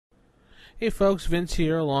Hey folks, Vince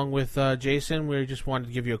here along with Jason. We just wanted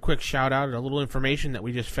to give you a quick shout out and a little information that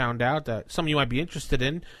we just found out that some of you might be interested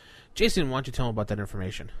in. Jason, why don't you tell them about that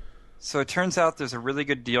information? So it turns out there's a really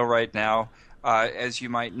good deal right now. As you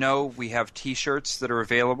might know, we have T-shirts that are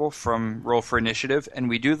available from Roll for Initiative, and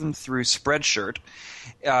we do them through Spreadshirt.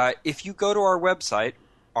 If you go to our website,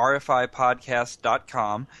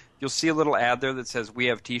 rfipodcast.com, you'll see a little ad there that says we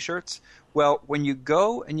have T-shirts. Well, when you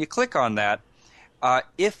go and you click on that,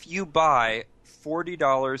 if you buy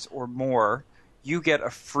 $40 or more, you get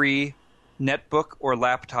a free netbook or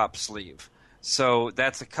laptop sleeve. So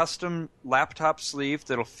that's a custom laptop sleeve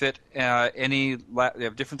that'll fit they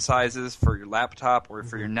have different sizes for your laptop or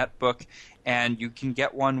for your netbook, and you can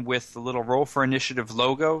get one with the little Roll for Initiative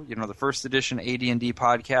logo, the first edition AD&D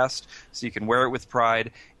podcast, so you can wear it with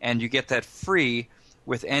pride, and you get that free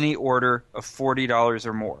with any order of $40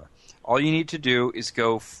 or more. All you need to do is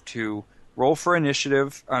go to Roll for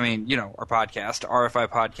Initiative, our podcast,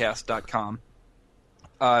 rfipodcast.com.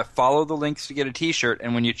 Follow the links to get a T-shirt,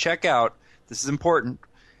 and when you check out, this is important,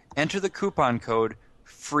 enter the coupon code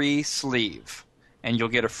FREE-SLEEVE, and you'll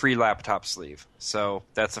get a free laptop sleeve. So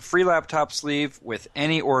that's a free laptop sleeve with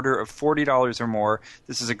any order of $40 or more.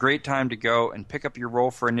 This is a great time to go and pick up your Roll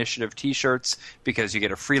for Initiative T-shirts because you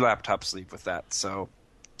get a free laptop sleeve with that. So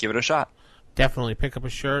give it a shot. Definitely pick up a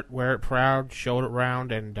shirt, wear it proud, show it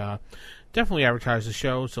around, and definitely advertise the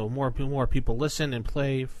show so more people listen and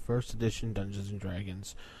play first edition Dungeons &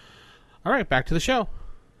 Dragons. All right, back to the show.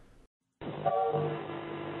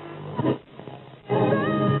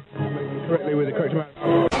 Correctly with the correct amount.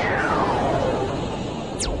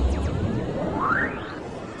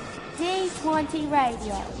 D20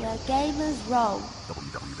 Radio, where gamers roll.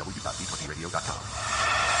 www.d20radio.com.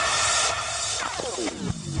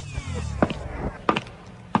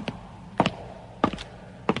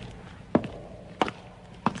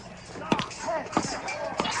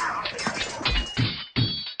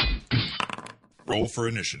 Roll for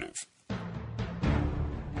Initiative.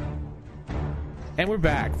 And we're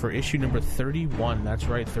back for issue number 31. That's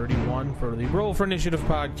right, 31 for the Roll for Initiative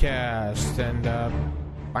podcast. And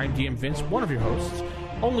I'm DM Vince, one of your hosts,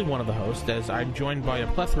 only one of the hosts, as I'm joined by a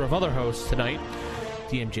plethora of other hosts tonight.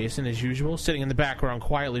 DM Jason, as usual, sitting in the background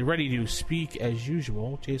quietly, ready to speak as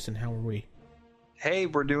usual. Jason, how are we? Hey,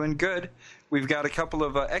 we're doing good. We've got a couple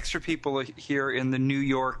of extra people here in the New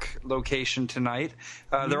York location tonight.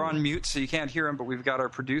 They're on mute, so you can't hear them, but we've got our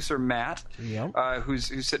producer, Matt, who's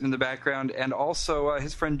sitting in the background, and also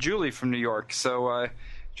his friend Julie from New York. So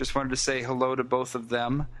just wanted to say hello to both of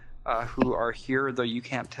them who are here, though you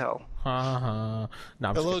can't tell. No,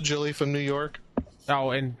 hello, Julie from New York.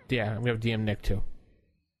 Oh, and yeah, we have DM Nick, too.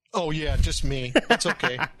 Oh, yeah, just me. It's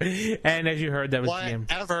okay. And as you heard, that was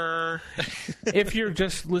Whatever. If you're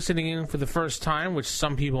just listening in for the first time, which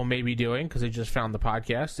some people may be doing because they just found the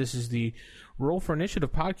podcast, this is the Roll for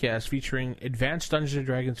Initiative podcast featuring Advanced Dungeons &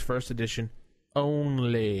 Dragons First Edition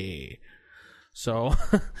only. So,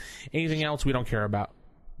 anything else we don't care about.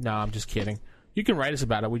 No, I'm just kidding. You can write us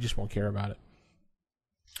about it. We just won't care about it.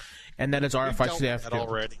 And that is RFI staff. That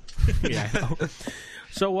already. Yeah, I know.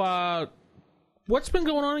 So, what's been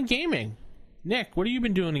going on in gaming? Nick, what have you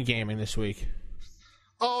been doing in gaming this week?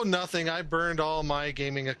 Oh, nothing. I burned all my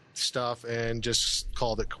gaming stuff and just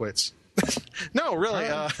called it quits. No, really.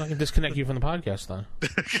 I can disconnect you from the podcast then.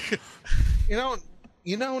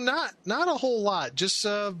 Not a whole lot. Just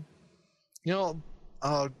getting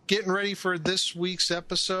ready for this week's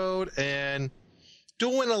episode and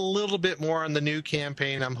doing a little bit more on the new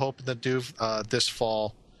campaign I'm hoping to do this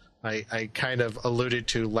fall. I kind of alluded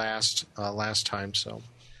to last time, so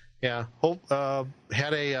yeah. Hope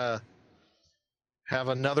have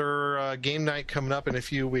another game night coming up in a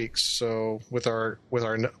few weeks. So with our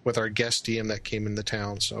guest DM that came into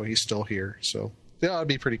town, so he's still here. So yeah, it'd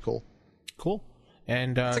be pretty cool. Cool,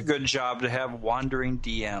 and it's a good job to have wandering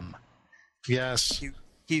DM. Yes,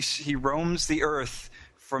 he roams the earth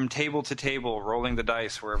from table to table, rolling the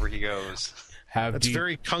dice wherever he goes. It's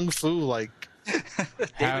very kung fu like.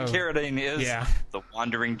 David Carradine is the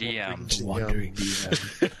Wandering DM. The Wandering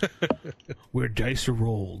DM. Where dice are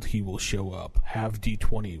rolled, he will show up. Have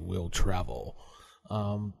D20 will travel.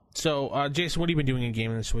 So, Jason, what have you been doing in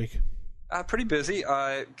gaming this week? Pretty busy.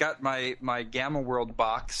 I got my Gamma World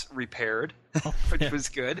box repaired, which was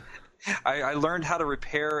good. I learned how to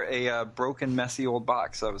repair a broken, messy old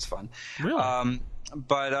box. That was fun. Really?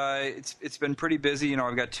 But it's been pretty busy.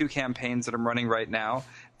 I've got 2 campaigns that I'm running right now.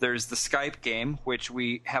 There's the Skype game, which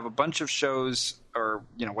we have a bunch of shows, or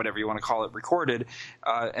whatever you want to call it, recorded,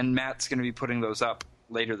 and Matt's going to be putting those up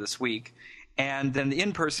later this week. And then the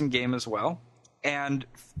in-person game as well. And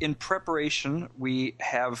in preparation, we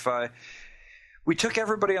have We took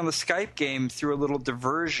everybody on the Skype game through a little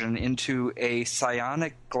diversion into a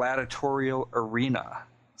psionic gladiatorial arena.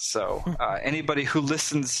 So anybody who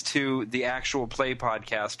listens to the actual play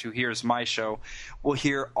podcast, who hears my show, will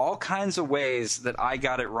hear all kinds of ways that I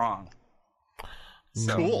got it wrong.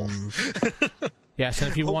 So, Cool. Yes, and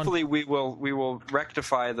if you hopefully we will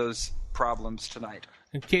rectify those problems tonight.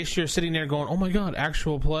 In case you're sitting there going, oh my god,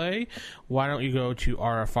 actual play, why don't you go to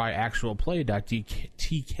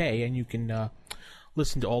rfiactualplay.tk and you can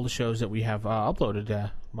listen to all the shows that we have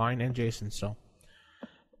uploaded, mine and Jason's. So,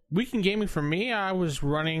 Weekend Gaming for me, I was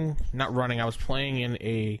playing in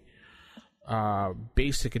a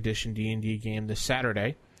basic edition D&D game this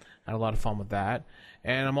Saturday. I had a lot of fun with that.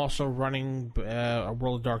 And I'm also running a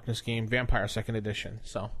World of Darkness game, Vampire 2nd Edition.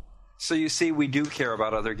 So you see, we do care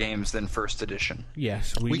about other games than First Edition.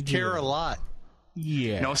 Yes, we do. care a lot.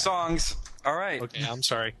 Yeah. No songs. All right. Okay, I'm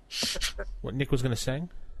sorry. What Nick was going to sing?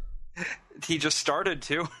 He just started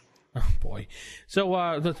to. Oh, boy. So,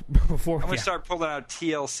 before... I'm going to start pulling out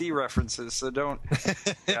TLC references, so don't...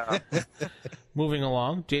 Yeah. Moving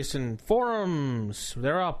along, Jason, forums,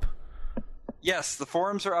 they're up. Yes, the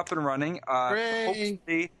forums are up and running.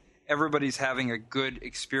 Hopefully everybody's having a good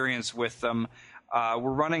experience with them.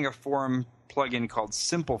 We're running a forum plugin called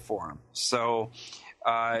Simple Forum, or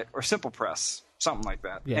Simple Press, something like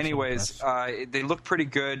that. Yeah, anyways, they look pretty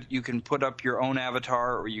good. You can put up your own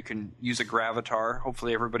avatar, or you can use a gravatar.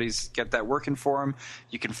 Hopefully everybody's get that working for them.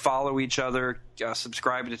 You can follow each other,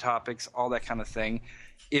 subscribe to topics, all that kind of thing.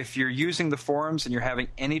 If you're using the forums and you're having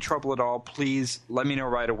any trouble at all, please let me know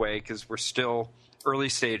right away, because we're still early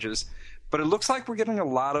stages. But it looks like we're getting a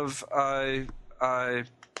lot of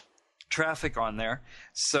traffic on there.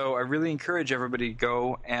 So I really encourage everybody to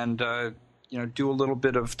go and do a little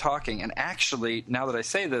bit of talking. And actually, now that I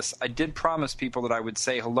say this, I did promise people that I would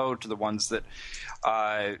say hello to the ones that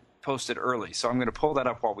posted early. So I'm going to pull that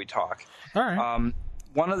up while we talk. All right.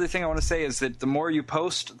 One other thing I want to say is that the more you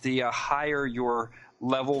post, the higher your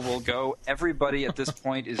level will go. Everybody at this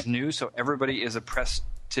point is new, so everybody is a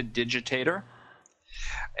prestidigitator.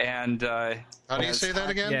 And how do you say that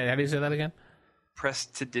again? Yeah, how do you say that again?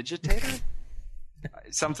 Prestidigitator?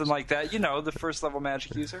 Something like that. The first level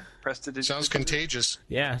magic user. Prestidigitator. Sounds contagious.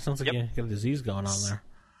 Yeah, sounds like you got a disease going on there.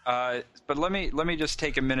 But let me just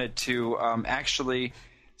take a minute to actually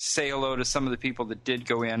say hello to some of the people that did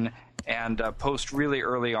go in and post really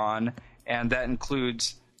early on, and that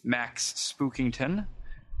includes Max Spookington,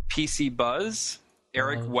 PC Buzz,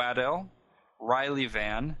 Eric Waddell, Riley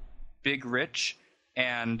Van, Big Rich,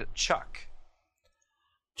 and Chuck.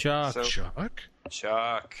 Chuck.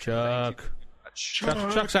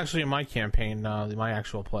 Chuck's actually in my campaign, my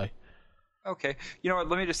actual play. Okay. You know what?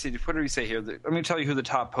 Let me just see. What do we say here? Let me tell you who the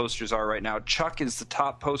top posters are right now. Chuck is the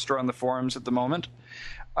top poster on the forums at the moment.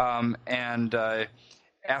 And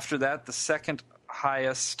after that, the second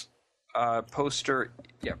highest poster,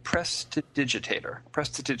 Prestidigitator.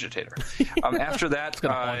 After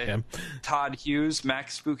that, Todd Hughes,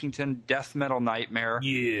 Max Spookington, Death Metal Nightmare,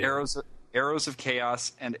 Arrows of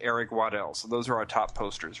Chaos, and Eric Waddell. So those are our top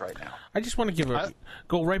posters right now. I just want to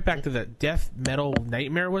go right back to that Death Metal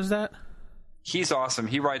Nightmare. Was that? He's awesome.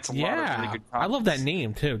 He writes a lot of really good comments. I love that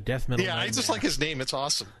name too, Death Metal Nightmare. I just like his name. It's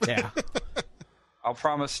awesome. Yeah. I'll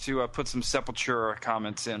promise to put some Sepultura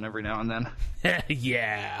comments in every now and then.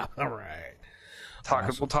 Yeah. All right.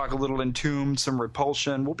 Awesome. We'll talk a little Entombed, some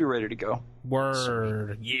Repulsion. We'll be ready to go.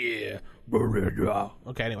 Word. Yeah.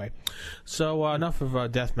 Okay, anyway. So enough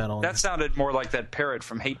of death metal. That sounded more like that parrot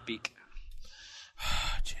from Hatebeak.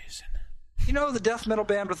 Jason. The death metal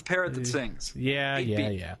band with the parrot that sings.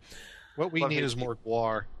 Yeah. What we need is more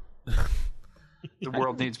guar. The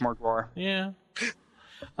world needs more guar. Yeah.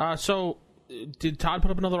 So, did Todd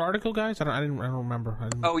put up another article, guys? I don't remember.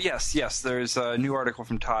 Oh, yes. There's a new article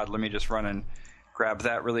from Todd. Let me just run and grab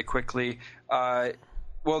that really quickly.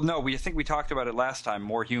 Well, no, I think we talked about it last time.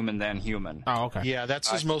 More Human Than Human. Oh, okay. Yeah,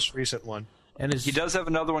 that's his most recent one. And he does have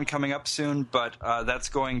another one coming up soon, but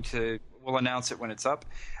we'll announce it when it's up.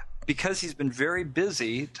 Because he's been very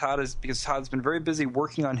busy, Todd's been very busy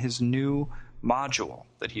working on his new module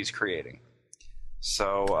that he's creating.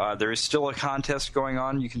 So there is still a contest going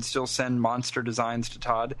on. You can still send monster designs to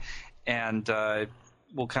Todd, and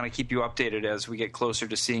we'll kind of keep you updated as we get closer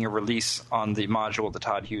to seeing a release on the module that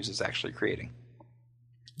Todd Hughes is actually creating.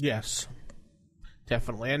 Yes,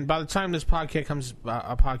 definitely. And by the time this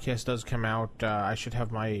podcast does come out, I should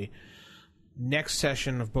have my next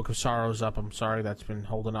session of Book of Sorrows up. I'm sorry that's been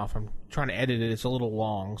holding off. I'm trying to edit it. It's a little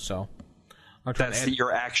long, so I'm trying That's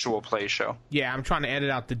your actual play show. Yeah, I'm trying to edit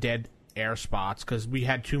out the dead air spots because we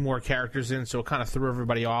had 2 more characters in, so it kind of threw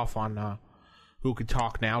everybody off on who could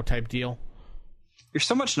talk now type deal. You're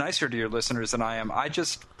so much nicer to your listeners than I am. I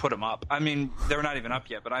just put them up. I mean, they're not even up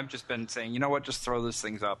yet, but I've just been saying, you know what, just throw those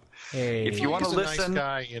things up. Hey. If you want to He's a listen, nice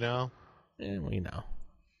guy, you know. We know.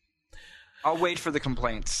 I'll wait for the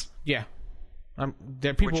complaints, Yeah.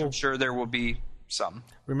 There are people. which I'm sure there will be some.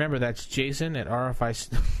 Remember, that's Jason at RFI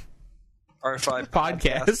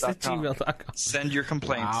R5podcast at gmail.com. Send your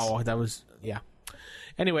complaints. Wow, that was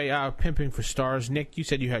Anyway, Pimping for Stars. Nick, you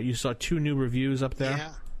said you saw 2 new reviews up there.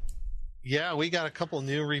 Yeah, we got a couple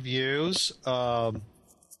new reviews.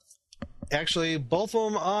 Actually, both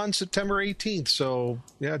of them on September 18th. So,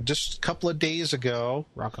 yeah, just a couple of days ago.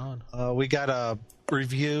 Rock on. We got a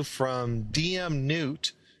review from DM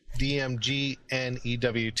Newt,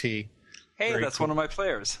 DMGNEWT. Hey, Very that's cool. one of my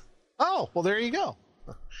players. Oh, well, there you go.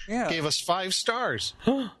 Yeah. Gave us 5 stars.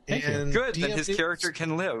 Thank you. And Good, then DM his Newt- character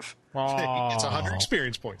can live. He gets 100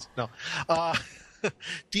 experience points. No.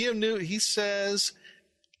 DM Newt, he says,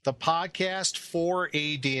 the podcast for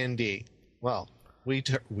AD&D. Well, we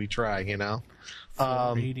try, you know.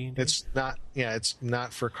 AD&D? It's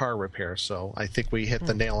not for car repair, so I think we hit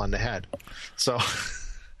the nail on the head. So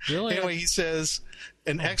Really? anyway, he says,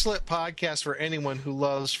 an excellent podcast for anyone who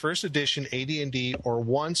loves first edition AD&D or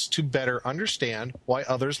wants to better understand why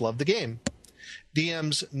others love the game.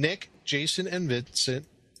 DMs Nick, Jason, and Vincent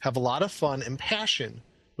have a lot of fun and passion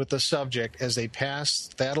with the subject as they pass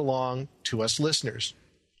that along to us listeners.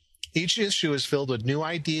 Each issue is filled with new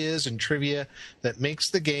ideas and trivia that makes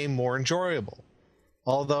the game more enjoyable.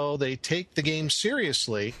 Although they take the game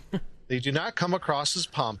seriously, they do not come across as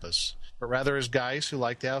pompous, but rather as guys who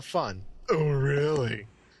like to have fun. Oh, really?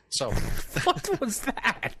 So, What was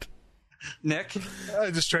that? Nick,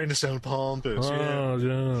 I'm just trying to sound pompous. Oh,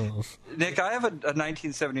 no. Nick, I have a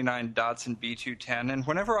 1979 Datsun B210, and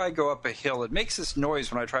whenever I go up a hill, it makes this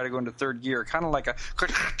noise when I try to go into third gear, kind of like a...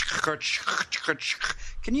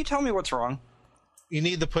 Can you tell me what's wrong? You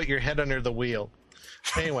need to put your head under the wheel.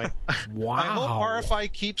 Anyway, Wow. I hope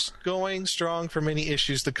RFI keeps going strong for many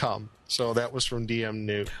issues to come. So that was from DM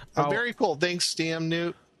Newt. Very cool. Thanks, DM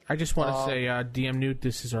Newt. I just want to say, DM Newt,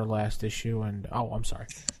 this is our last issue, and I'm sorry.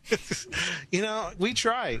 You know, we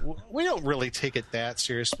try. We don't really take it that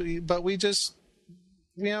seriously, but we just,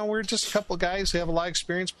 we're just a couple guys who have a lot of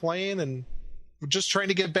experience playing, and we're just trying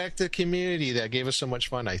to get back to the community that gave us so much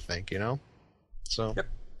fun, I think, So. Yep.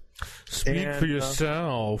 Speak for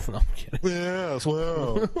yourself. No, I'm kidding. Yes,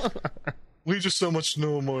 well, we just so much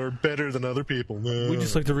know more better than other people. No. We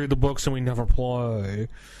just like to read the books and we never play.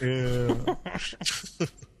 Yeah.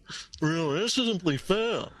 Really, this isn't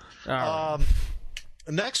fair. All right.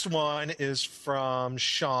 The next one is from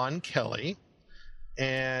Sean Kelly,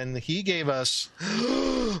 and he gave us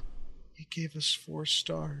 4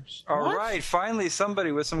 stars. All right, finally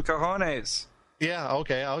somebody with some cojones. Yeah,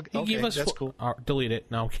 okay. He gave us that's cool. delete it.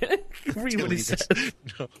 No, I'm kidding. Read what he said.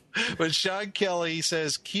 No. But Sean Kelly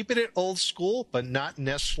says, keep it old school, but not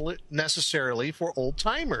necessarily for old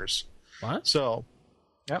timers. What? So,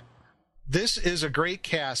 Yep. this is a great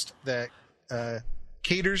cast that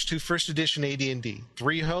caters to first edition AD&D.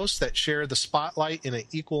 3 hosts that share the spotlight in an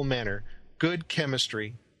equal manner. Good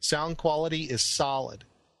chemistry. Sound quality is solid.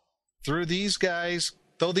 Though these guys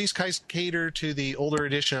cater to the older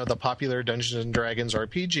edition of the popular Dungeons & Dragons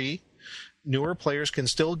RPG, newer players can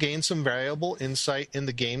still gain some valuable insight in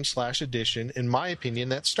the game/edition, in my opinion,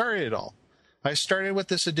 that started it all. I started with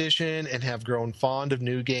this edition and have grown fond of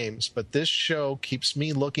new games, but this show keeps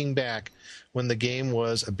me looking back when the game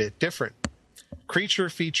was a bit different. Creature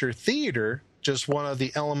Feature Theater, just one of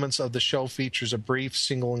the elements of the show, features a brief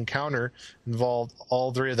single encounter involved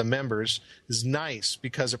all 3 of the members, is nice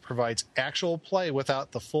because it provides actual play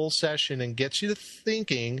without the full session and gets you to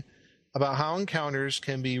thinking about how encounters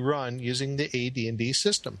can be run using the AD&D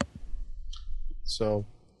system. So,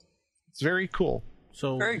 it's very cool.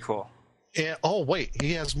 So Very cool. And, oh, wait,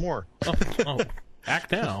 he has more.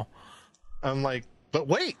 Act now. I'm like, but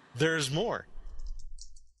wait, there's more.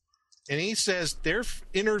 And he says their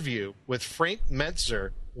interview with Frank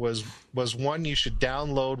Metzer was one you should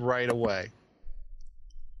download right away.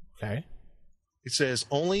 Okay. It says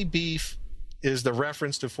only beef is the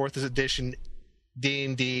reference to 4th edition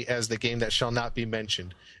D&D as the game that shall not be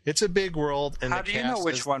mentioned. It's a big world, and How do you know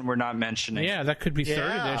which one we're not mentioning? Yeah, that could be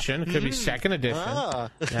 3rd edition. It could be 2nd edition. Yeah,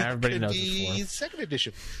 everybody knows it's 4th. 2nd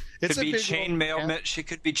edition. Could be chainmail. She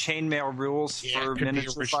could be chainmail rules for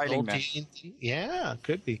miniature fighting men. Yeah,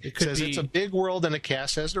 could be. It It says could it's be- a big world and a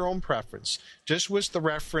cast has their own preference. Just wish the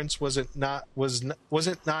reference wasn't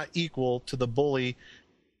not equal to the bully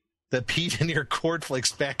that peed in your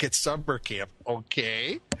cornflakes back at summer camp.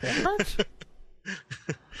 Okay. What?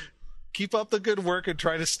 Keep up the good work and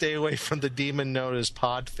try to stay away from the demon known as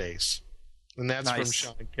Podface. And that's from Nice.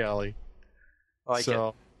 Sean Kelly. I like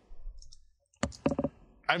it.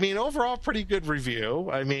 I mean, overall, pretty good review.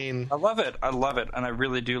 I mean, I love it, and I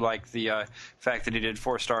really do like the fact that he did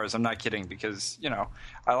 4 stars. I'm not kidding, because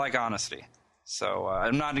I like honesty. So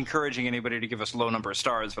I'm not encouraging anybody to give us low number of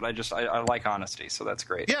stars, but I like honesty, so that's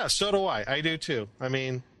great. yeah, so do I. I do too. I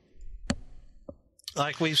mean,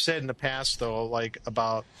 like we've said in the past, though, like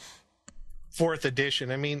about 4th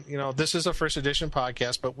edition. I mean, this is a 1st edition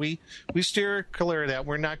podcast, but we steer clear of that.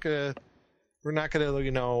 We're not gonna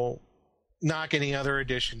knock any other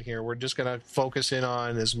edition here. We're just gonna focus in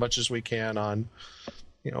on as much as we can on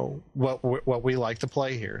what we like to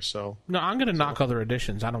play here. So No, I'm going to knock other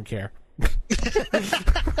editions. I don't care.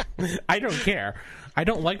 I don't care. I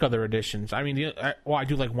don't like other editions. I mean, I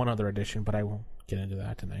do like one other edition, but I won't get into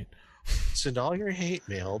that tonight. send all your hate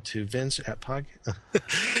mail to Vince at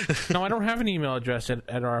podcast. No, I don't have an email address at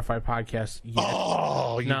RFI Podcast yet.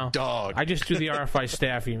 Oh, you dog. I just do the RFI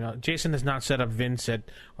staff email. Jason has not set up Vince at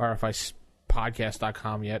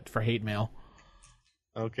RFIpodcast.com yet for hate mail.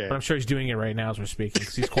 Okay. But I'm sure he's doing it right now as we're speaking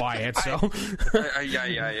because he's quiet. So,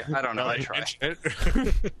 Yeah. I don't know. I try.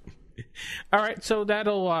 all right. So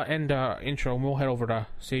that'll end intro, and we'll head over to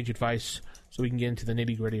Sage Advice so we can get into the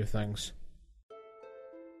nitty gritty of things.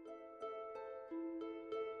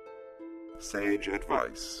 Sage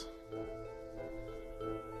Advice.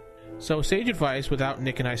 So Sage Advice without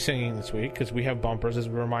Nick and I singing this week because we have bumpers as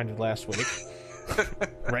we reminded last week.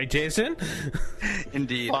 Right, Jason?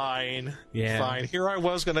 Indeed. Fine. Yeah. Fine. Here I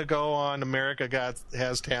was going to go on America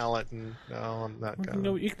Has Talent, and no, I'm not going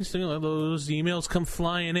to. You can sing like those emails come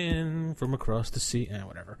flying in from across the sea.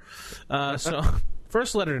 Whatever. So,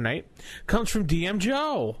 first letter tonight comes from DM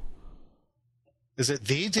Joe. Is it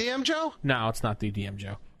the DM Joe? No, it's not the DM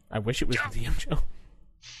Joe. I wish it was the DM Joe.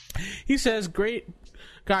 He says, great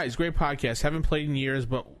podcast. Haven't played in years,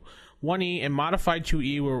 but 1E and Modified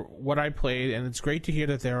 2E were what I played, and it's great to hear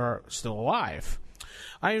that they are still alive.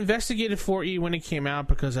 I investigated 4E when it came out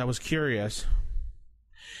because I was curious.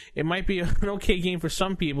 It might be an okay game for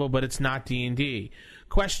some people, but it's not D&D.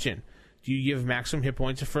 Question: do you give maximum hit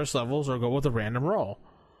points at first levels or go with a random roll?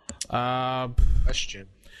 Question.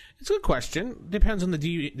 It's a good question. Depends on the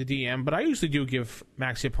DM, but I usually do give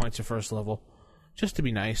max hit points at first level, just to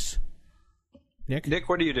be nice. Nick,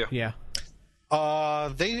 what do you do? Yeah.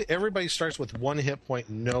 Everybody starts with 1 hit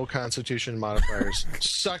point, no Constitution modifiers.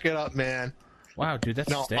 Suck it up, man. Wow, dude, that's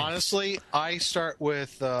No, stinks. honestly, I start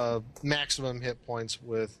with maximum hit points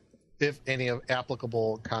with, if any, of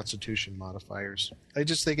applicable Constitution modifiers. I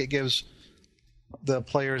just think it gives the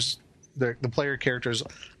players, the player characters,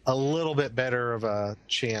 a little bit better of a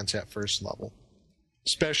chance at first level,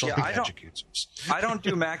 especially magic users. I don't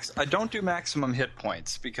do maximum hit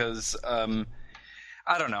points because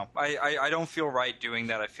I don't know. I don't feel right doing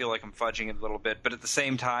that. I feel like I'm fudging it a little bit, but at the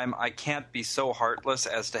same time, I can't be so heartless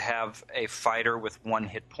as to have a fighter with 1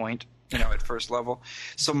 hit point, at first level.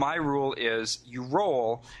 So my rule is you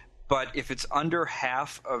roll, but if it's under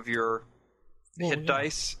half of your hit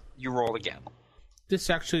dice, you roll again. This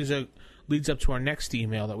actually leads up to our next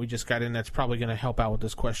email that we just got in that's probably going to help out with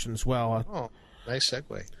this question as well. Oh, nice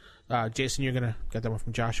segue. Jason, you're going to get that one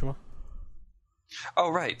from Joshua? Oh,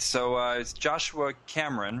 right. So Joshua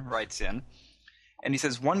Cameron writes in, and he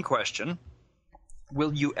says, 1 question.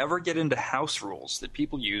 Will you ever get into house rules that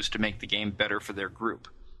people use to make the game better for their group?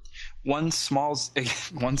 One small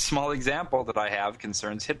example that I have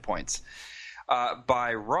concerns hit points.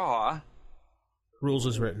 By Raw... Rules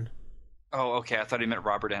is written. Oh, okay. I thought he meant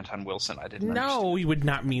Robert Anton Wilson. I didn't understand. No, he would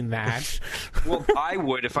not mean that. Well, I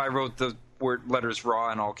would if I wrote the letters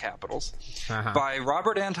raw in all capitals. Uh-huh. By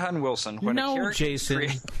Robert Anton Wilson. When Jason.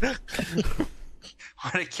 When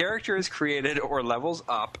a character is created or levels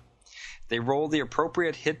up, they roll the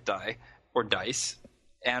appropriate hit die or dice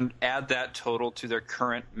and add that total to their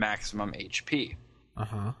current maximum HP.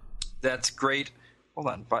 Uh-huh. That's great. Hold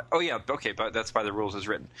on. But that's by the rules as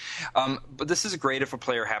written. But this is great if a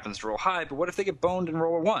player happens to roll high, but what if they get boned and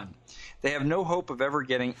roll a 1? They have no hope of ever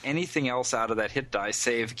getting anything else out of that hit die,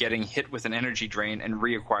 save getting hit with an energy drain and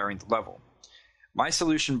reacquiring the level. My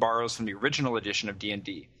solution borrows from the original edition of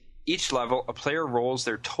D&D. Each level, a player rolls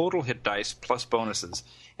their total hit dice plus bonuses,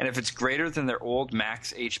 and if it's greater than their old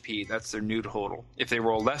max HP, that's their new total. If they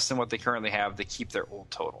roll less than what they currently have, they keep their old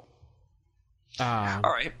total. All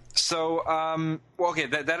right. So,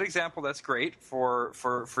 that example, that's great for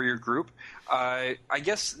your group. I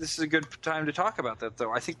guess this is a good time to talk about that,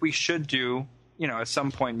 though. I think we should do, at some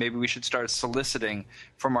point, maybe we should start soliciting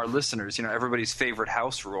from our listeners, everybody's favorite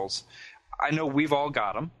house rules. I know we've all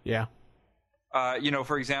got them. Yeah.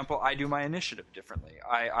 For example, I do my initiative differently.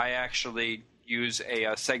 I actually use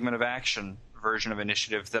a segment of action version of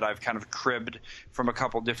initiative that I've kind of cribbed from a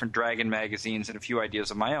couple different Dragon magazines and a few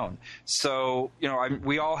ideas of my own. So,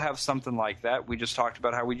 we all have something like that. We just talked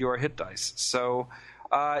about how we do our hit dice. So,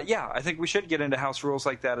 I think we should get into house rules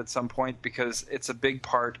like that at some point, because it's a big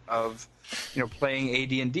part of,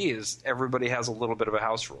 playing AD&D is everybody has a little bit of a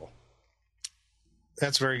house rule.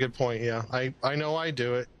 That's a very good point, yeah. I know I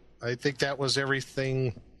do it. I think that was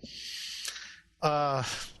everything that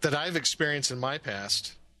I've experienced in my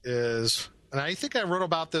past is... And I think I wrote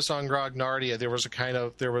about this on Grognardia. There was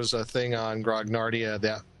a thing on Grognardia,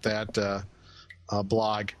 that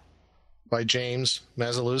blog by James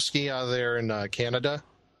Mazalewski out there in Canada.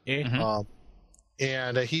 Mm-hmm.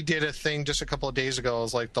 And he did a thing just a couple of days ago. It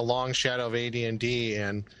was like the long shadow of AD&D,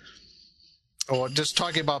 and just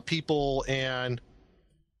talking about people and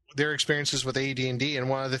their experiences with AD&D. And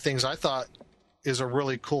one of the things I thought is a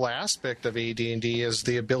really cool aspect of AD&D is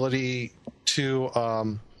the ability to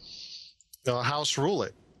house rule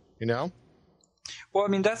it, Well, I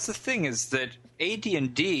mean, that's the thing, is that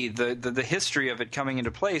AD&D, the history of it coming into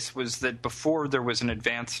place was that before there was an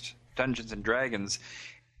advanced Dungeons and Dragons,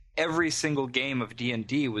 every single game of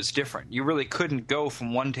D&D was different. You really couldn't go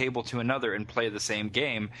from one table to another and play the same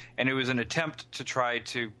game, and it was an attempt to try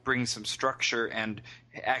to bring some structure and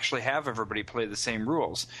actually have everybody play the same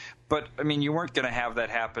rules. But, I mean, you weren't going to have that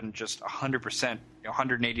happen just 100%,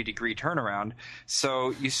 180-degree turnaround,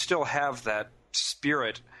 so you still have that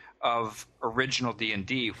spirit of original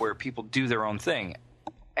D&D where people do their own thing.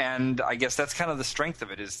 And I guess that's kind of the strength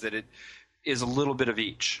of it, is that it is a little bit of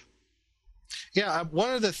each. Yeah,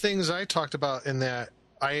 one of the things I talked about in that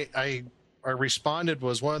I responded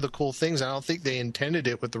was one of the cool things, I don't think they intended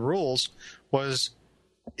it with the rules, was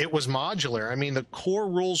it was modular. I mean, the core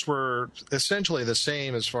rules were essentially the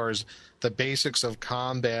same as far as the basics of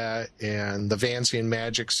combat and the Vancian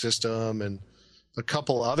magic system and a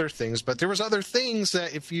couple other things. But there was other things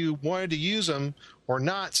that if you wanted to use them or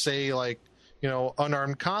not, say like,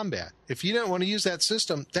 unarmed combat, if you don't want to use that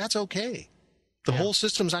system, that's okay. The whole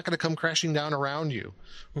system's not going to come crashing down around you.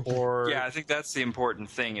 Or yeah, I think that's the important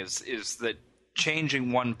thing is that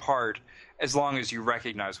changing one part, as long as you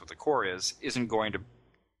recognize what the core is, isn't going to,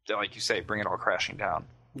 like you say, bring it all crashing down.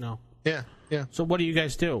 No. Yeah. So what do you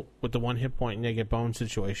guys do with the one hit point and they get bone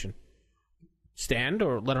situation? Stand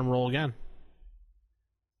or let them roll again?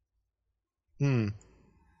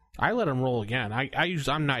 I let them roll again.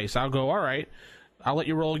 I'm nice. I'll go, all right, I'll let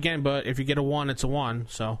you roll again, but if you get a 1, it's a 1,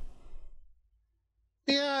 so.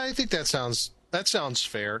 Yeah, I think that sounds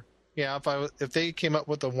fair. Yeah, if they came up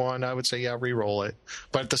with a 1, I would say, yeah, re-roll it.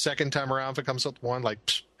 But the second time around, if it comes up with 1,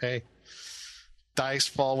 hey, dice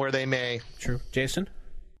fall where they may. True. Jason?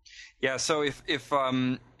 Yeah, so if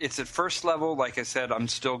it's at first level, like I said, I'm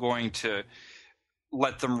still going to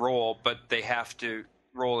let them roll, but they have to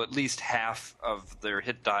roll at least half of their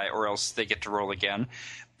hit die or else they get to roll again.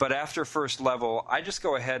 But after first level, I just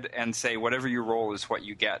go ahead and say whatever you roll is what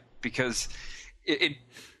you get, because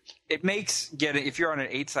it makes getting, if you're on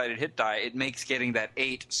an 8-sided hit die, it makes getting that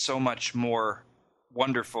 8 so much more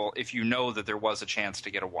wonderful if you know that there was a chance to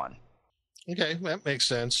get a 1. Okay, that makes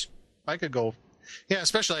sense. I could go, yeah,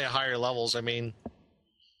 especially at higher levels. I mean,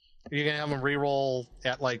 you're gonna have them reroll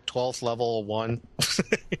at like 12th level a 1,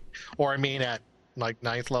 or I mean at like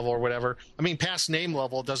 9th level or whatever. I mean, past name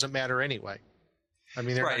level doesn't matter anyway. I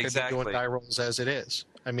mean, they're not going to be doing die rolls as it is.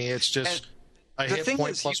 I mean, it's just a hit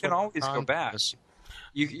point plus you can always go back.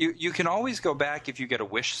 You can always go back if you get a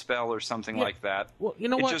wish spell or something like that. Well, you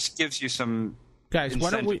know what? It just gives you some. Guys,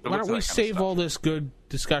 why don't we save all this good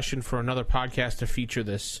discussion for another podcast to feature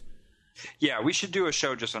this? Yeah, we should do a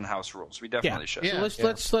show just on house rules. We definitely should. Yeah, let's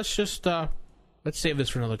just let's save this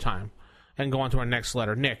for another time and go on to our next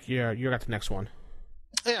letter. Nick, you got the next one.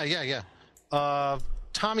 Yeah.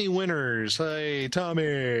 Tommy Winters. Hey,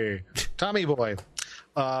 Tommy boy.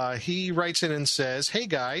 He writes in and says, "Hey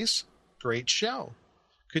guys, great show.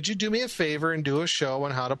 Could you do me a favor and do a show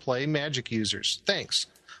on how to play magic users? Thanks."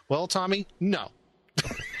 Well, Tommy, no.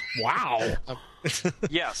 Wow.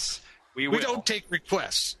 Yes, we will. We don't take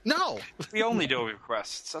requests. No. We only do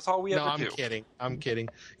requests. That's all we ever do. No, I'm kidding.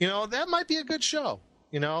 That might be a good show.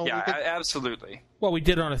 Yeah, absolutely. Well, we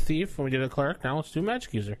did it on a thief and we did a cleric. Now let's do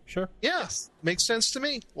magic user. Sure. Yes, makes sense to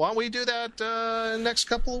me. Why don't we do that next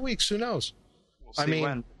couple of weeks? Who knows? We'll see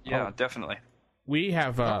when. Yeah, definitely. We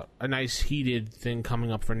have a nice heated thing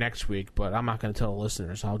coming up for next week, but I'm not going to tell the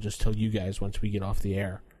listeners. I'll just tell you guys once we get off the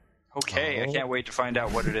air. Okay, I can't wait to find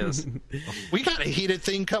out what it is. We got a heated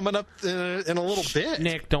thing coming up in a little bit.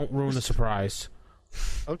 Nick, don't ruin the surprise.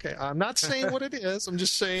 Okay, I'm not saying what it is. I'm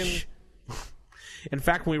just saying. In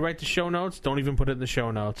fact, when we write the show notes, don't even put it in the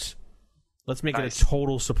show notes. Let's make Nice. it a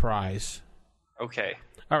total surprise. Okay.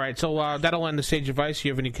 All right, so that'll end the Sage Advice. If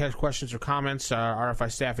you have any questions or comments,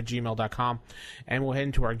 rfistaff@gmail.com, and we'll head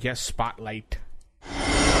into our guest spotlight.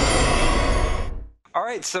 All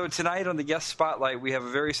right, so tonight on the guest spotlight, we have a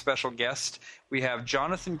very special guest. We have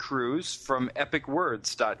Jonathan Cruz from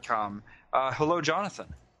epicwords.com. Hello,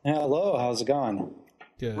 Jonathan. Hello, how's it going?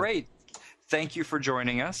 Good. Great. Thank you for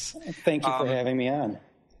joining us. Thank you for having me on.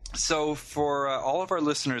 So for all of our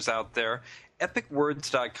listeners out there,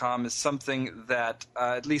 epicwords.com is something that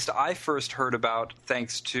at least I first heard about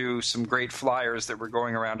thanks to some great flyers that were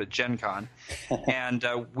going around at Gen Con. And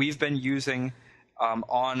we've been using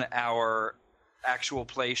on our actual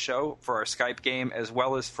play show for our Skype game as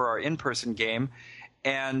well as for our in-person game.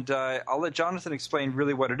 And I'll let Jonathan explain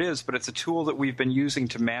really what it is, but it's a tool that we've been using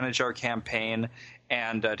to manage our campaign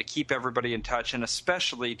and to keep everybody in touch, and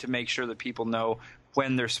especially to make sure that people know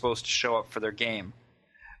when they're supposed to show up for their game.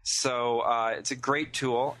 So it's a great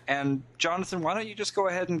tool. And Jonathan, why don't you just go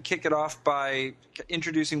ahead and kick it off by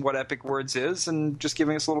introducing what Epic Words is and just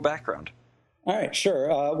giving us a little background. All right, sure.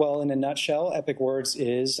 Well, in a nutshell, Epic Words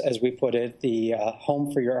is, as we put it, the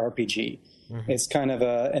home for your RPG. Mm-hmm. It's kind of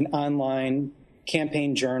an online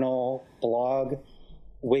campaign journal, blog,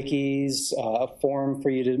 wikis, a forum for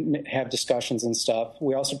you to have discussions and stuff.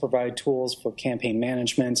 We also provide tools for campaign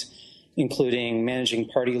management, including managing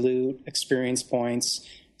party loot, experience points,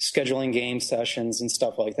 scheduling game sessions, and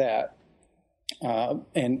stuff like that.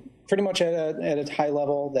 And pretty much at a high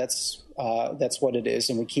level, that's what it is,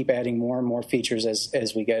 and we keep adding more and more features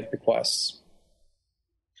as we get requests.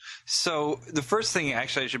 So the first thing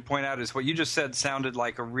actually I should point out is what you just said sounded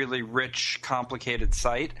like a really rich, complicated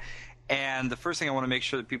site. And the first thing I want to make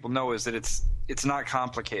sure that people know is that it's not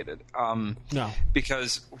complicated. No.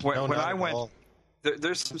 Because when I went,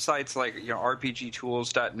 there's some sites like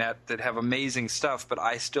RPGtools.net that have amazing stuff, but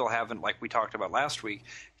I still haven't, like we talked about last week,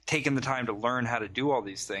 taken the time to learn how to do all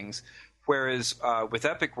these things. Whereas with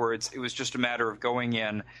Epic Words, it was just a matter of going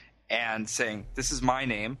in and saying, this is my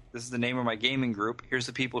name, this is the name of my gaming group, here's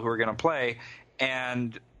the people who are going to play,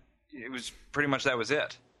 and it was pretty much that was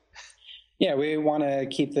it. Yeah, we want to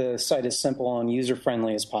keep the site as simple and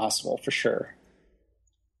user-friendly as possible, for sure.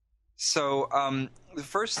 So the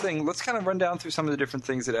first thing, let's kind of run down through some of the different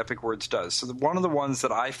things that Epic Words does. So one of the ones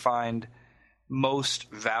that I find most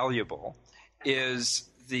valuable is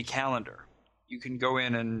the calendar. You can go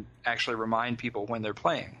in and actually remind people when they're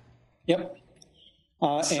playing. Yep.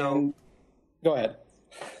 And go ahead.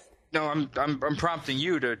 No, I'm prompting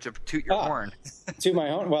you to toot your horn. To my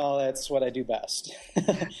own. Well, that's what I do best.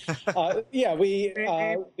 Yeah, we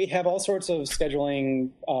have all sorts of scheduling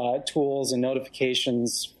tools and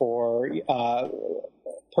notifications for.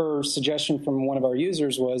 Per suggestion from one of our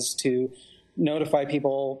users was to notify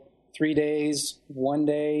people 3 days, 1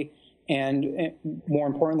 day, and more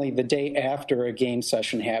importantly, the day after a game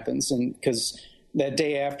session happens, and because that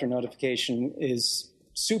day after notification is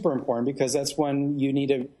super important because that's when you need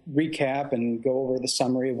to recap and go over the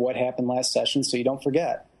summary of what happened last session so you don't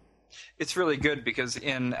forget. It's really good because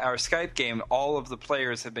in our Skype game, all of the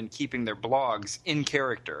players have been keeping their blogs in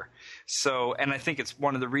character. So, and I think it's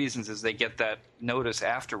one of the reasons is they get that notice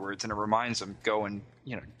afterwards and it reminds them, go and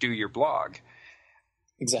do your blog.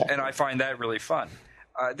 Exactly. And I find that really fun.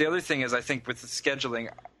 The other thing is I think with the scheduling,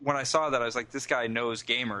 when I saw that, I was like, this guy knows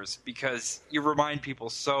gamers because you remind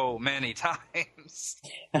people so many times.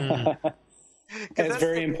 That's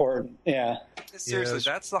very important, yeah. Seriously, Yes.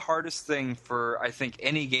 That's the hardest thing for, I think,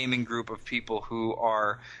 any gaming group of people who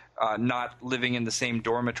are not living in the same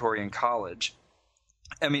dormitory in college.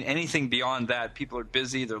 I mean, anything beyond that, people are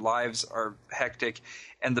busy, their lives are hectic,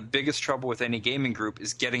 and the biggest trouble with any gaming group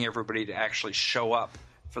is getting everybody to actually show up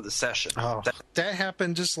for the session. Oh, that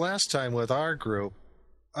happened just last time with our group.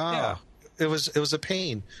 Oh, Yeah. It was a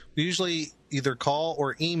pain. We usually either call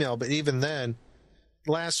or email, but even then,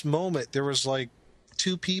 last moment, there was like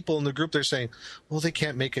 2 people in the group. They're saying, well, they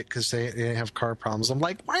can't make it because they have car problems. I'm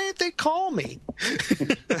like, why didn't they call me?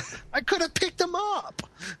 I could have picked them up.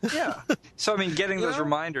 Yeah. So, I mean, getting those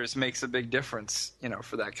reminders makes a big difference,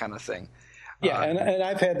 for that kind of thing. Yeah, and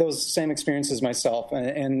I've had those same experiences myself,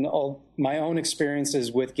 and all my own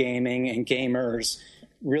experiences with gaming and gamers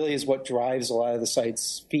really is what drives a lot of the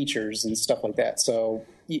site's features and stuff like that. So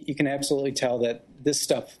you can absolutely tell that this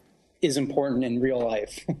stuff is important in real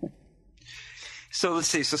life. So let's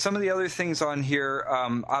see. So some of the other things on here,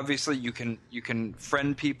 obviously you can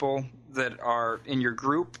friend people that are in your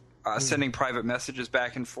group, sending private messages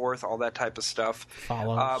back and forth, all that type of stuff.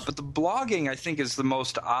 Follows. But the blogging, I think, is the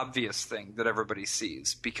most obvious thing that everybody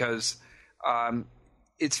sees because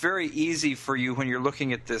it's very easy for you when you're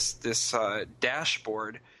looking at this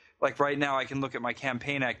dashboard like right now I can look at my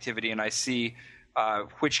campaign activity and I see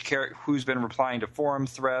who's been replying to forum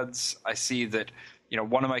threads. I see that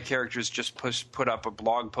one of my characters just put up a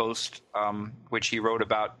blog post which he wrote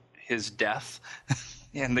about his death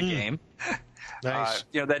in the game. Nice.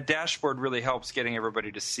 That dashboard really helps getting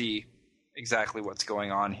everybody to see exactly what's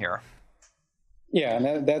going on here. Yeah,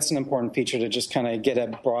 and that's an important feature, to just kind of get a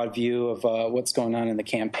broad view of what's going on in the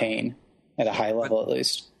campaign at a high level, at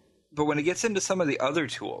least. But when it gets into some of the other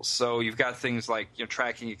tools, so you've got things like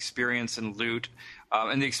tracking experience and loot,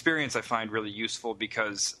 and the experience I find really useful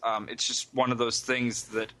because it's just one of those things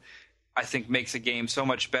that I think makes a game so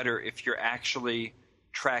much better if you're actually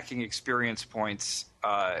tracking experience points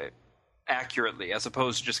accurately, as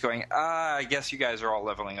opposed to just going, I guess you guys are all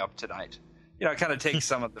leveling up tonight. It kind of takes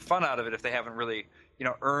some of the fun out of it if they haven't really,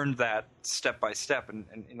 earned that step by step, and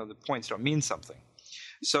the points don't mean something.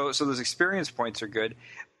 So those experience points are good,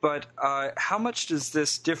 but how much does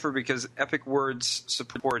this differ? Because Epic Words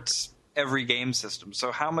supports every game system.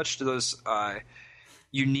 So how much do those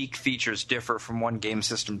unique features differ from one game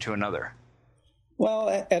system to another? Well,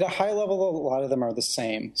 at a high level, a lot of them are the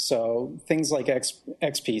same. So things like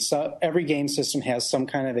XP. So every game system has some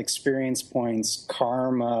kind of experience points,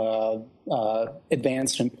 karma,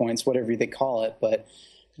 advancement points, whatever they call it. But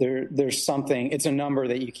there's something. It's a number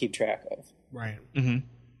that you keep track of. Right. Mm-hmm.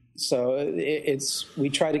 So we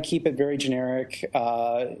try to keep it very generic,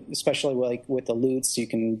 especially like with the loot. So you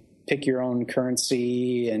can pick your own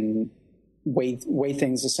currency and weigh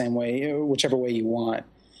things the same way, whichever way you want.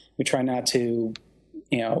 We try not to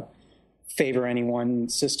favor any one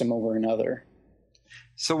system over another.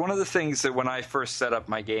 So one of the things that when I first set up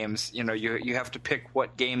my games, you have to pick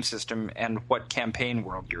what game system and what campaign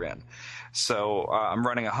world you're in. So I'm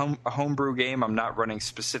running a homebrew game. I'm not running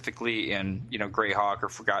specifically in Greyhawk or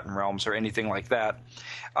Forgotten Realms or anything like that.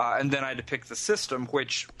 And then I had to pick the system,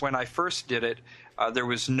 which when I first did it, there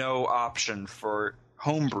was no option for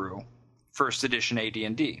homebrew, first edition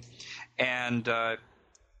AD&D. And I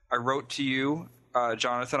wrote to you,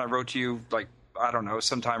 Jonathan. I wrote to you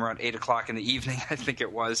sometime around 8 o'clock in the evening, I think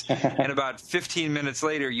it was. And about 15 minutes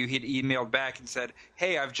later, you had emailed back and said,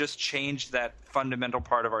 "Hey, I've just changed that fundamental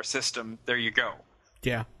part of our system. There you go."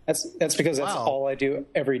 Yeah. That's because that's all I do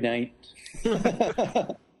every night.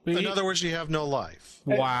 In other words, you have no life.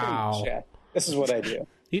 Wow. Yeah. This is what I do.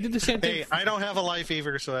 He did the same thing. Hey, I don't have a life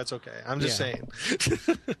either, so that's okay. I'm just saying.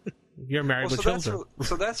 You're married with children.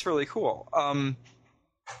 So that's really cool.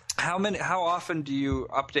 How often do you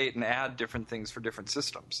update and add different things for different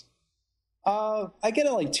systems? I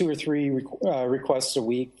get like 2 or 3 requests a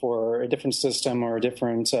week for a different system or a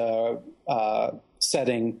different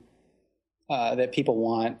setting that people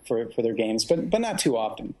want for their games, but not too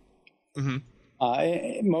often.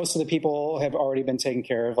 Mm-hmm. Most of the people have already been taken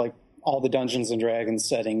care of. Like all the Dungeons and Dragons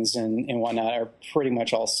settings and whatnot are pretty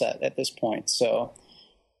much all set at this point. So.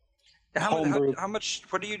 How much?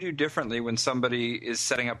 What do you do differently when somebody is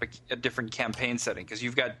setting up a different campaign setting? Because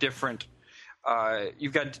you've got different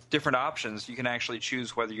options. You can actually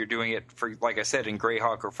choose whether you're doing it for, like I said, in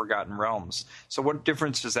Greyhawk or Forgotten Realms. So, what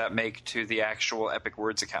difference does that make to the actual Epic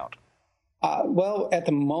Words account? Well, at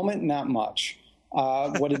the moment, not much.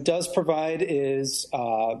 What it does provide is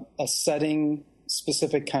a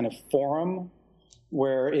setting-specific kind of forum,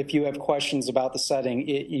 where if you have questions about the setting,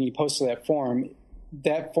 you post to that forum.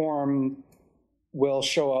 That forum will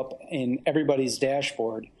show up in everybody's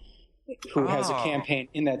dashboard who has a campaign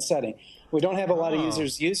in that setting. We don't have a lot of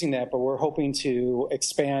users using that, but we're hoping to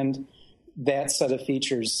expand that set of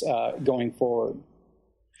features going forward.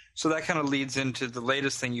 So that kind of leads into the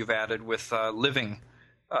latest thing you've added with living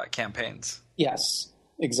campaigns. Yes,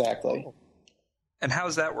 exactly. And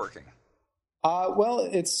how's that working? Well,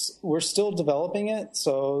 we're still developing it,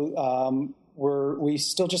 so we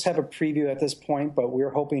still just have a preview at this point, but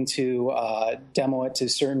we're hoping to demo it to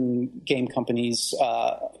certain game companies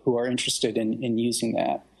who are interested in using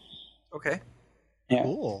that. Okay. Yeah.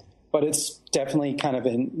 Cool. But it's definitely kind of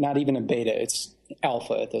not even a beta; it's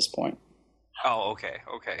alpha at this point. Oh,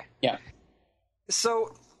 okay. Yeah.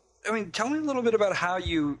 So, tell me a little bit about how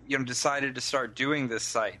you decided to start doing this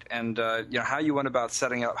site, and how you went about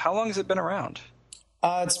setting up. How long has it been around?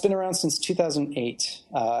 It's been around since 2008.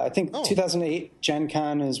 I think 2008 Gen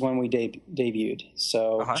Con is when we debuted,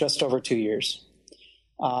 so just over 2 years.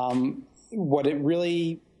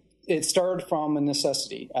 It started from a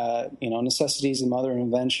necessity. Necessity is the mother of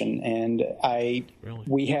invention, and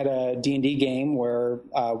we had a D&D game where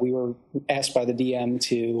we were asked by the DM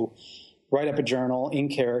to write up a journal in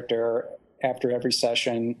character after every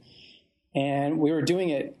session, and we were doing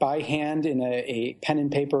it by hand in a pen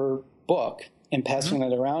and paper book and passing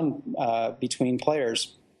it around between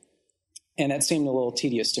players. and that seemed a little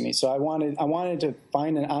tedious to me. So I wanted to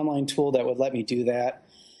find an online tool that would let me do that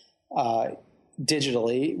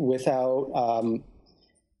digitally without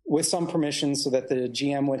with some permissions, so that the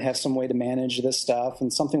GM would have some way to manage this stuff,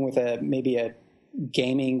 and something with maybe a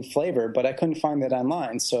gaming flavor. But I couldn't find that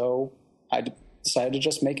online, so I decided to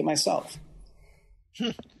just make it myself.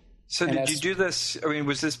 So did you do this? I mean,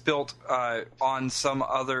 was this built on some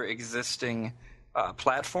other existing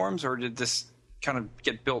platforms, or did this kind of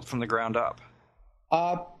get built from the ground up?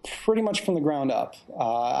 Pretty much from the ground up.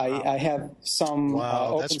 I have some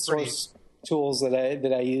open source tools that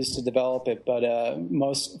I use to develop it, but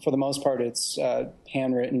for the most part, it's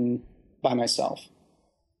handwritten by myself.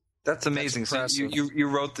 That's amazing. So you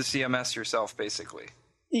wrote the CMS yourself, basically.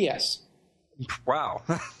 Yes. Wow.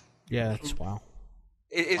 Yeah, that's wow.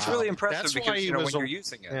 It's really impressive. That's because when you're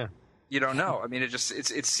using it, yeah. you don't know. I mean,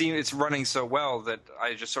 it's running so well that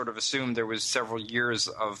I just sort of assumed there was several years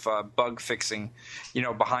of bug fixing,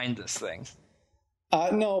 behind this thing.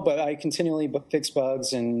 No, but I continually fix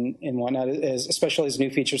bugs and whatnot, especially as new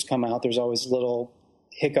features come out. There's always little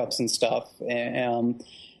hiccups and stuff. And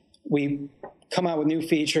we come out with new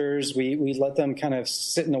features. We let them kind of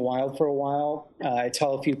sit in the wild for a while. I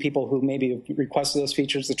tell a few people who maybe requested those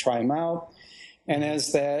features to try them out. And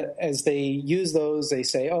as they use those, they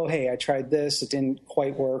say, oh, hey, I tried this. It didn't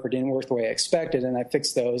quite work, or didn't work the way I expected, and I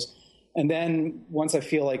fixed those. And then once I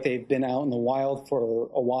feel like they've been out in the wild for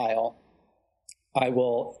a while, I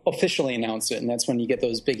will officially announce it. And that's when you get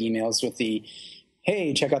those big emails with the,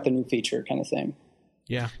 hey, check out the new feature kind of thing.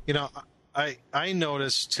 Yeah. I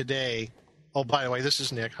noticed today. Oh, by the way, this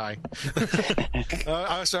is Nick. Hi.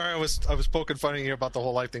 I'm sorry, I was poking fun at you about the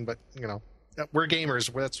whole life thing, but we're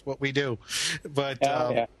gamers. That's what we do. But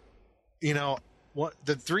what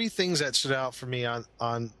the three things that stood out for me on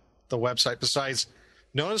the website, besides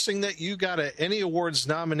noticing that you got an Emmy Awards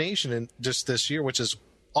nomination in just this year, which is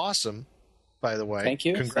awesome, by the way. Thank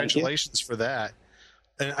you. Congratulations for that.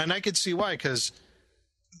 And I could see why, because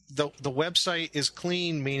the website is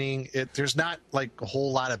clean, meaning there's not like a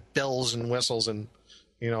whole lot of bells and whistles and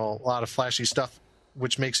a lot of flashy stuff,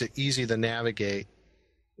 which makes it easy to navigate,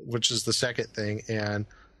 which is the second thing. And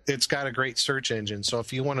it's got a great search engine. So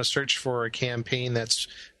if you want to search for a campaign that's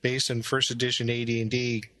based in first edition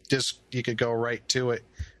AD&D, you could go right to it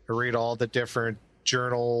and read all the different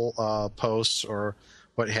journal posts or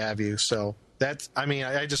what have you. So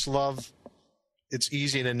I just love, it's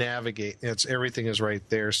easy to navigate. Everything is right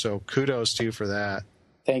there. So kudos to you for that.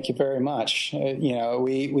 Thank you very much.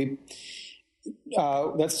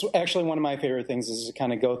 That's actually one of my favorite things, is to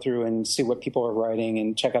kind of go through and see what people are writing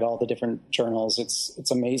and check out all the different journals.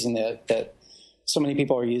 It's amazing that so many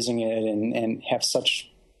people are using it and have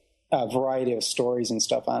such a variety of stories and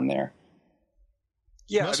stuff on there.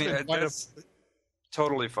 Yeah, that's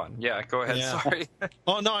totally fun. Yeah, go ahead. Yeah. Sorry.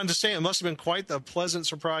 Oh, no, I'm just saying, it must have been quite the pleasant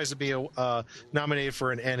surprise to be nominated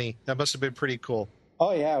for an Emmy. That must have been pretty cool.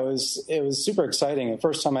 Oh, yeah, it was super exciting. The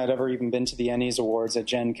first time I'd ever even been to the Ennies Awards at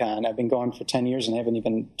Gen Con. I've been going for 10 years and haven't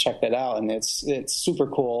even checked it out, and it's super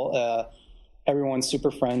cool. Everyone's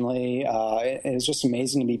super friendly. It's just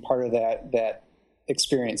amazing to be part of that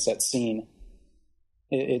experience, that scene.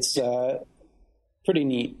 It's pretty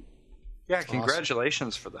neat. Yeah,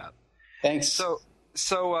 congratulations for that. Thanks.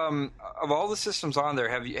 So, of all the systems on there,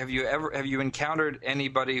 have you encountered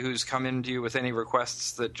anybody who's come into you with any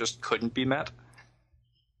requests that just couldn't be met?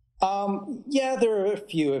 Yeah, there are a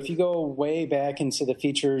few. If you go way back into the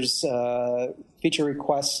feature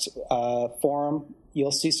request forum,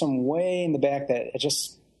 you'll see some way in the back that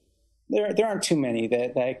there aren't too many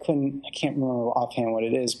that I can't remember offhand what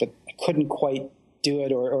it is, but I couldn't quite do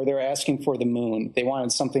it, or they're asking for the moon. They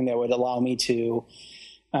wanted something that would allow me to,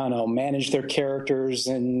 I don't know, manage their characters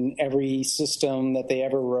in every system that they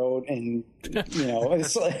ever wrote, and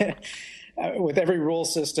it's with every rule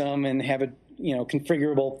system, and have a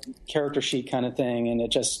configurable character sheet kind of thing, and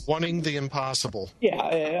it just wanting the impossible. Yeah,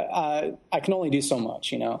 I can only do so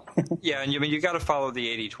much, Yeah, and you got to follow the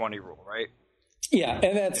 80-20 rule, right? Yeah,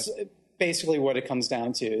 and that's basically what it comes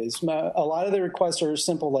down to. Is a lot of the requests are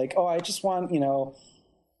simple, like, oh, I just want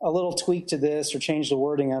a little tweak to this or change the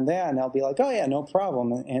wording on that, and I'll be like, oh yeah, no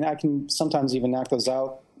problem, and I can sometimes even knock those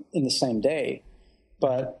out in the same day.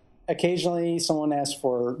 But occasionally someone asks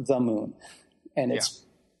for the moon, and it's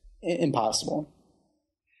impossible.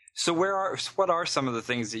 So what are some of the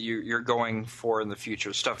things that you're going for in the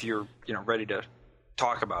future? Stuff you're ready to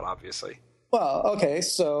talk about, obviously. Well, okay.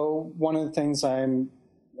 So one of the things I'm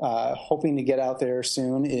hoping to get out there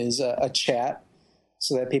soon is a chat,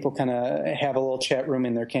 so that people kind of have a little chat room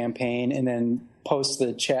in their campaign, and then post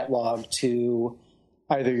the chat log to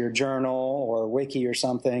either your journal or wiki or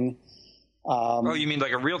something. Oh, you mean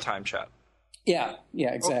like a real-time chat? Yeah,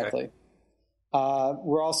 exactly. Okay.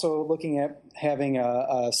 We're also looking at having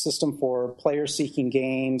a system for player-seeking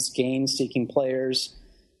games, game-seeking players,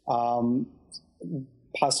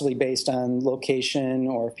 possibly based on location,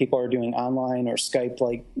 or if people are doing online or Skype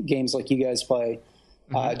like games like you guys play.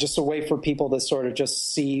 Just a way for people to sort of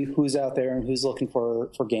just see who's out there and who's looking for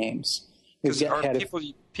games. Because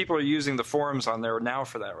people are using the forums on there now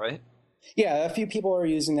for that, right? Yeah, a few people are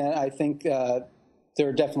using that. I think there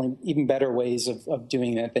are definitely even better ways of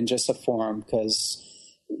doing it than just a forum, because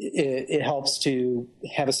it helps to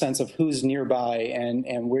have a sense of who's nearby,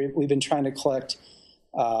 and we've been trying to collect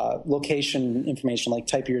location information, like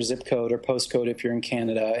type your zip code or postcode if you're in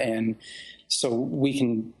Canada, and so we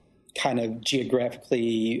can kind of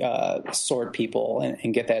geographically sort people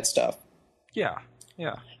and get that stuff. Yeah.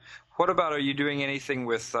 What about, are you doing anything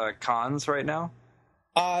with cons right now?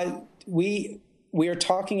 We are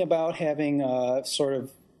talking about having a sort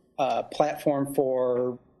of platform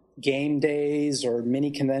for game days or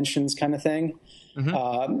mini conventions kind of thing,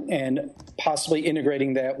 and possibly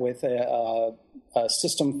integrating that with a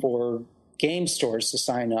system for game stores to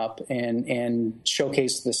sign up and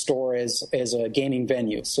showcase the store as a gaming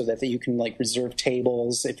venue, so that you can like reserve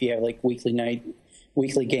tables if you have like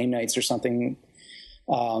weekly game nights or something,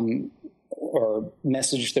 or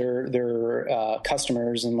message their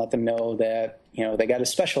customers and let them know that they got a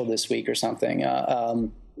special this week or something.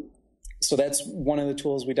 So that's one of the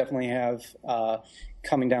tools we definitely have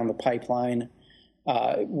coming down the pipeline.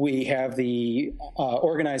 We have the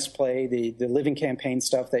organized play, the living campaign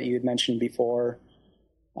stuff that you had mentioned before.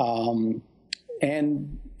 And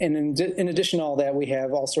in addition to all that, we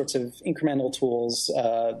have all sorts of incremental tools,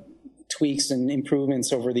 tweaks and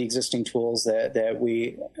improvements over the existing tools that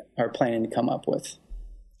we are planning to come up with.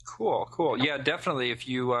 Cool. Yeah, definitely. If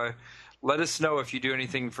you let us know if you do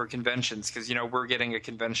anything for conventions, because we're getting a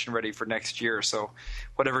convention ready for next year. So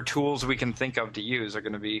whatever tools we can think of to use are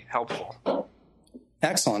going to be helpful.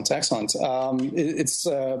 Excellent. It's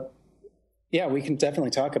we can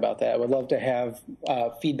definitely talk about that. I would love to have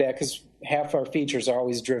feedback, because half our features are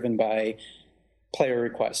always driven by player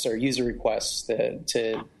requests or user requests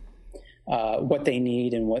to what they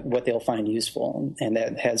need and what they'll find useful, and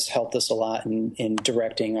that has helped us a lot in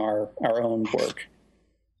directing our own work.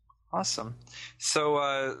 Awesome.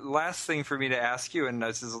 So last thing for me to ask you, and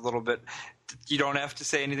this is a little bit, you don't have to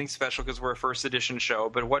say anything special because we're a first edition show,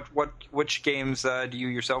 but which games do you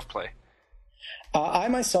yourself play? I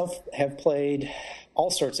myself have played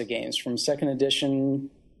all sorts of games from second edition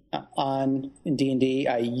on in D&D.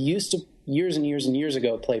 I used to, years and years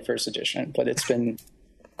ago, play first edition, but it's been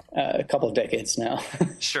a couple of decades now.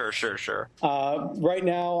 Sure. Right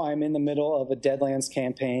now, I'm in the middle of a Deadlands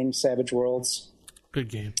campaign, Savage Worlds. Good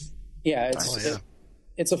game. Yeah,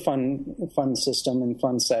 it's a fun system and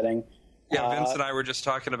fun setting. Yeah, Vince and I were just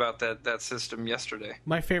talking about that system yesterday.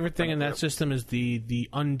 My favorite thing in that system is the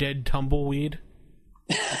undead tumbleweed.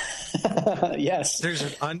 Yes. There's an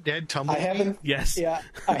undead tumbleweed?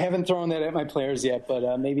 I haven't thrown that at my players yet,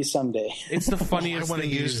 but maybe someday. It's the funniest I want to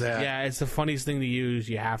use that. Yeah, it's the funniest thing to use.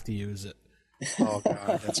 You have to use it. Oh,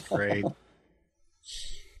 God, that's great.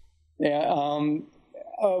 Yeah,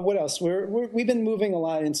 what else? We've been moving a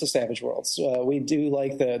lot into Savage Worlds. We do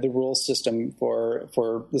like the rule system for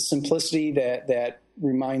the simplicity that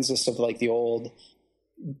reminds us of like the old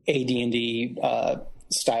AD&D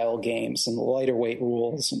style games and lighter weight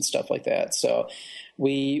rules and stuff like that. So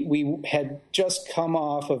we had just come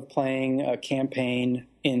off of playing a campaign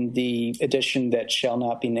in the edition that shall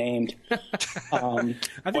not be named.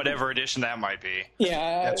 Whatever edition that might be.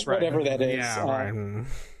 Yeah, that's right. Whatever that is. Yeah, right.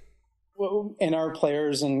 And our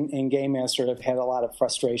players and Game Master have had a lot of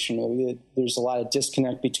frustration. There's a lot of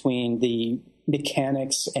disconnect between the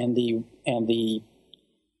mechanics and the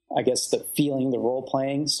I guess the feeling, the role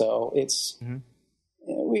playing. So it's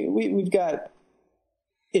we've got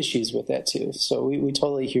issues with that too. So we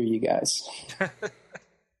totally hear you guys.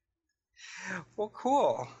 Well,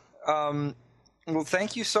 cool. Well,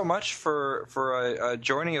 thank you so much for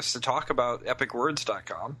joining us to talk about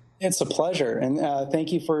epicwords.com. It's a pleasure, and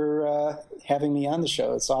thank you for having me on the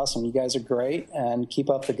show. It's awesome. You guys are great, and keep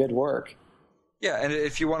up the good work. Yeah, and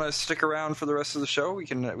if you want to stick around for the rest of the show, we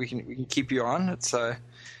can keep you on. It's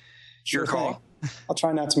your call. I'll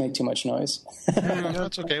try not to make too much noise.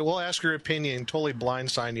 That's okay. We'll ask your opinion. Totally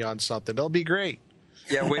blindside you on something. It'll be great.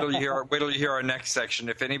 Yeah, wait till you hear our next section.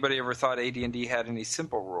 If anybody ever thought AD&D had any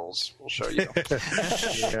simple rules, we'll show you.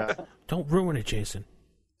 Yeah. Don't ruin it, Jason.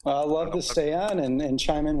 I'd love to stay on and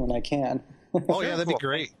chime in when I can. Oh, yeah, that'd be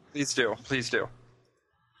great. Please do.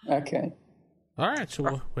 Okay. All right, so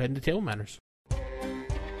we're heading to Table Manners.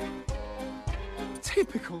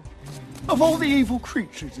 typical. Of all the evil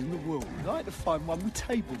creatures in the world, I'd like to find one with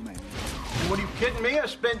table manners. What are you kidding me? I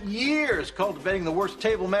spent years cultivating the worst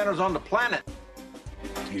table manners on the planet.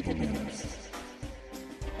 Table manners.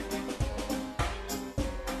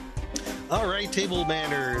 All right, table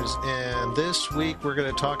manners, and this week we're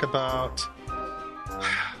going to talk about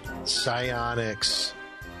psionics.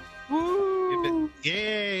 Woo!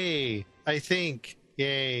 Yay! I think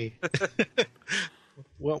yay.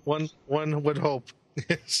 Well, one would hope.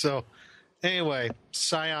 So, anyway,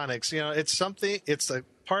 psionics. It's something. It's a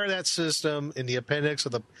part of that system in the appendix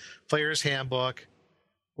of the player's handbook,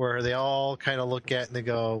 where they all kind of look at and they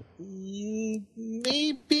go,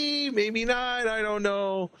 maybe, maybe not. I don't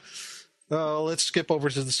know. Let's skip over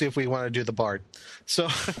to see if we want to do the Bard. So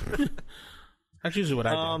that's usually what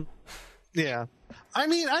I do. Yeah. I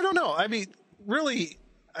mean, I don't know. I mean, really,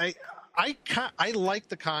 I like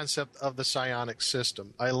the concept of the psionic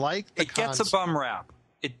system. I like the concept. It gets a bum rap.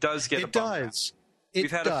 It does get a bum rap. We've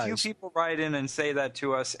had a few people write in and say that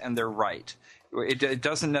to us, and they're right. It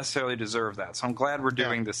doesn't necessarily deserve that. So I'm glad we're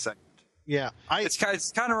doing this segment. Yeah, it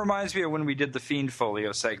kind of reminds me of when we did the Fiend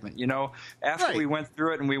Folio segment. After we went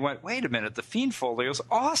through it and we went, wait a minute, the Fiend Folio's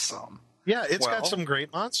awesome. Yeah, it's got some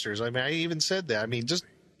great monsters. I mean, I even said that. I mean,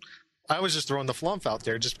 I was just throwing the flump out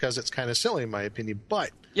there just because it's kind of silly in my opinion.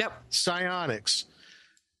 But psionics,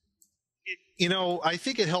 I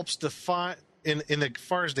think it helps define as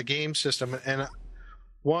far as the game system. And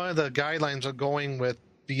one of the guidelines of going with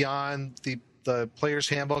beyond the player's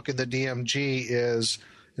handbook and the DMG is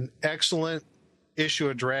an excellent issue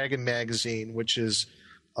of Dragon magazine, which is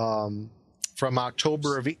from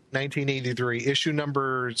October of 1983, issue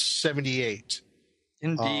number 78.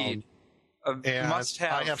 Indeed. A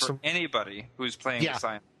must-have for anybody who's playing the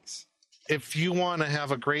Psionics. If you want to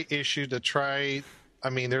have a great issue to try, I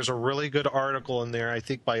mean, there's a really good article in there, I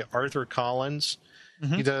think, by Arthur Collins.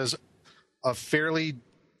 Mm-hmm. He does a fairly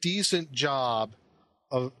decent job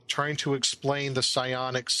of trying to explain the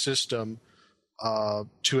psionic system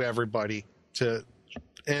to everybody,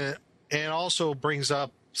 and also brings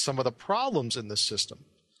up some of the problems in the system.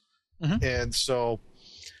 Mm-hmm. And so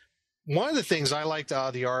one of the things I liked out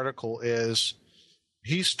of the article is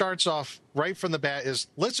he starts off right from the bat is,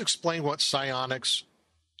 let's explain what psionics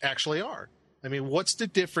actually are. I mean, what's the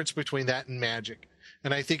difference between that and magic?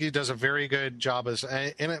 And I think he does a very good job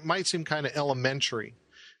and it might seem kind of elementary,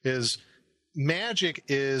 is magic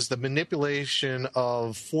is the manipulation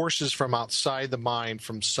of forces from outside the mind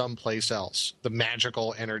from someplace else. The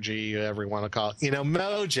magical energy, whatever you want to call it.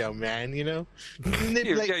 Mojo, man,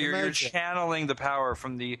 You're channeling the power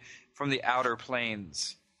from the outer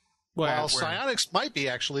planes. Well, psionics might be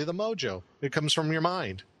actually the mojo. It comes from your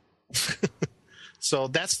mind. So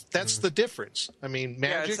that's the difference. I mean,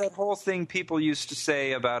 magic. Yeah, it's that whole thing people used to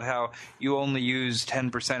say about how you only use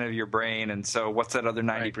 10% of your brain, and so what's that other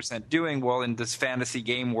 90% doing? Well, in this fantasy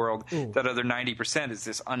game world, that other 90% is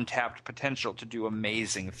this untapped potential to do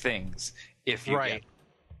amazing things if you get it.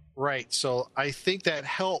 Right. So I think that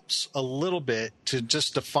helps a little bit to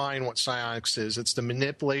just define what psionics is. It's the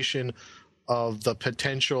manipulation of the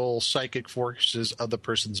potential psychic forces of the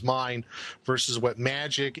person's mind versus what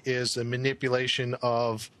magic is, the manipulation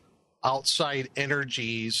of outside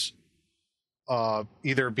energies,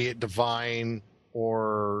 either be it divine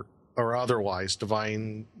or otherwise,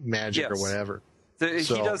 divine magic or whatever. He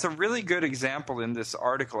does a really good example in this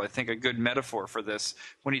article, I think a good metaphor for this,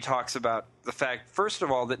 when he talks about the fact, first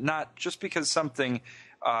of all, that not just because something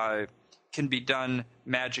can be done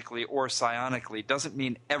magically or psionically doesn't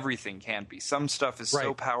mean everything can be. Some stuff is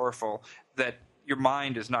so powerful that your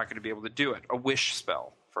mind is not going to be able to do it. A wish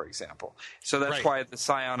spell, for example. So that's why the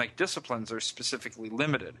psionic disciplines are specifically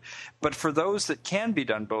limited. But for those that can be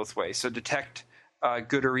done both ways, so detect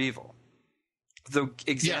good or evil, the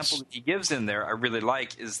example that he gives in there I really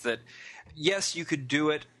like is that, yes, you could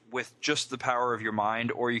do it with just the power of your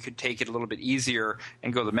mind, or you could take it a little bit easier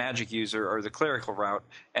and go the magic user or the clerical route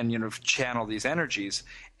and channel these energies.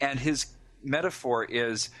 And his metaphor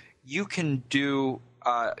is you can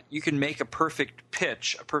make a perfect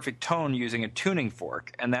pitch, a perfect tone using a tuning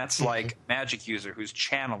fork, and that's like a magic user who's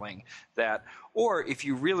channeling that. Or if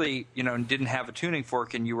you really didn't have a tuning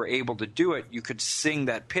fork and you were able to do it, you could sing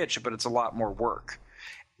that pitch, but it's a lot more work.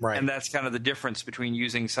 Right. And that's kind of the difference between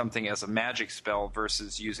using something as a magic spell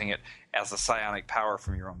versus using it as a psionic power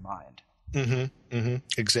from your own mind. Mm-hmm. Mm-hmm.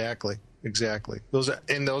 Exactly.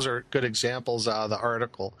 Those are good examples out of the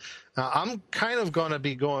article. I'm going to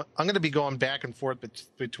be going back and forth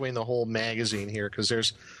between the whole magazine here because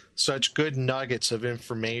there's such good nuggets of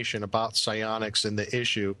information about psionics in the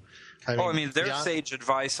issue. I mean, their sage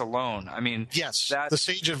advice alone. I mean, yes, the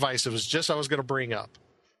sage advice. It was just I was going to bring up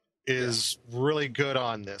is really good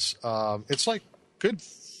on this. It's like good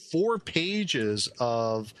 4 pages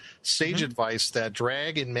of sage advice that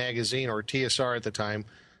Dragon Magazine, or TSR at the time,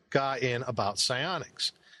 got in about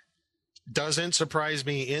psionics. Doesn't surprise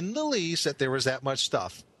me in the least that there was that much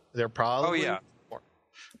stuff. There probably more.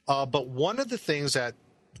 But one of the things that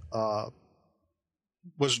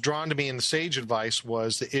was drawn to me in the sage advice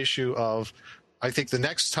was the issue of, I think the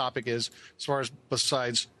next topic is, as far as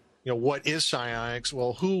besides, what is psionics?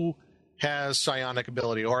 Well, who has psionic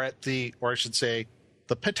ability, or I should say,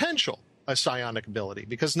 the potential of psionic ability?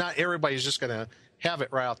 Because not everybody's just going to have it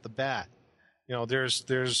right off the bat.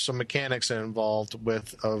 There's some mechanics involved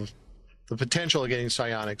of the potential of getting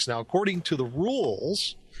psionics. Now, according to the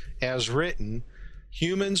rules as written,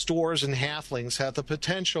 humans, dwarves, and halflings have the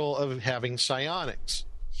potential of having psionics.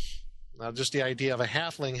 Now, just the idea of a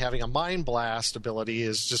halfling having a mind blast ability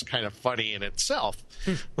is just kind of funny in itself.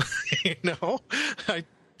 I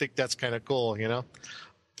think that's kind of cool,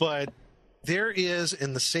 But there is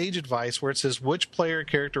in the sage advice where it says which player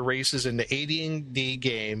character races in the AD&D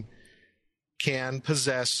game can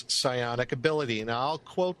possess psionic ability. Now, I'll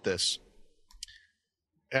quote this.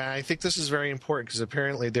 And I think this is very important because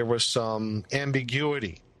apparently there was some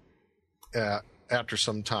ambiguity after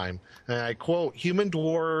some time. And I quote, human,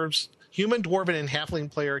 dwarven, and halfling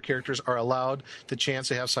player characters are allowed the chance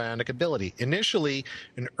to have psionic ability. Initially,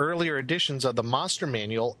 in earlier editions of the Monster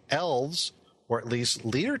Manual, elves, or at least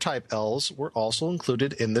leader-type elves, were also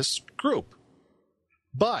included in this group.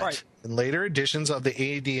 But in later editions of the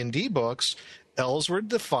AD&D books, elves were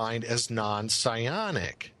defined as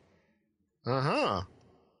non-psionic.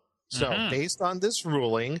 So, based on this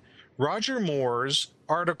ruling, Roger Moore's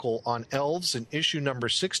article on elves in issue number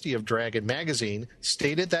 60 of Dragon Magazine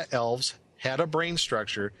stated that elves had a brain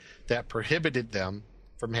structure that prohibited them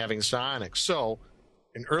from having psionics. So,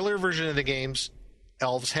 in earlier version of the games,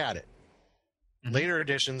 elves had it. Later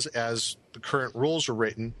editions, as the current rules are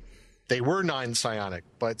written, they were non-psionic,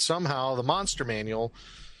 but somehow the Monster Manual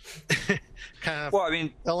kind of... Well, I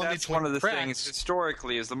mean, that's one of the things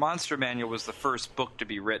historically is the Monster Manual was the first book to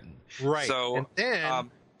be written. Right. So and then,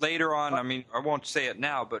 later on, I mean, I won't say it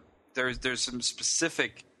now, but there's some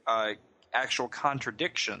specific actual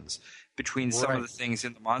contradictions between some of the things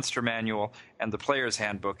in the Monster Manual and the Player's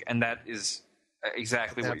Handbook, and that is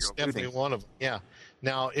exactly what you're alluding. That's definitely one of them, yeah.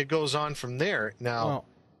 Now, it goes on from there. Now,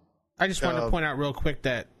 I just wanted to point out real quick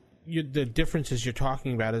that the differences you're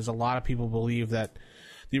talking about is a lot of people believe that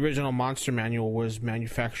the original Monster Manual was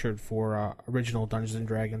manufactured for original Dungeons and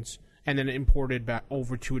Dragons, and then imported back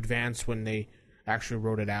over to Advanced when they actually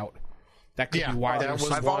wrote it out. That could be why that was.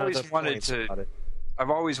 I've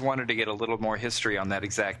always wanted to get a little more history on that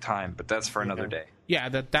exact time, but that's for another day. Yeah,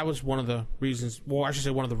 that was one of the reasons. Well, I should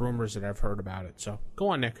say one of the rumors that I've heard about it. So go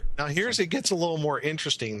on, Nick. Now it gets a little more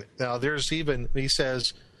interesting. Now he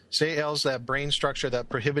says, say elves that brain structure that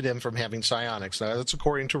prohibit him from having psionics. Now that's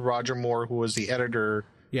according to Roger Moore, who was the editor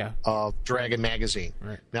of Dragon Magazine.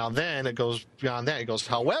 Right. Now then it goes beyond that. It goes,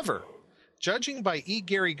 however, judging by E.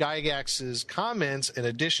 Gary Gygax's comments and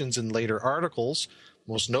additions in later articles,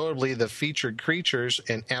 most notably the featured creatures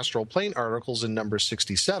and astral plane articles in number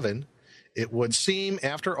 67, it would seem,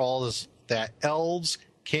 after all, that elves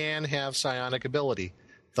can have psionic ability.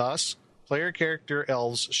 Thus, player character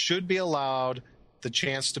elves should be allowed the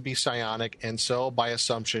chance to be psionic, and so, by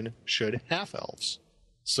assumption, should half-elves.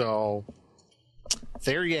 So,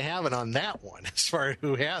 there you have it on that one, as far as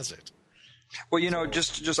who has it. Well,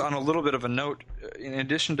 just on a little bit of a note, in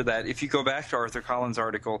addition to that, if you go back to Arthur Collins'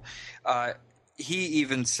 article, he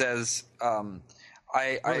even says,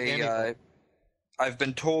 I've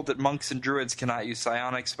been told that monks and druids cannot use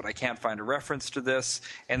psionics, but I can't find a reference to this.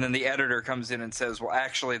 And then the editor comes in and says, well,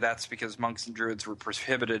 actually, that's because monks and druids were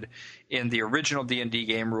prohibited in the original D&D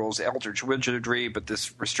game rules, Eldritch Wizardry, but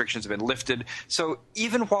this restrictions have been lifted. So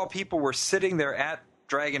even while people were sitting there at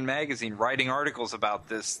Dragon Magazine writing articles about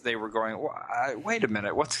this, they were going, wait a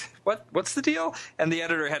minute, what's the deal? And the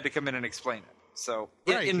editor had to come in and explain it. So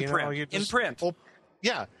in print. Well,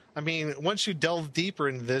 yeah. I mean, once you delve deeper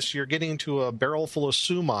into this, you're getting to a barrel full of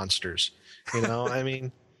Sioux monsters. I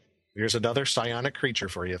mean, here's another psionic creature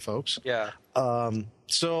for you, folks. Yeah.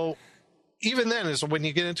 So even then is when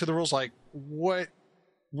you get into the rules, like what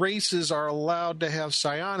races are allowed to have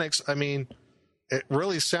psionics. I mean, it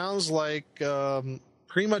really sounds like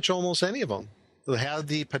pretty much almost any of them have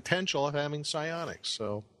the potential of having psionics.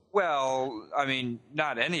 So. Well, I mean,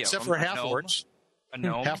 not any of them. Except for half-orcs. A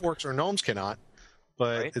gnome. Half-orcs or gnomes cannot.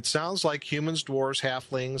 But it sounds like humans, dwarves,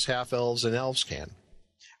 halflings, half-elves, and elves can.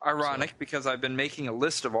 Ironic, because I've been making a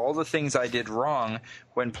list of all the things I did wrong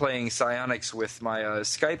when playing Psionics with my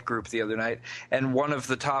Skype group the other night, and one of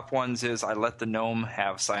the top ones is I let the gnome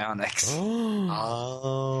have Psionics.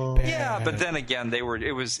 Oh, yeah, but then again, it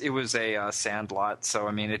was a sandlot, so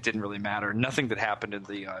I mean, it didn't really matter. Nothing that happened in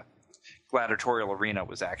the gladiatorial arena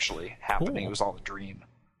was actually happening. Cool. It was all a dream.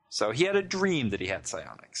 So he had a dream that he had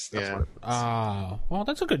Psionics. That's what it was. Well,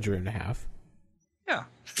 that's a good dream to have. Yeah.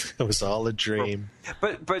 it was all a dream.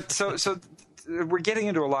 But so we're getting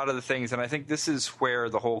into a lot of the things, and I think this is where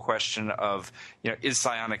the whole question of, is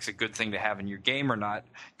psionics a good thing to have in your game or not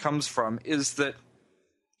comes from, is that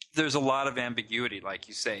there's a lot of ambiguity, like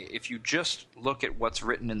you say. If you just look at what's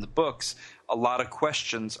written in the books, a lot of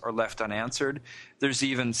questions are left unanswered. There's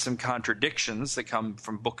even some contradictions that come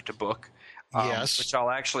from book to book, yes, which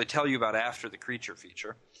I'll actually tell you about after the creature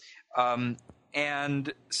feature.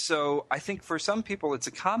 And so I think for some people it's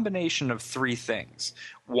a combination of three things.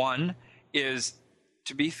 One is,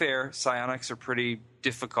 to be fair, psionics are pretty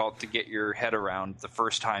difficult to get your head around the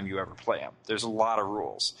first time you ever play them. There's a lot of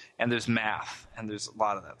rules, and there's math, and there's a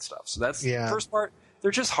lot of that stuff. So that's the first part.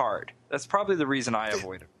 They're just hard. That's probably the reason I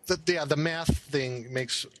avoid them. The math thing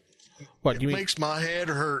makes my head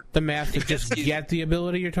hurt. The math to just get the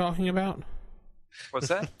ability you're talking about? What's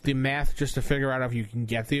that? The math just to figure out if you can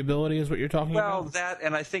get the ability is what you're talking about? Well, that,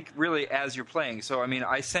 and I think really as you're playing. So, I mean,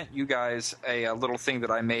 I sent you guys a little thing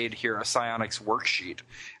that I made here, a psionics worksheet,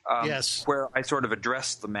 yes, where I sort of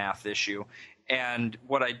addressed the math issue. And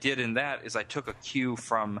what I did in that is I took a cue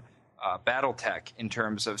from BattleTech in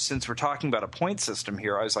terms of, since we're talking about a point system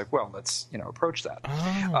here, I was like, well, let's approach that.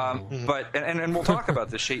 But and we'll talk about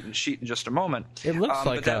the sheet in just a moment. It looks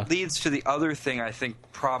like but that leads to the other thing I think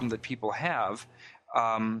problem that people have.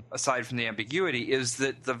 Aside from the ambiguity, is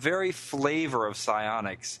that the very flavor of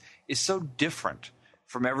psionics is so different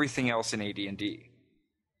from everything else in AD&D.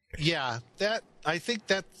 Yeah, I think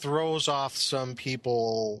that throws off some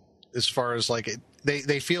people as far as like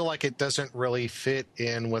they feel like it doesn't really fit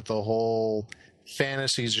in with the whole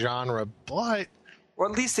fantasy genre, but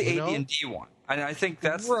at least the AD&D one, and I think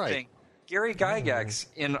that's the thing. Gary Gygax,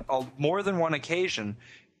 in more than one occasion,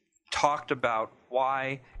 talked about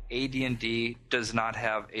why AD&D does not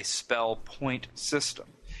have a spell point system.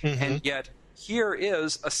 And yet here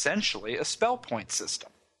is essentially a spell point system.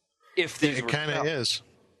 If these it kind of is.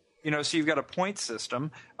 So you've got a point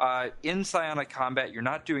system. In psionic combat, you're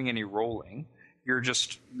not doing any rolling. You're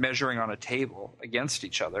just measuring on a table against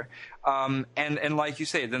each other. And like you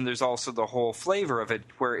say, then there's also the whole flavor of it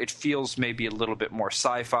where it feels maybe a little bit more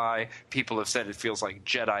sci-fi. People have said it feels like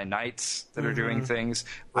Jedi Knights that are doing things.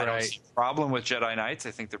 I don't see a problem with Jedi Knights.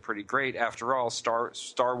 I think they're pretty great. After all, Star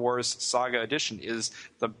Wars Saga Edition is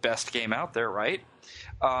the best game out there, right?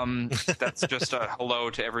 That's just a hello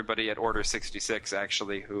to everybody at Order 66,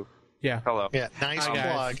 actually, who... Yeah. Hello. Yeah, nice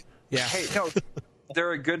plug. Yeah. Hey, no...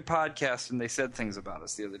 They're a good podcast, and they said things about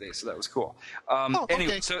us the other day, so that was cool.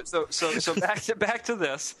 Anyway, so back to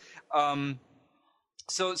this.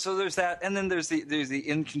 So there's that, and then there's the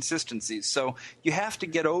inconsistencies. So you have to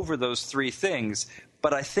get over those three things.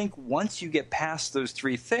 But I think once you get past those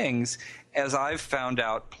three things, as I've found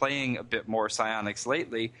out playing a bit more psionics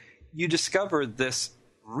lately, you discover this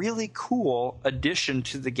really cool addition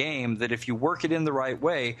to the game that, if you work it in the right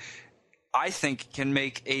way, I think can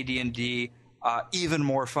make AD&D even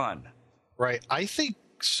more fun. Right. I think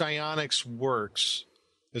psionics works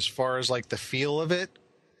as far as like the feel of it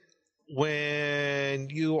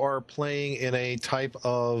when you are playing in a type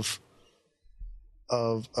of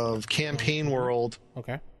campaign world.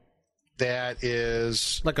 Okay. That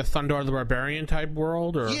is like a Thundar the Barbarian type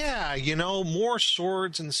world, or more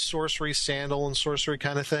swords and sorcery, sandal and sorcery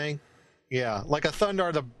kind of thing. Yeah, like a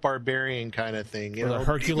Thundar the Barbarian kind of thing. Or the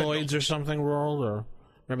Herculoids or something world, or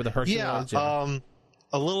remember the Herculoids? Yeah,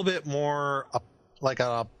 a little bit more like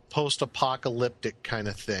a post-apocalyptic kind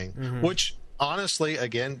of thing, which honestly,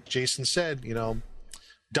 again, Jason said,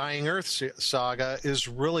 Dying Earth Saga is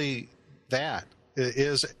really that. It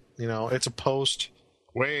is, it's a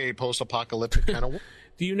post-apocalyptic kind of.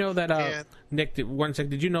 Do you know that, Nick, one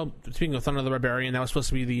second, did you know, speaking of Thunder the Barbarian, that was supposed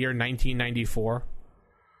to be the year 1994?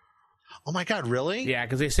 Oh my God, really? Yeah,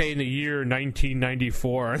 because they say in the year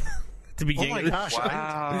 1994 to begin. Oh my gosh!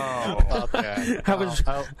 Wow.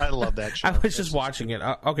 I love that show. I was just watching it.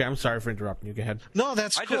 Okay, I'm sorry for interrupting you. Go ahead. No,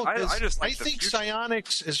 that's cool. I think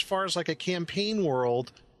psionics, as far as like a campaign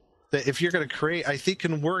world, that if you're going to create, I think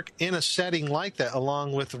can work in a setting like that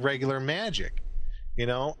along with regular magic.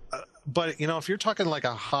 But if you're talking like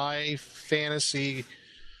a high fantasy,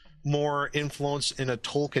 more influence in a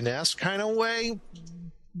Tolkien-esque kind of way.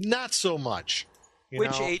 Not so much. Which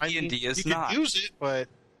AD&D is you not. You can use it, but...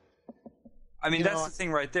 I mean, that's the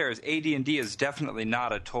thing right there. Is AD&D is definitely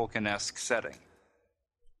not a Tolkien-esque setting.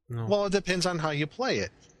 No. Well, it depends on how you play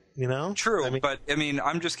it. True, but I mean,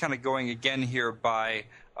 I'm just kind of going again here by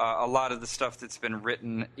a lot of the stuff that's been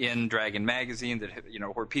written in Dragon Magazine that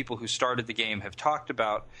where people who started the game have talked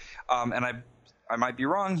about, and I might be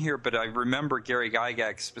wrong here, but I remember Gary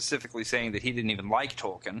Gygax specifically saying that he didn't even like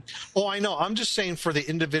Tolkien. Oh, I know. I'm just saying for the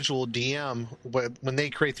individual DM when they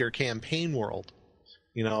create their campaign world,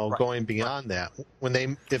 right. Going beyond that,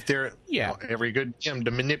 if they're every good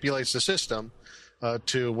DM manipulates the system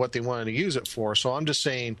to what they wanted to use it for. So I'm just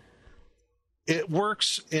saying it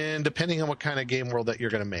works, and depending on what kind of game world that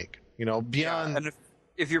you're going to make, beyond. And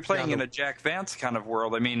if you're playing in a Jack Vance kind of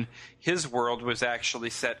world, I mean, his world was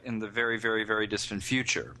actually set in the very, very, very distant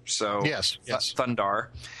future. So yes. Thundar.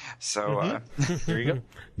 So there you go.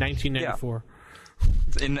 1994.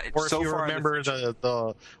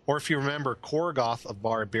 Or if you remember Korgoth of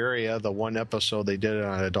Barbaria, the one episode they did it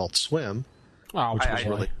on Adult Swim. Oh, which was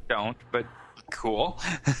really don't, but cool.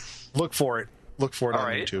 Look for it. Look for it on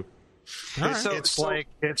right. YouTube. It's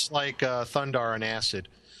like Thundar and acid.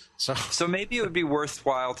 So maybe it would be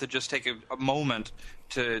worthwhile to just take a moment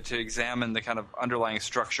to examine the kind of underlying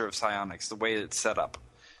structure of psionics, the way it's set up.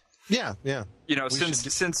 Yeah.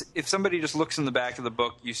 Since if somebody just looks in the back of the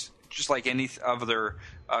book, just like any other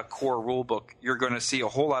core rule book, you're going to see a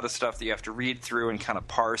whole lot of stuff that you have to read through and kind of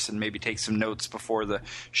parse and maybe take some notes before the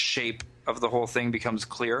shape of the whole thing becomes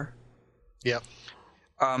clear. Yep.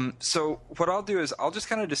 So what I'll do is I'll just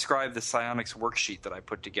kind of describe the psionics worksheet that I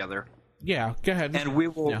put together. Yeah, go ahead. And we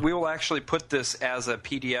will actually put this as a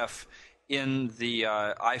PDF in the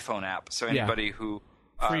iPhone app. So anybody who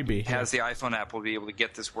has the iPhone app will be able to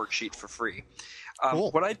get this worksheet for free.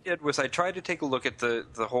 Cool. What I did was I tried to take a look at the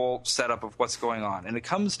whole setup of what's going on. And it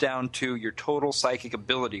comes down to your total psychic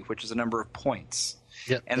ability, which is a number of points.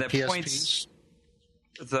 Yep, and the the PSPs. points...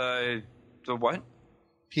 The what?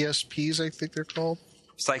 PSPs, I think they're called.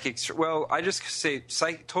 Well, I just say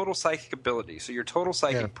total psychic ability, so your total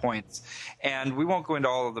psychic points. And we won't go into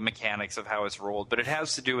all of the mechanics of how it's rolled, but it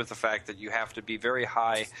has to do with the fact that you have to be very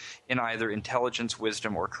high in either intelligence,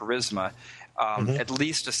 wisdom, or charisma, at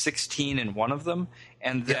least a 16 in one of them.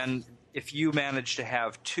 And then if you manage to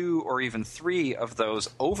have 2 or even 3 of those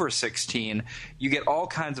over 16, you get all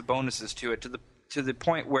kinds of bonuses to it, to the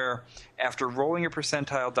point where after rolling your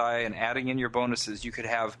percentile die and adding in your bonuses, you could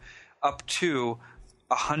have up to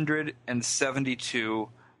 172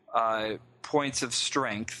 points of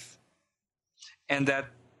strength, and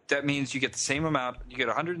that means you get the same amount. You get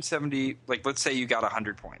 170. Like, let's say you got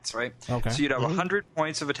 100 points, right? Okay. So you'd have 100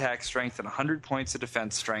 points of attack strength and 100 points of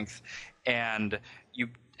defense strength, and you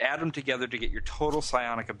add them together to get your total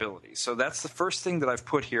psionic ability. So that's the first thing that I've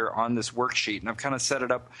put here on this worksheet, and I've kind of set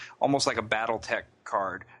it up almost like a BattleTech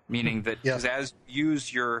card, meaning that because as you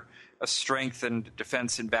use your strength and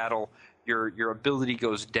defense in battle, your ability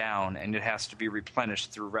goes down, and it has to be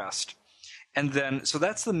replenished through rest. And then, so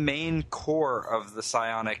that's the main core of the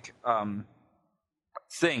psionic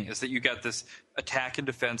thing, is that you got this attack and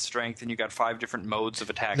defense strength, and you got 5 different modes of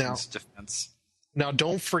attack and defense. Now,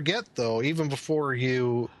 don't forget, though, even before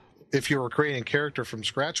if you were creating a character from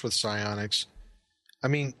scratch with psionics, I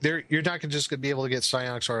mean, you're not just going to be able to get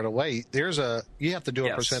psionics right away. You have to do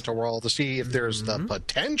a percentile roll to see if there's the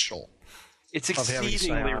potential. It's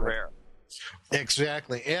exceedingly rare.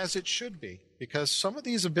 Exactly, as it should be, because some of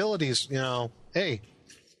these abilities,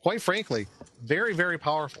 quite frankly, very, very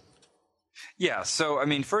powerful. Yeah, so, I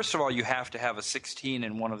mean, first of all, you have to have a 16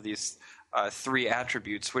 in one of these 3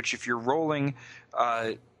 attributes, which if you're rolling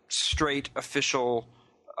straight official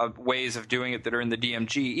ways of doing it that are in the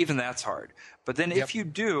DMG, even that's hard. But then if you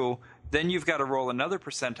do, then you've got to roll another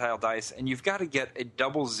percentile dice, and you've got to get a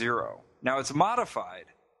 00. Now, it's modified,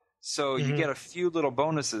 so you get a few little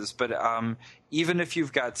bonuses, but even if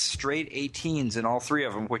you've got straight 18s in all 3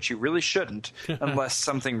 of them, which you really shouldn't, unless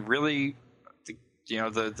something really,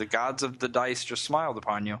 the gods of the dice just smiled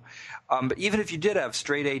upon you. But even if you did have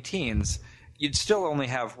straight 18s, you'd still only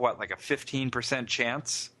have, like a 15%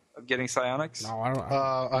 chance of getting psionics? No,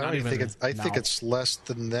 I don't think it's. I think it's less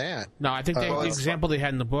than that. No, I think the example they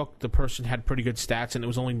had in the book, the person had pretty good stats, and it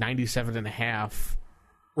was only 97.5.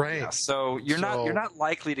 Right. Yeah, so you're not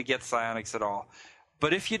likely to get psionics at all.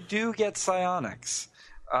 But if you do get psionics,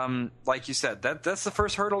 like you said, that's the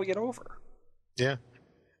first hurdle to get over. Yeah.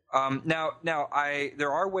 Now,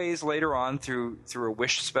 there are ways later on through a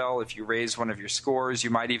wish spell. If you raise one of your scores, you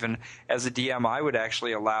might even, as a DM, I would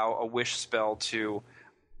actually allow a wish spell to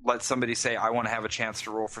let somebody say, "I want to have a chance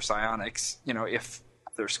to roll for psionics." If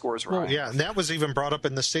their scores were high. Yeah, and that was even brought up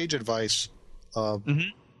in the stage advice. What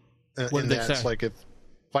did they say? It's like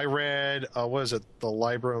if I read, what is it, the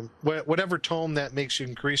Librum, whatever tome that makes you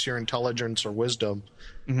increase your intelligence or wisdom,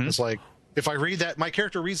 it's like, if I read that, my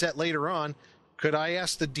character reads that later on, could I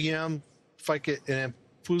ask the DM if I could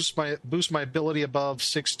boost my ability above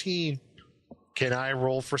 16? Can I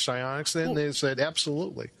roll for psionics then? They said,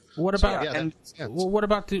 absolutely. What about what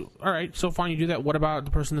about the? All right, so fine, you do that. What about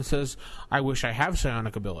the person that says, "I wish I have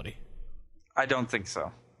psionic ability"? I don't think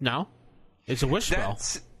so. No, it's a wish spell.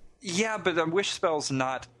 Yeah, but a wish spell's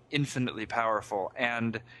not infinitely powerful,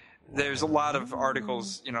 and there's a lot of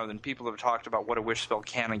articles, and people have talked about what a wish spell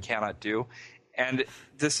can and cannot do, and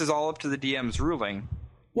this is all up to the DM's ruling.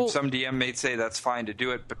 Well, some DM may say that's fine to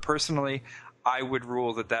do it, but personally, I would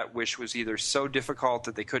rule that wish was either so difficult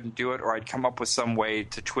that they couldn't do it, or I'd come up with some way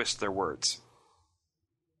to twist their words.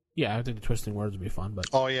 Yeah, I think the twisting words would be fun, but...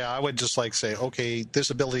 Oh, yeah, I would just say, okay,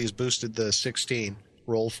 this ability is boosted to 16.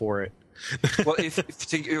 Roll for it. Well,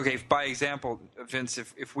 if by example, Vince,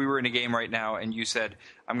 if we were in a game right now and you said,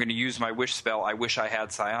 I'm going to use my wish spell, I wish I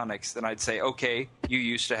had psionics, then I'd say, okay, you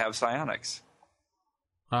used to have psionics.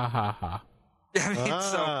 Ha ha ha. I mean,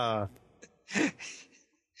 so...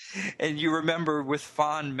 And you remember with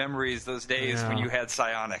fond memories those days when you had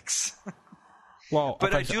psionics. Well,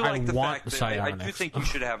 but I do like the fact that I do think you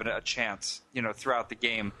should have a chance, throughout the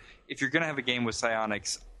game. If you're going to have a game with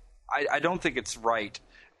psionics, I don't think it's right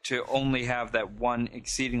to only have that one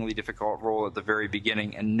exceedingly difficult roll at the very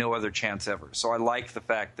beginning and no other chance ever. So I like the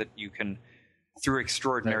fact that you can, through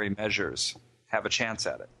extraordinary measures, have a chance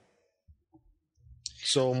at it.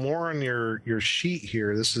 So more on your sheet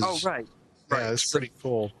here. This is... Oh, right. Yeah, it's pretty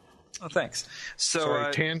cool. Oh, thanks. So,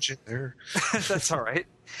 sorry, tangent there. That's all right.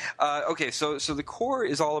 Okay, so the core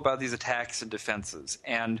is all about these attacks and defenses.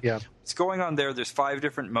 And what's going on there, there's 5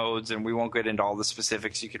 different modes, and we won't get into all the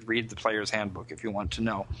specifics. You could read the player's handbook if you want to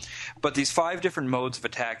know. But these 5 different modes of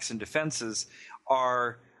attacks and defenses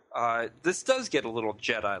are this does get a little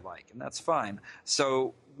Jedi-like, and that's fine.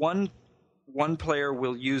 So one player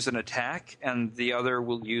will use an attack, and the other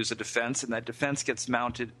will use a defense, and that defense gets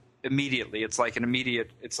mounted immediately. It's like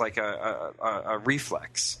a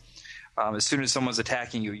reflex. As soon as someone's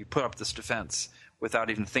attacking you, you put up this defense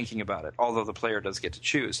without even thinking about it, although the player does get to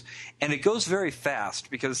choose. And it goes very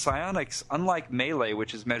fast because psionics, unlike melee,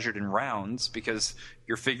 which is measured in rounds because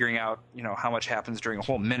you're figuring out how much happens during a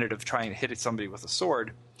whole minute of trying to hit somebody with a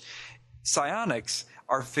sword, psionics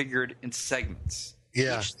are figured in segments.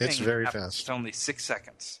 Yeah, it's very fast. It's only 6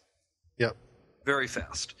 seconds. Yep. Very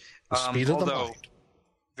fast. The speed of the mind.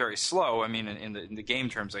 Very slow. I mean, in the game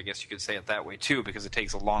terms, I guess you could say it that way too, because it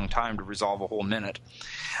takes a long time to resolve a whole minute.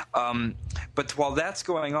 But while that's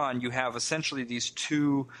going on, you have essentially these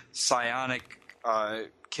 2 psionic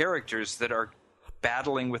characters that are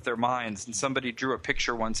battling with their minds. And somebody drew a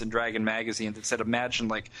picture once in Dragon Magazine that said, imagine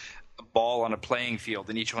like a ball on a playing field,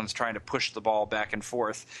 and each one's trying to push the ball back and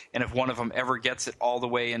forth. And if one of them ever gets it all the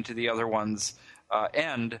way into the other one's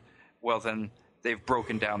end, well, then they've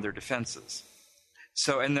broken down their defenses.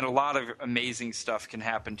 So, and then a lot of amazing stuff can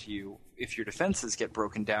happen to you if your defenses get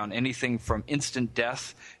broken down. Anything from instant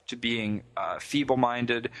death to being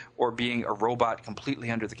feeble-minded or being a robot completely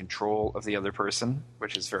under the control of the other person,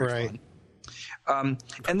 which is very fun.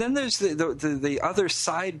 And then there's the other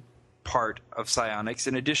side part of psionics,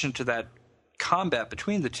 in addition to that combat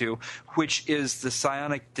between the two, which is the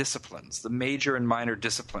psionic disciplines, the major and minor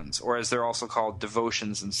disciplines, or as they're also called,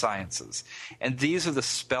 devotions and sciences. And these are the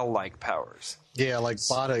spell-like powers. Yeah, like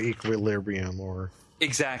body equilibrium or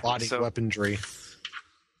body weaponry.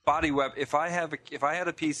 Body web. If I had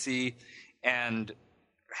a PC and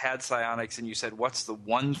had psionics, and you said, "What's the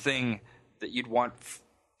one thing that you'd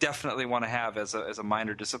definitely want to have as a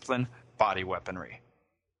minor discipline?" Body weaponry.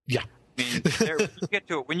 Yeah. I mean,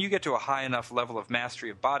 when you get to a high enough level of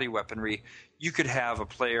mastery of body weaponry, you could have a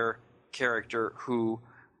player character who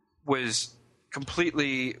was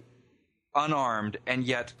completely unarmed and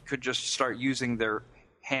yet could just start using their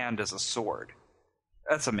hand as a sword.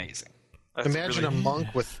 That's amazing. Imagine a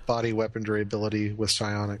monk with body weaponry ability with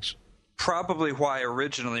psionics. Probably why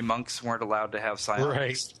originally monks weren't allowed to have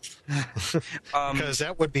psionics. Right. Because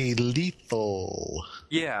that would be lethal.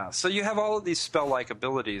 Yeah, so you have all of these spell-like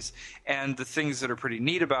abilities, and the things that are pretty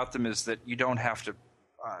neat about them is that you don't have to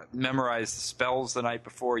memorize the spells the night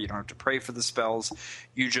before. You don't have to pray for the spells.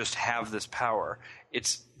 You just have this power.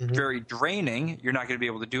 It's very draining. You're not going to be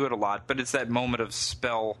able to do it a lot, but it's that moment of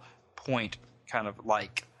spell point kind of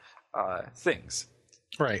like things.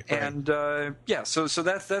 Right. And so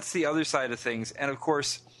that's the other side of things. And of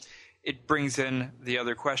course, it brings in the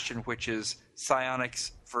other question, which is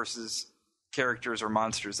psionics versus characters or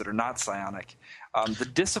monsters that are not psionic. The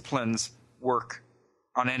disciplines work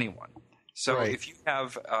on anyone. So Right. if you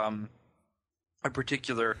have a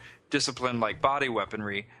particular discipline like body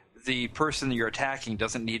weaponry, the person that you're attacking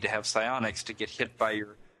doesn't need to have psionics to get hit by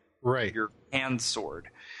your hand sword.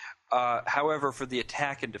 However, for the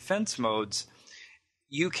attack and defense modes,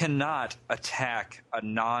 you cannot attack a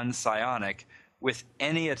non-psionic with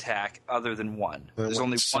any attack other than one. There's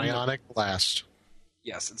only psionic blast.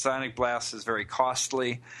 Yes, and psionic blast is very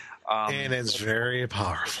costly. And it's very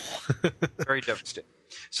powerful. Very devastating.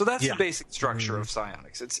 So that's the basic structure of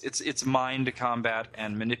psionics. It's mind combat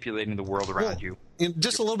and manipulating the world around you.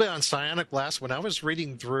 Just a little bit on psionic blast. When I was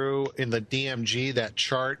reading through in the DMG that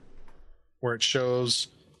chart where it shows,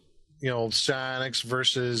 psionics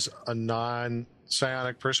versus a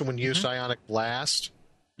non-psionic person, when you use psionic blast,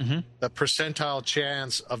 the percentile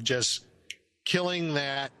chance of just killing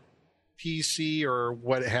that PC or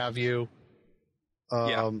what have you.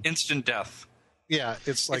 Instant death. Yeah,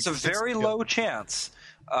 it's like it's a very low chance.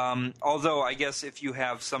 Although I guess if you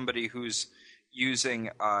have somebody who's using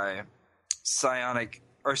psionic,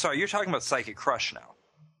 or sorry, you're talking about psychic crush now.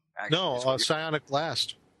 Actually, no, psionic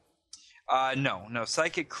blast. No,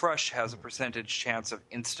 Psychic Crush has a percentage chance of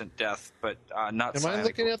instant death, but not. Am I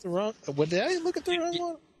looking at the wrong? Did I look at the wrong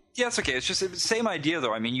one? Yeah, it's okay. It's just the same idea,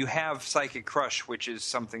 though. I mean, you have Psychic Crush, which is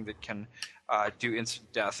something that can do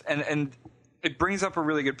instant death, and it brings up a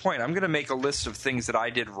really good point. I'm going to make a list of things that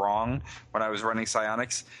I did wrong when I was running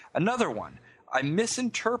Psionics. Another one, I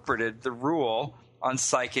misinterpreted the rule on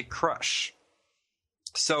Psychic Crush.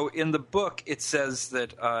 So in the book, it says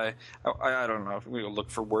that I don't know if we'll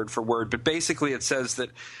look for word, but basically it says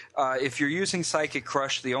that if you're using Psychic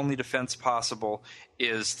Crush, the only defense possible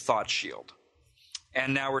is Thought Shield.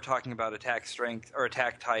 And now we're talking about attack strength or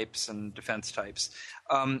attack types and defense types.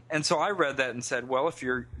 And so I read that and said, well, if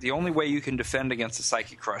you're the only way you can defend against a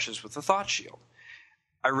Psychic Crush is with a Thought Shield.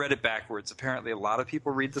 I read it backwards. Apparently, a lot of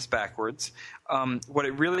people read this backwards. What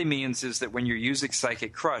it really means is that when you're using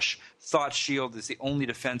Psychic Crush, Thought Shield is the only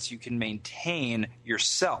defense you can maintain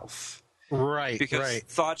yourself. Right, because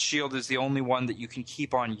Thought Shield is the only one that you can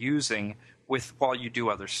keep on using while you do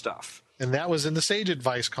other stuff. And that was in the Sage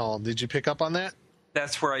Advice column. Did you pick up on that?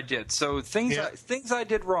 That's where I did. So things I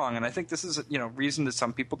did wrong, and I think this is reason that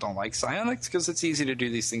some people don't like psionics because it's easy to do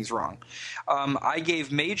these things wrong. I gave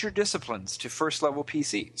major disciplines to first level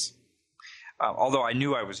PCs, although I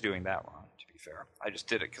knew I was doing that wrong. To be fair, I just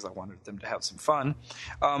did it because I wanted them to have some fun.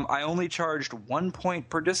 I only charged 1 point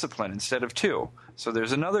per discipline instead of 2. So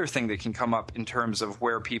there's another thing that can come up in terms of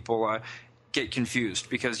where people get confused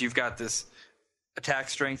because you've got this attack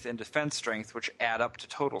strength and defense strength, which add up to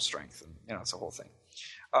total strength, and it's a whole thing.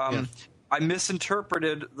 I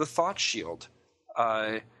misinterpreted the Thought Shield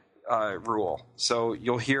rule. So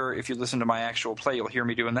you'll hear, if you listen to my actual play, you'll hear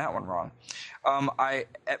me doing that one wrong. I,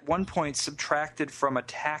 at one point, subtracted from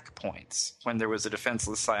attack points when there was a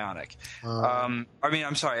defenseless psionic. I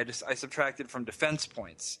subtracted from defense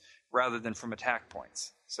points rather than from attack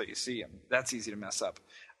points. So you see, that's easy to mess up.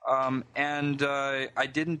 And I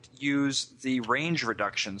didn't use the range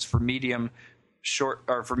reductions for medium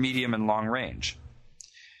and long range.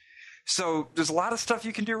 So there's a lot of stuff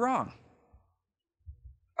you can do wrong.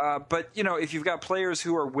 But if you've got players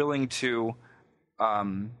who are willing to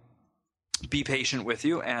be patient with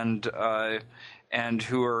you and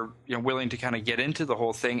who are willing to kind of get into the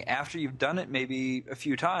whole thing after you've done it maybe a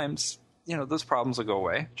few times, those problems will go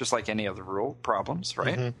away, just like any other rule problems,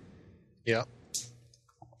 right? Mm-hmm. Yeah.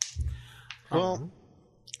 Well,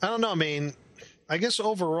 I don't know. I mean, I guess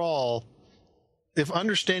overall, if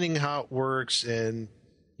understanding how it works and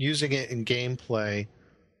using it in gameplay,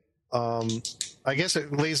 I guess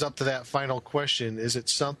it lays up to that final question. Is it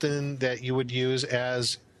something that you would use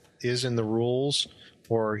as is in the rules,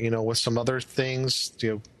 or, with some other things,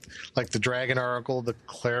 like the Dragon article to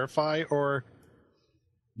clarify, or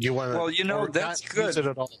you want to that's good. Use it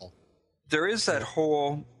at all? There is that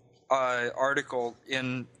whole article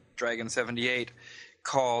in Dragon 78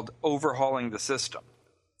 called Overhauling the System.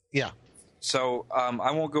 Yeah. So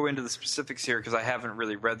I won't go into the specifics here because I haven't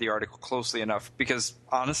really read the article closely enough, because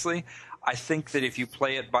honestly, I think that if you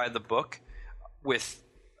play it by the book with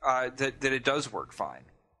that it does work fine.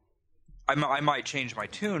 I might change my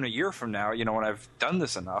tune a year from now, when I've done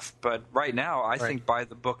this enough, but right now I think by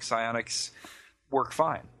the book psionics work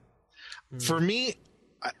fine. For me,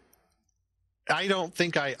 I don't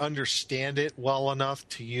think I understand it well enough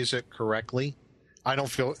to use it correctly. I don't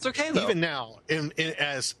feel it's okay though. Even now,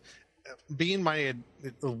 as being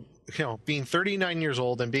being 39 years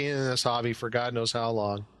old and being in this hobby for God knows how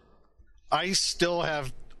long, I still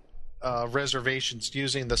have reservations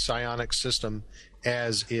using the psionic system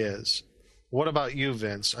as is. What about you,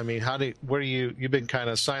 Vince? I mean, you've been kind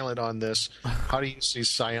of silent on this. How do you see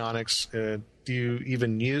psionics? Do you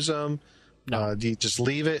even use them? No. Do you just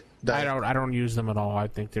leave it? I don't use them at all. I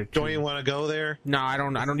think they're too... Don't you want to go there? No, I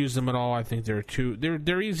don't use them at all. I think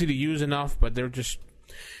they're easy to use enough, but they're just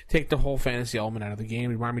take the whole fantasy element out of the game.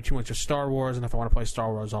 They remind me too much of Star Wars, and if I want to play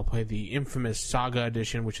Star Wars, I'll play the infamous Saga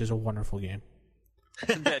Edition, which is a wonderful game.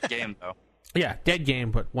 It's a dead game, though. Yeah, dead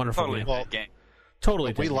game, but wonderful Totally game. dead game.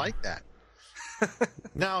 Totally. We like that.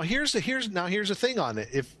 Now here's the thing on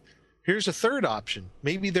it. Here's a third option.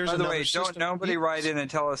 Maybe there's another system. By the way, don't nobody write in and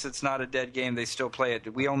tell us it's not a dead game. They still play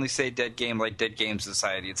it. We only say dead game like Dead Game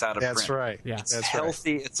Society. It's out of print. That's right. Yeah. It's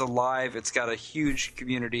healthy. Right. It's alive. It's got a huge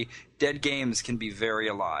community. Dead games can be very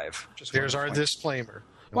alive. There's our disclaimer.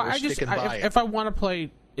 Well, if I want to play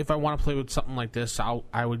with something like this,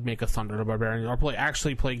 I would make a Thunder the Barbarian or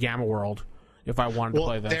actually play Gamma World if I wanted to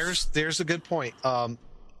play this. There's a good point.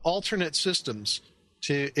 Alternate systems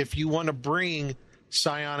if you want to bring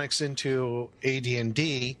psionics into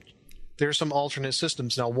AD&D, there's some alternate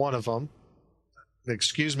systems. Now, one of them,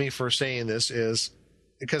 excuse me for saying this, is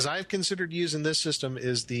because I've considered using this system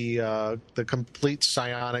is the complete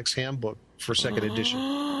psionics handbook for second edition.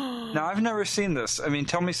 Now, I've never seen this. I mean,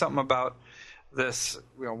 tell me something about this.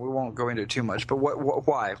 We won't go into it too much, but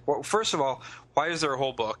why? Well, first of all, why is there a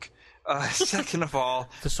whole book? Second of all,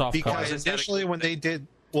 because initially when they did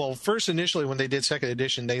second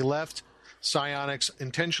edition, they left psionics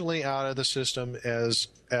intentionally out of the system as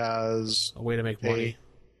a way to make money.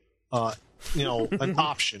 An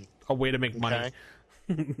option. A way to make money.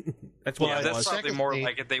 That's what that's probably more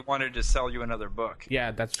like it. They wanted to sell you another book. Yeah,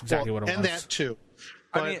 that's exactly what it was. And that too.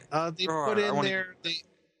 But they put in there.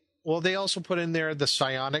 They also put in there the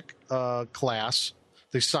psionic class,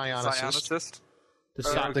 the psionicist.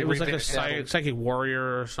 It was like a psychic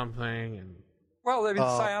warrior or something. And well, I mean,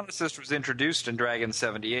 psionicist was introduced in Dragon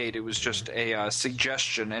 78. It was just a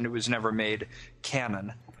suggestion, and it was never made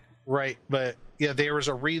canon. Right, but yeah, there was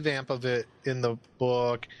a revamp of it in the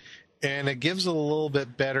book, and it gives a little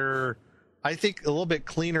bit better, I think, a little bit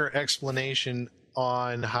cleaner explanation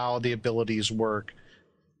on how the abilities work,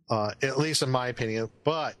 at least in my opinion.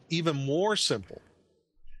 But even more simple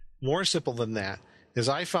than that, is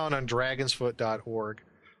I found on dragonsfoot.org,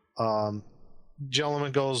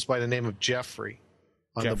 gentleman goes by the name of Jeffrey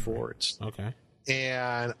on the boards. Okay.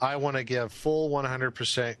 And I want to give full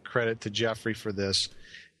 100% credit to Jeffrey for this.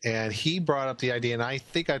 And he brought up the idea, and I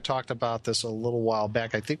think I talked about this a little while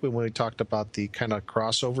back. I think when we talked about the kind of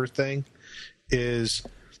crossover thing, is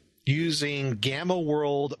using Gamma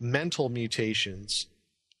World mental mutations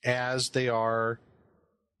as they are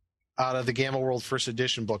out of the Gamma World First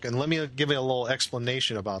Edition book. And let me give you a little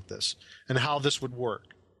explanation about this and how this would work.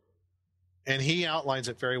 And he outlines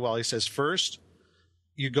it very well. He says, first,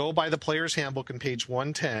 you go by the player's handbook on page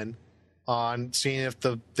 110 on seeing if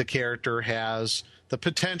the character has the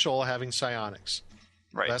potential of having psionics.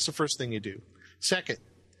 Right. That's the first thing you do. Second,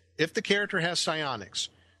 if the character has psionics,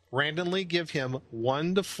 randomly give him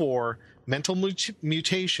 1 to 4 mental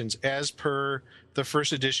mutations as per the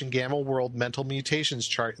First Edition Gamma World mental mutations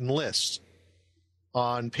chart and list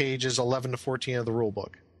on pages 11 to 14 of the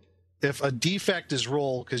rulebook. If a defect is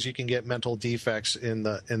rolled, because you can get mental defects in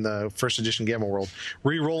the First Edition Gamma World,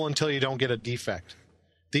 re-roll until you don't get a defect.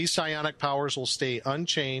 These psionic powers will stay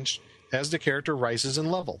unchanged as the character rises in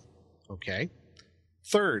level. Okay.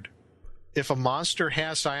 Third, if a monster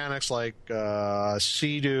has psionics like a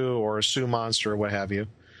Sea-Doo or a Sioux monster or what have you,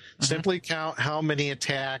 simply count how many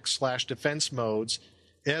attack/defense modes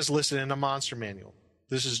as listed in a monster manual.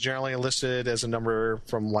 This is generally listed as a number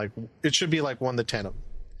from it should be 1 to 10 of them.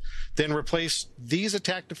 Then replace these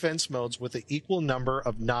attack defense modes with an equal number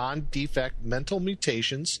of non-defect mental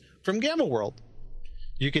mutations from Gamma World.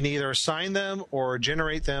 You can either assign them or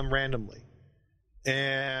generate them randomly.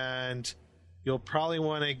 And you'll probably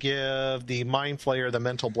want to give the Mind Flayer the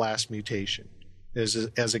Mental Blast mutation as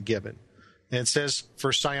a given. And it says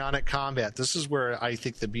for psionic combat, this is where I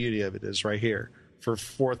think the beauty of it is right here. For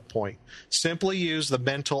fourth point, simply use the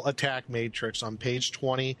mental attack matrix on page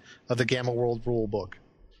 20 of the Gamma World rulebook.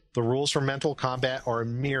 The rules for mental combat are a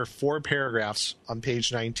mere 4 paragraphs on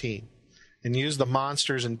page 19. And use the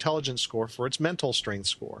monster's intelligence score for its mental strength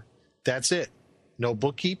score. That's it. No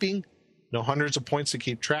bookkeeping, no hundreds of points to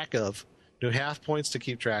keep track of, no half points to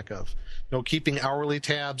keep track of, no keeping hourly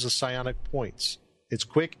tabs of psionic points. It's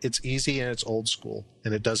quick, it's easy, and it's old school,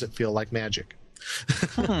 and it doesn't feel like magic.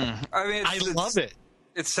 I mean, I love it.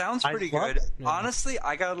 It sounds pretty good. Honestly,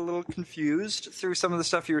 I got a little confused through some of the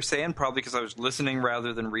stuff you were saying, probably because I was listening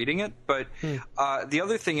rather than reading it. But the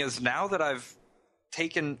other thing is, now that I've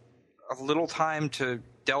taken a little time to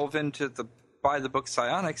delve into the buy the book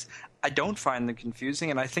Psionics, I don't find them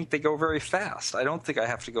confusing, and I think they go very fast. I don't think I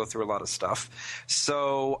have to go through a lot of stuff.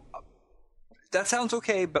 So that sounds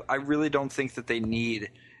okay, but I really don't think that they need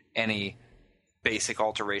any basic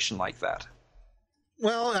alteration like that.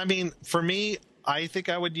 Well, I mean, for me, I think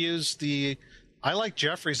I would use I like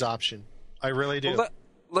Jeffrey's option. I really do. Well,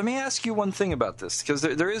 let me ask you one thing about this, because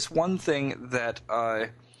there is one thing that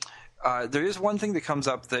comes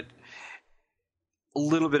up that a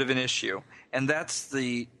little bit of an issue, and that's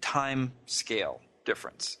the time scale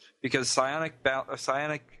difference. Because psionic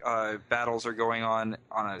battles are going on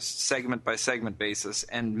a segment by segment basis,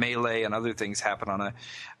 and melee and other things happen on a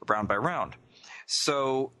round by round.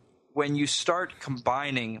 So when you start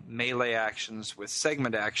combining melee actions with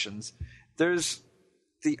segment actions, there's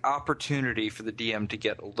the opportunity for the DM to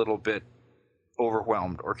get a little bit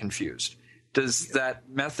overwhelmed or confused. Does that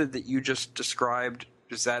method that you just described,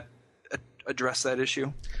 does that address that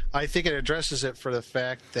issue? I think it addresses it for the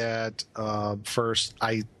fact that first,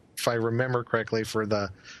 if I remember correctly, for the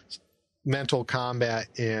mental combat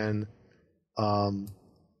in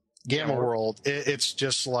Gamma World, it's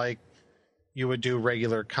just like you would do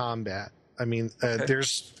regular combat. I mean,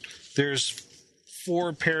 there's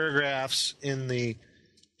 4 paragraphs in the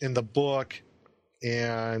book,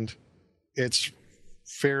 and it's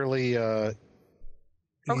fairly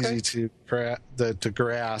easy to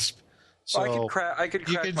grasp. So well, I could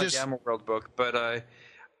crack my Gamma World book, but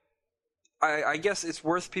I guess it's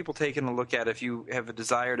worth people taking a look at if you have a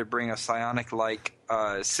desire to bring a psionic-like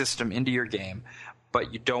system into your game,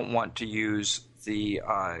 but you don't want to use the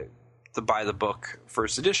buy the book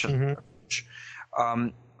first edition approach.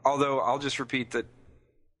 Although I'll just repeat that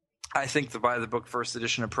I think the buy the book first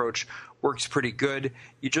edition approach works pretty good.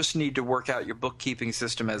 You just need to work out your bookkeeping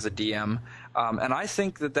system as a DM. And I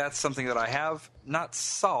think that that's something that I have not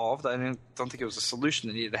solved. I don't think it was a solution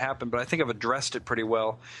that needed to happen, but I think I've addressed it pretty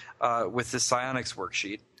well with this Psionics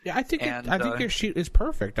worksheet. Yeah, I think your sheet is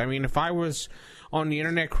perfect. I mean, if I was on the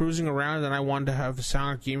internet cruising around and I wanted to have a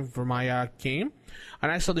Psionic game for my game,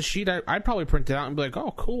 and I saw the sheet, I'd probably print it out and be like,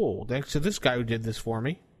 oh, cool, thanks to this guy who did this for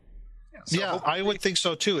me. Yeah, I would think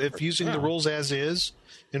so too. If using the rules as is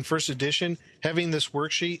in first edition, having this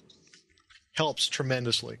worksheet helps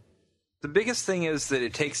tremendously. The biggest thing is that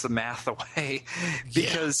it takes the math away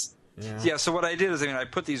because so what I did is I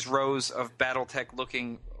put these rows of BattleTech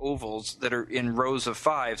looking ovals that are in rows of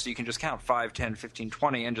 5, so you can just count 5, 10, 15,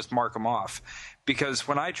 20 and just mark them off. Because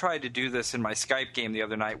when I tried to do this in my Skype game the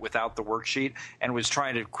other night without the worksheet and was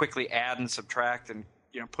trying to quickly add and subtract and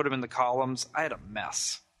put them in the columns, I had a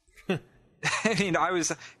mess. I mean,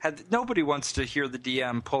 nobody wants to hear the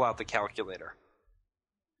DM pull out the calculator.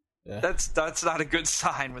 Yeah. That's not a good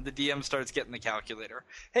sign when the DM starts getting the calculator.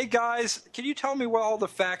 Hey guys, can you tell me what all the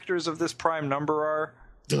factors of this prime number are?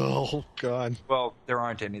 Oh God. Well, there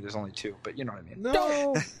aren't any. There's only 2, but you know what I mean.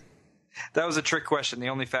 No. That was a trick question. The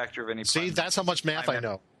only factor of any. See, that's how much math I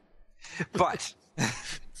know. But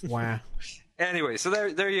wow. Anyway, so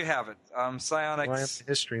there you have it. Psionics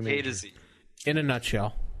history A to Z. In a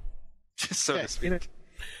nutshell. So to speak.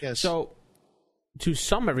 Yes. So, to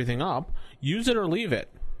sum everything up, use it or leave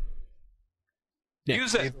it. Yeah.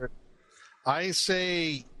 Use it. I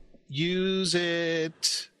say use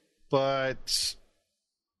it, but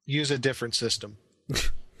use a different system.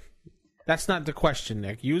 That's not the question,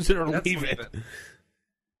 Nick. Use it or leave it.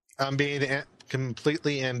 I'm being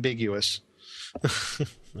completely ambiguous.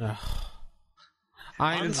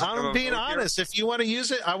 I'm being honest. If you want to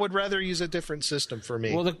use it, I would rather use a different system for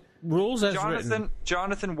me. Well, the rules as written.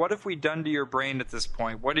 Jonathan, what have we done to your brain at this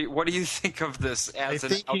point? What do you think of this as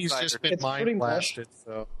an outsider? I think he's just been mind blasted.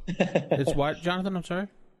 So. It's what, Jonathan? I'm sorry?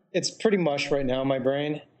 It's pretty mush right now, my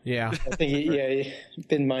brain. Yeah. I think,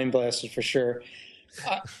 been mind blasted for sure.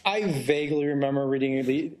 I vaguely remember reading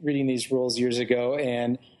these rules years ago,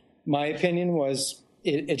 and my opinion was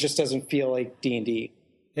it just doesn't feel like D&D.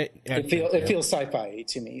 It feels sci-fi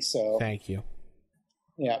to me. So thank you.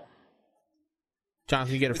 Yeah,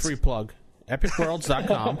 Jonathan, you get a free plug.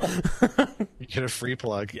 EpicWorlds.com. You get a free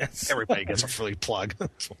plug. Yes, everybody gets a free plug.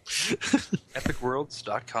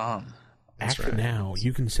 EpicWorlds.com. After now,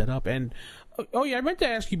 you can set up and. Oh yeah, I meant to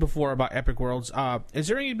ask you before about Epic Worlds. Is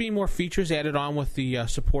there going to be more features added on with the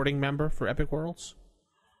supporting member for Epic Worlds?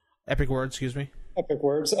 Epic Words, excuse me. Epic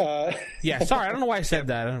Words. Yeah, sorry, I don't know why I said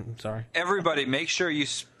that. I'm sorry. Everybody, make sure you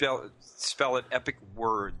spell it Epic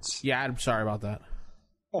Words. Yeah, I'm sorry about that.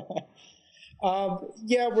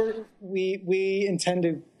 We intend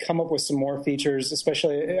to come up with some more features.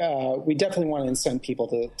 Especially, we definitely want to incent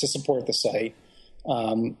people to support the site,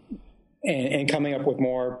 and coming up with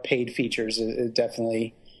more paid features. It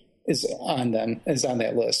definitely is on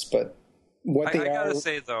that list. But what they I are. gotta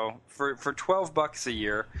say though, for $12 a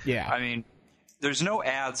year, Yeah. I mean, there's no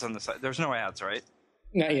ads on the site. There's no ads, right?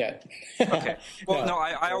 Not yet. Okay. Well, no,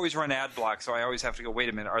 I always run ad block, so I always have to go, wait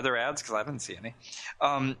a minute, are there ads? Because I haven't seen any.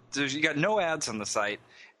 You got no ads on the site.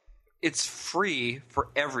 It's free for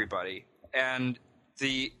everybody. And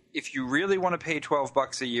if you really want to pay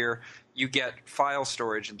 $12 a year, you get file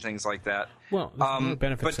storage and things like that. Well, there's more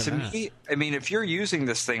benefits but to me, I mean, if you're using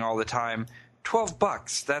this thing all the time,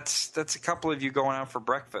 $12, that's a couple of you going out for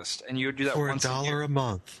breakfast, and you do that for once $1 a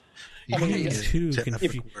month. The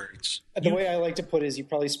way I like to put it is you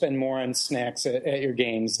probably spend more on snacks at your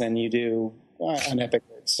games than you do on Epic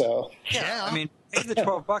Words. So yeah, I mean, pay the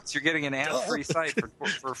 $12. You're getting an ad-free site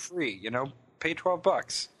for free. You know, pay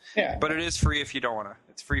 $12. Yeah, but it is free if you don't want to.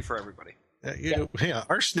 It's free for everybody.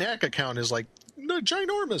 Our snack account is like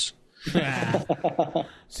ginormous.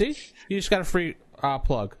 See, you just got a free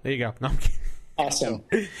plug. There you go. No, I'm kidding. Awesome.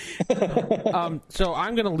 So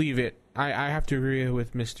I'm going to leave it. I have to agree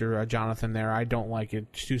with Mr. Jonathan there. I don't like it.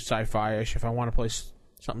 It's too sci-fi-ish. If I want to play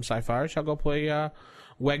something sci-fi-ish, I'll go play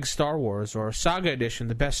WEG Star Wars or Saga Edition,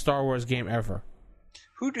 the best Star Wars game ever.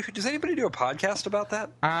 Does anybody do a podcast about that?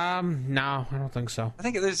 No, I don't think so. I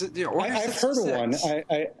think there's. I've heard of one.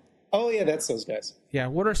 Oh yeah, that's those guys. Yeah,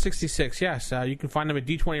 Order 66. Yes, you can find them at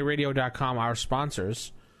d20radio.com. Our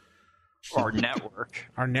sponsors. Our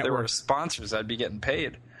network. Our network. There were sponsors. I'd be getting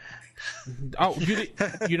paid. Oh,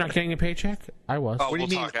 you're not getting a paycheck? I was. Oh, what do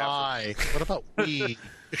you mean I? What about we?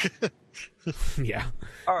 Yeah.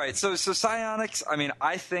 All right. So Psionics. I mean,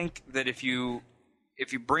 I think that if you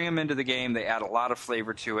bring them into the game, they add a lot of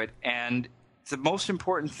flavor to it. And the most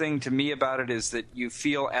important thing to me about it is that you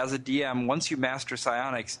feel as a DM, once you master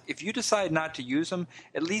Psionics, if you decide not to use them,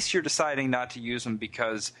 at least you're deciding not to use them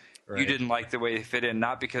because you didn't like the way they fit in,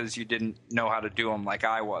 not because you didn't know how to do them like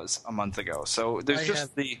I was a month ago. So there's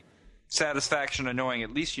the satisfaction of knowing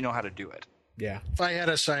at least you know how to do it. Yeah. If I had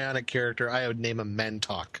a psionic character, I would name him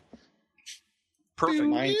Mentalk. Perfect.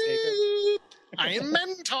 Mind taker. I am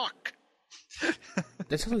Mentalk.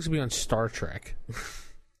 That sounds like to be on Star Trek.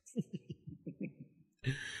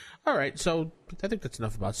 All right, so I think that's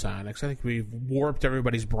enough about Psionics. I think we've warped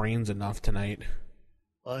everybody's brains enough tonight.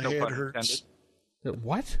 My No head pun hurts.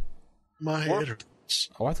 What? My head hurts.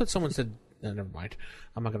 Oh, I thought someone said... No, never mind.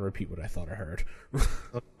 I'm not going to repeat what I thought I heard.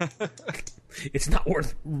 It's not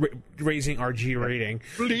worth raising our G rating.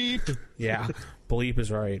 Bleep. Yeah, bleep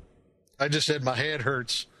is right. I just said my head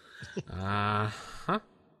hurts. Uh-huh.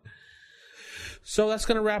 So that's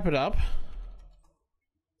going to wrap it up.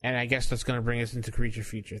 And I guess that's going to bring us into Creature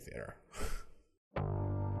Feature Theater.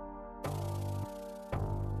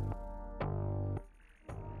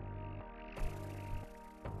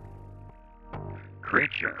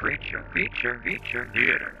 Creature Feature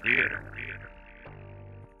Theater.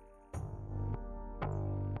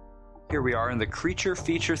 Here we are in the Creature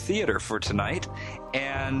Feature Theater for tonight.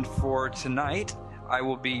 And for tonight, I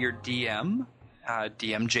will be your DM.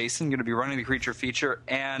 DM Jason, going to be running the Creature Feature.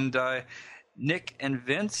 And Nick and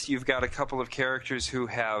Vince, you've got a couple of characters who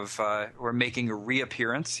are making a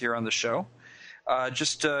reappearance here on the show.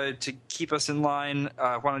 Just to keep us in line,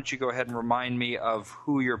 why don't you go ahead and remind me of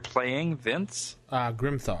who you're playing, Vince?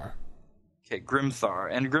 Grimthar. Okay, Grimthar.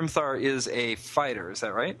 And Grimthar is a fighter, is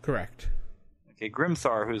that right? Correct. Okay,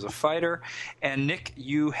 Grimthar, who's a fighter. And Nick,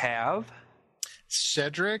 you have...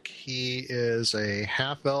 Cedric, he is a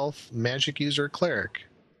half-elf magic user cleric.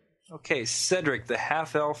 Okay, Cedric, the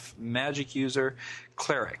half-elf magic user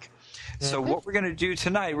cleric. So what we're going to do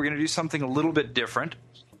tonight, we're going to do something a little bit different.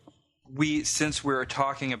 Since we're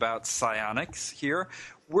talking about psionics here,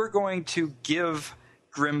 we're going to give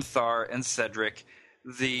Grimthar and Cedric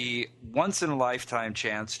the once-in-a-lifetime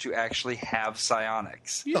chance to actually have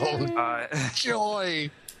psionics. Oh, joy!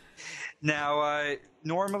 Now,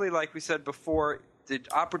 normally, like we said before, the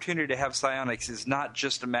opportunity to have psionics is not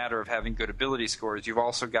just a matter of having good ability scores. You've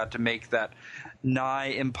also got to make that nigh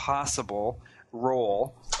impossible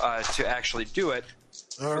roll to actually do it.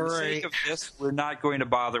 For the sake of this, we're not going to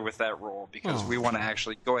bother with that roll because we want to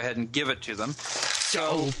actually go ahead and give it to them.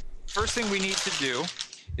 So, first thing we need to do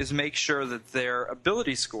is make sure that their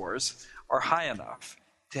ability scores are high enough.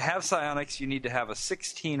 To have psionics, you need to have a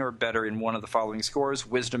 16 or better in one of the following scores: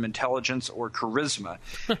 wisdom, intelligence, or charisma.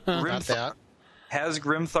 Got that. Has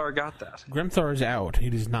Grimthar got that? Grimthar is out. He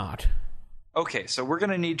does not. Okay, so we're going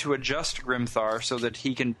to need to adjust Grimthar so that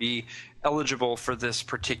he can be eligible for this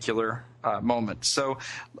particular moment. So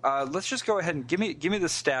let's just go ahead and give me the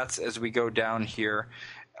stats as we go down here,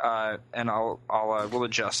 and we'll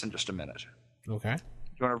adjust in just a minute. Okay.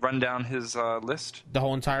 You want to run down his list? The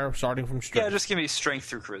whole entire, starting from strength? Yeah, just give me strength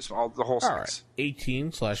through charisma, the whole 6. All right.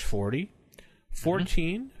 18/40,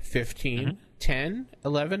 14, 15, 10,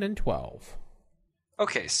 11, and 12.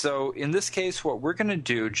 Okay, so in this case, what we're going to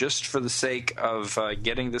do, just for the sake of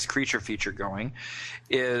getting this creature feature going,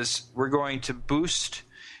 is we're going to boost,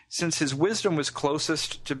 since his wisdom was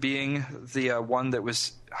closest to being the one that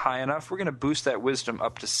was high enough, we're going to boost that wisdom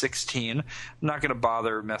up to 16. I'm not going to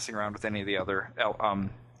bother messing around with any of the other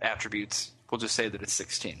attributes. We'll just say that it's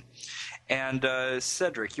 16. And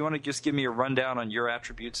Cedric, you want to just give me a rundown on your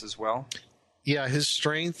attributes as well? Yeah, his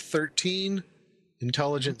strength 13,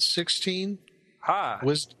 intelligence 16. Ha!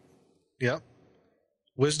 Yep.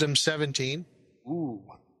 Wisdom 17. Ooh.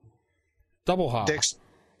 Double hop.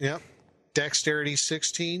 Yep. Dexterity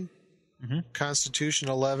 16. Constitution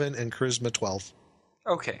 11, and Charisma 12.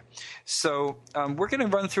 Okay. So we're going to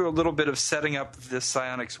run through a little bit of setting up this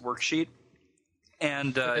Psionics worksheet.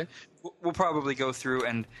 And we'll probably go through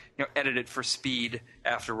and edit it for speed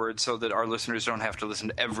afterwards so that our listeners don't have to listen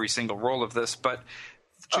to every single roll of this. But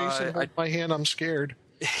Jason, hold my hand. I'm scared.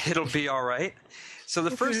 It'll be all right. So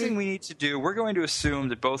the first thing we need to do, we're going to assume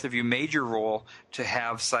that both of you made your roll to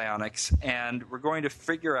have psionics, and we're going to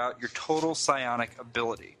figure out your total psionic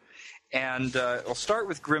ability. And we'll start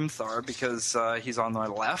with Grimthar because he's on my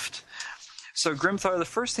left. So Grimthar, the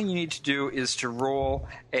first thing you need to do is to roll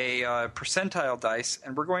a percentile dice,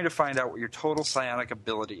 and we're going to find out what your total psionic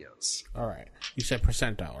ability is. All right. You said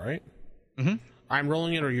percentile, right? Mm-hmm. I'm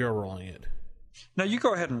rolling it or you're rolling it? No, you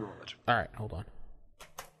go ahead and roll it. All right, hold on.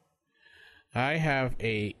 I have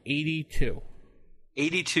a 82.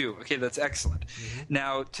 82. Okay, that's excellent.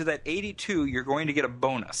 Now, to that 82, you're going to get a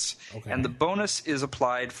bonus. Okay. And the bonus is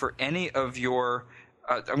applied for any of your,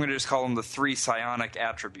 I'm going to just call them the 3 psionic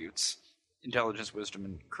attributes, intelligence, wisdom,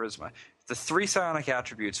 and charisma. The 3 psionic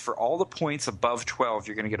attributes, for all the points above 12,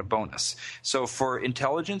 you're going to get a bonus. So for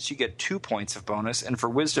intelligence, you get 2 points of bonus, and for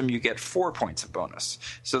wisdom, you get 4 points of bonus.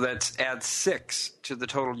 So that adds 6 to the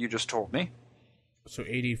total you just told me. So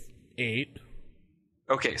 88.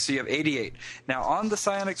 Okay, so you have 88. Now, on the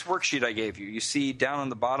Psionics worksheet I gave you, you see down on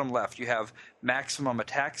the bottom left, you have maximum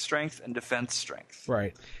attack strength and defense strength.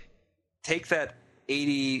 Right. Take that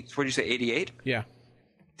 80, what did you say, 88? Yeah.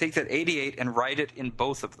 Take that 88 and write it in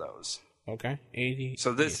both of those. Okay, 80.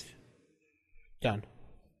 So this... Done.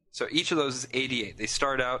 So each of those is 88. They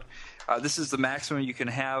start out, this is the maximum you can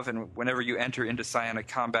have, and whenever you enter into psionic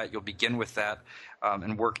combat, you'll begin with that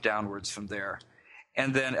and work downwards from there.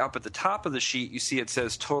 And then up at the top of the sheet, you see it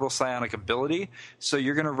says total psionic ability. So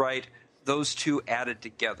you're going to write those two added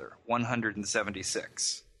together,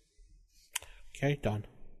 176. Okay, done.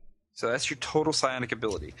 So that's your total psionic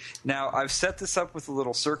ability. Now, I've set this up with the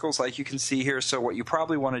little circles like you can see here. So what you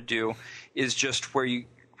probably want to do is just when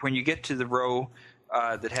you get to the row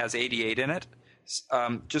that has 88 in it,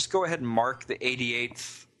 just go ahead and mark the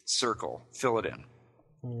 88th circle. Fill it in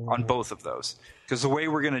on both of those. Because the way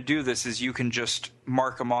we're going to do this is you can just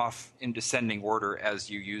mark them off in descending order as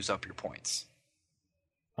you use up your points.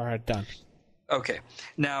 All right, done. Okay.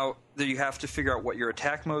 Now, you have to figure out what your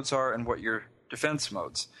attack modes are and what your defense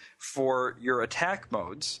modes. For your attack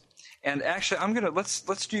modes, and actually,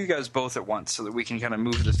 let's do you guys both at once so that we can kind of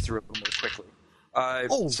move this through a little more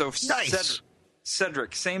quickly. So nice.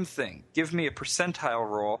 Cedric, same thing. Give me a percentile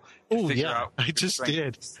roll Oh, figure yeah, out. I just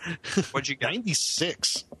did. What'd you get?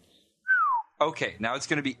 96. Okay, now it's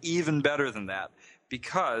going to be even better than that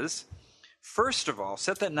because, first of all,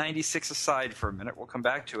 set that 96 aside for a minute. We'll come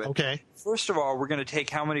back to it. Okay. First of all, we're going to take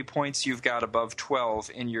how many points you've got above 12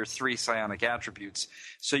 in your 3 psionic attributes.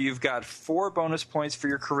 So you've got 4 bonus points for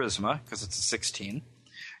your charisma because it's a 16.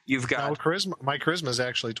 You've got my charisma is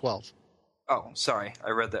actually 12. Oh, sorry, I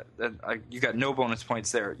read that. You got no bonus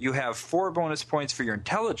points there. You have 4 bonus points for your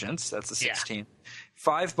intelligence. That's a 16. Yeah.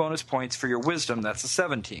 5 bonus points for your wisdom. That's a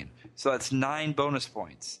 17. So that's 9 bonus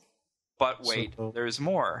points. But wait, there's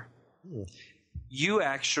more. You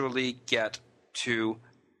actually get to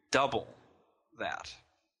double that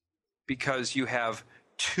because you have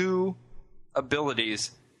 2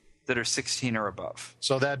 abilities that are 16 or above.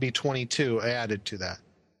 So that'd be 22 added to that.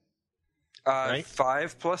 Right?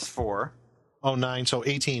 5 plus 4. Oh, 9, so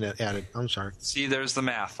 18 added. I'm sorry. See, there's the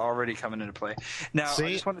math already coming into play. Now,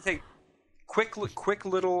 I just want to take quick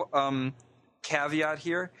little caveat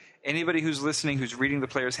here. Anybody who's listening, who's reading the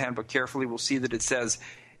player's handbook carefully, will see that it says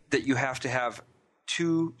that you have to have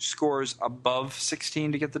 2 scores above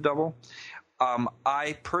 16 to get the double.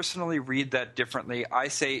 I personally read that differently. I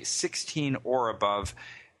say 16 or above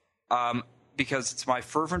because it's my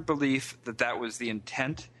fervent belief that that was the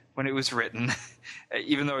intent when it was written,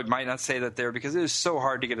 even though it might not say that there, because it is so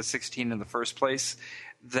hard to get a 16 in the first place,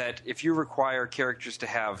 that if you require characters to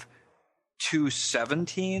have 2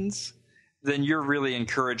 17s, then you're really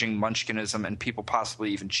encouraging munchkinism and people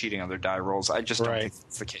possibly even cheating on their die rolls. I just don't think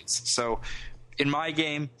that's the case. So in my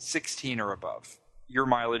game, 16 or above. Your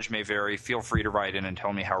mileage may vary. Feel free to write in and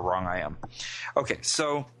tell me how wrong I am. Okay,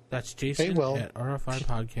 so... That's Jason at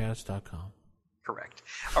rfipodcast.com. Correct.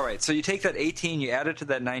 All right, so you take that 18, you add it to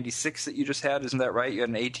that 96 that you just had. Isn't that right? You had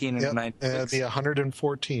an 18 and a 96. It'd be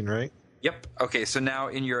 114, right? Yep. Okay, so now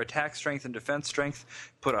in your attack strength and defense strength,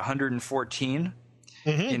 put 114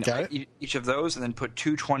 in each of those, and then put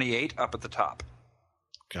 228 up at the top.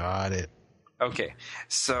 Got it. Okay,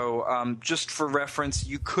 so just for reference,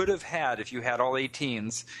 you could have had, if you had all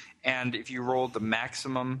 18s, and if you rolled the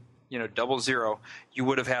maximum, 00, you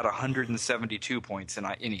would have had 172 points in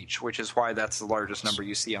each, which is why that's the largest number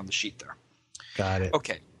you see on the sheet there. Got it.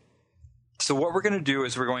 Okay, so what we're going to do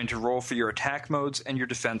is we're going to roll for your attack modes and your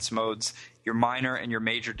defense modes, your minor and your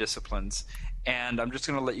major disciplines, and I'm just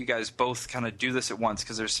going to let you guys both kind of do this at once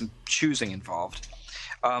because there's some choosing involved.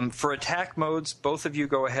 For attack modes, both of you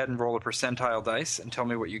go ahead and roll a percentile dice and tell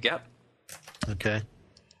me what you get. Okay.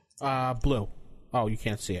 Blue. Oh, you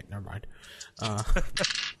can't see it. Never mind.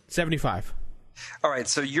 75. All right,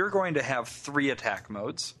 so you're going to have 3 attack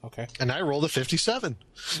modes. Okay. And I rolled a 57.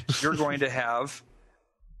 You're going to have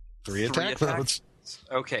 3 attack modes.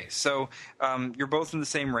 Okay, so you're both in the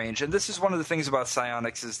same range, and this is one of the things about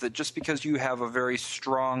psionics is that just because you have a very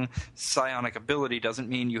strong psionic ability doesn't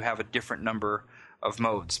mean you have a different number of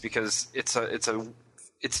modes, because it's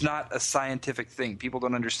not a scientific thing. People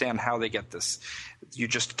don't understand how they get this. You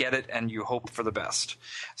just get it and you hope for the best.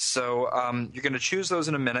 So you're going to choose those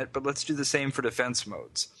in a minute, but let's do the same for defense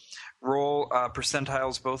modes. Roll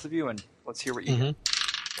percentiles, both of you, and let's hear what you get.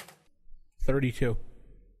 32.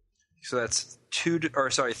 So that's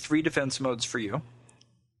 3 defense modes for you.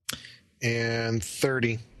 And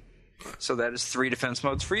 30. So that is 3 defense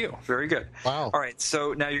modes for you. Very good. Wow. All right,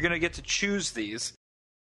 so now you're going to get to choose these.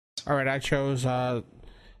 All right, I chose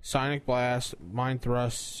Sonic Blast, Mind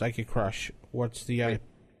Thrust, Psychic Crush. What's the... And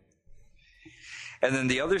then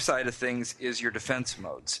the other side of things is your defense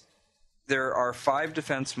modes. There are 5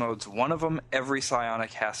 defense modes. One of them every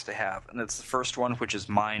psionic has to have, and it's the first one, which is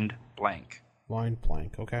Mind Blank. Mind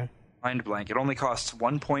Blank, okay. Mind Blank. It only costs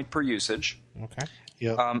 1 point per usage. Okay.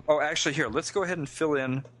 Yep. Actually, here, let's go ahead and fill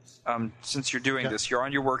in, since you're doing this. You're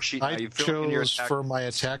on your worksheet now. I chose, for my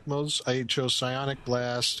attack modes, I chose Psionic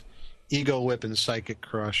Blast, Ego Whip, and Psychic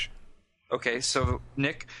Crush. Okay, so,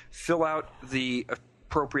 Nick, fill out the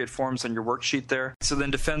appropriate forms on your worksheet there. So then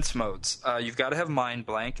defense modes. You've got to have Mind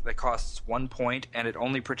Blank. That costs 1 point, and it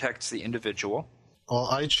only protects the individual. Well,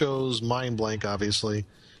 I chose Mind Blank, obviously.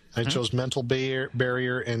 I chose Mental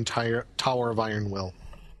Barrier and Tower of Iron Will.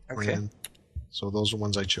 Okay. So those are the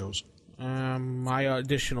ones I chose. My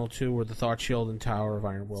additional 2 were the Thought Shield and Tower of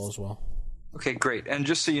Iron Will as well. Okay, great. And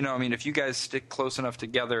just so you know, if you guys stick close enough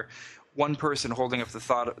together, one person holding up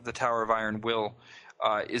the Tower of Iron Will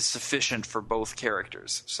is sufficient for both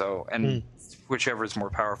characters. So, and whichever is more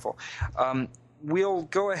powerful. We'll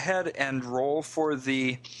go ahead and roll for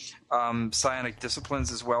the psionic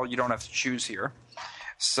disciplines as well. You don't have to choose here.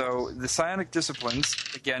 So the psionic disciplines,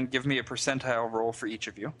 again, give me a percentile roll for each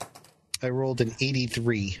of you. I rolled an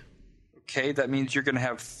 83. Okay, that means you're going to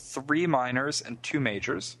have 3 minors and 2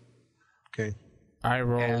 majors. Okay. I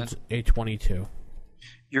rolled a 22.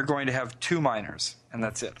 You're going to have 2 minors, and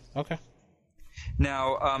that's it. Okay.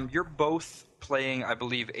 Now, you're both playing, I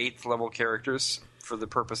believe, 8th level characters for the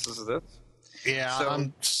purposes of this. Yeah,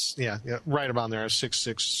 so, right about there.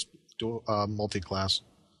 6/6 multi-class.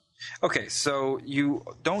 Okay, so you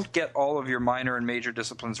don't get all of your minor and major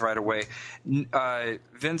disciplines right away.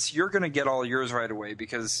 Vince, you're going to get all yours right away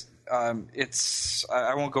because I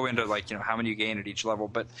won't go into how many you gain at each level,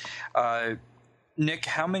 but Nick,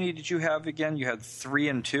 how many did you have again? You had 3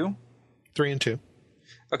 and 2? 3 and 2.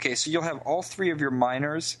 Okay, so you'll have all 3 of your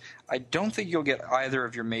minors. I don't think you'll get either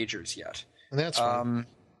of your majors yet. And that's fine.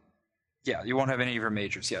 Yeah, you won't have any of your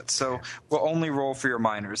majors yet. So we'll only roll for your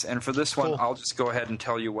minors. And for this one, I'll just go ahead and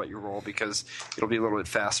tell you what you roll because it'll be a little bit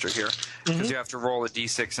faster here. Because you have to roll a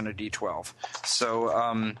D6 and a D12.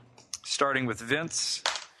 So starting with Vince,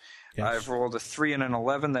 yes. I've rolled a 3 and an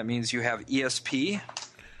 11. That means you have ESP.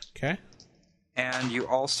 Okay. And you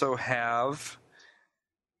also have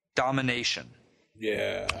Domination.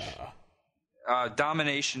 Yeah.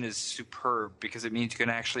 Domination is superb because it means you can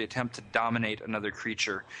actually attempt to dominate another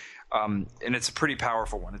creature. And it's a pretty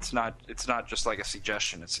powerful one. It's not just like a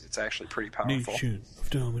suggestion. It's actually pretty powerful. Nation of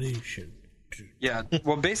domination. Yeah.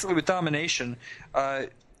 Well, basically with domination,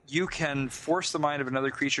 you can force the mind of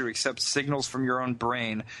another creature to accept signals from your own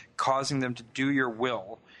brain, causing them to do your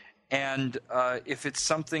will. And if it's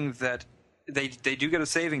something that they do get a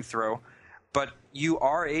saving throw, but you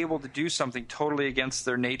are able to do something totally against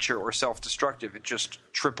their nature or self-destructive. It just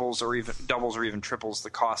triples or even doubles or even triples the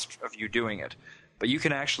cost of you doing it. But you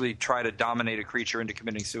can actually try to dominate a creature into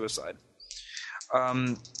committing suicide.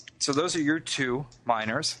 So those are your 2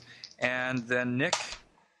 minors. And then, Nick,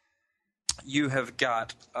 you have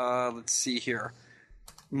got, let's see here,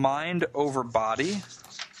 Mind over Body.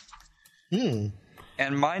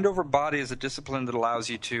 And Mind over Body is a discipline that allows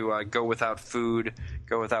you to go without food,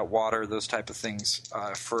 go without water, those type of things,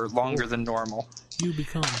 for longer than normal. You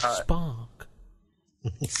become Spock.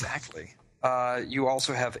 Exactly. You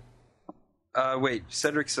also have...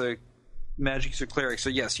 Cedric's a magic's a cleric, so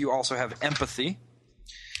yes, you also have empathy,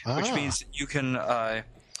 which means that you can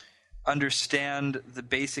understand the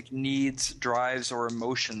basic needs, drives, or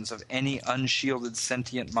emotions of any unshielded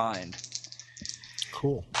sentient mind.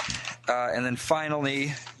 Cool. And then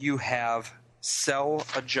finally, you have cell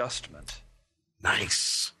adjustment.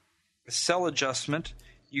 Nice. With cell adjustment,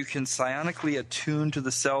 you can psionically attune to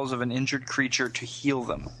the cells of an injured creature to heal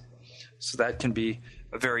them. So that can be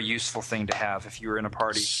a very useful thing to have if you're in a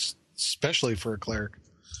party. Especially for a cleric.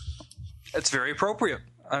 It's very appropriate.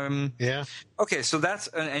 Yeah. Okay, so that's...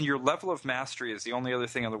 And your level of mastery is the only other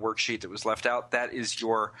thing on the worksheet that was left out. That is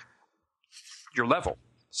your level.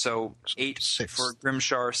 So 8 for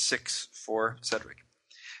Grimshar, 6 for Cedric.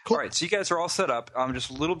 Cool. All right, so you guys are all set up. Just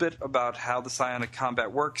a little bit about how the psionic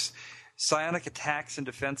combat works. Psionic attacks and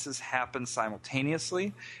defenses happen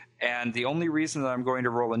simultaneously, and the only reason that I'm going to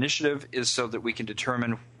roll initiative is so that we can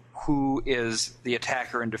determine who is the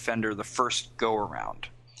attacker and defender the first go-around.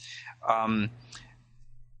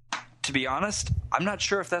 To be honest, I'm not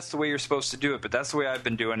sure if that's the way you're supposed to do it, but that's the way I've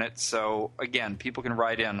been doing it. So, again, people can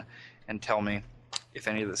write in and tell me if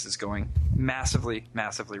any of this is going massively,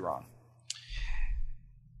 massively wrong.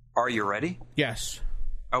 Are you ready? Yes.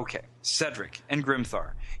 Okay. Cedric and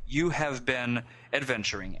Grimthar, you have been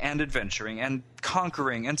adventuring and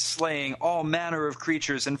conquering and slaying all manner of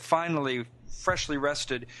creatures, and finally, freshly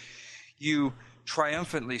rested, you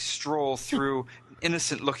triumphantly stroll through an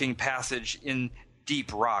innocent-looking passage in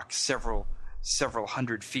deep rock several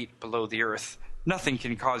hundred feet below the earth. Nothing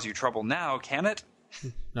can cause you trouble now, can it?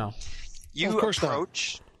 No. You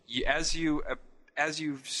approach, as you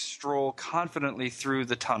stroll confidently through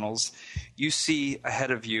the tunnels, you see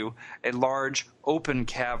ahead of you a large open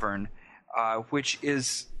cavern, which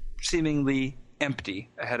is seemingly empty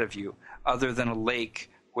ahead of you, other than a lake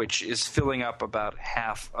which is filling up about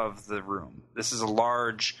half of the room. This is a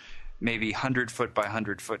large, maybe 100-foot by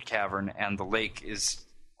 100-foot cavern, and the lake is,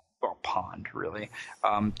 well, pond, really,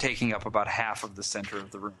 taking up about half of the center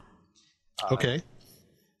of the room. Okay.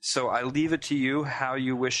 So I leave it to you how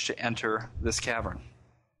you wish to enter this cavern.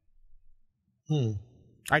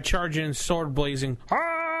 I charge in, sword blazing.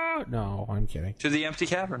 Ah! No, I'm kidding. To the empty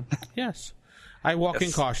cavern. Yes. I walk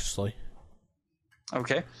in cautiously.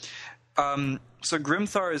 Okay. So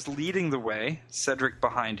Grimthar is leading the way, Cedric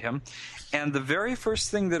behind him, and the very first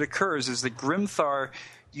thing that occurs is that Grimthar,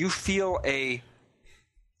 you feel a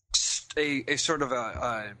sort of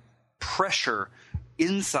a pressure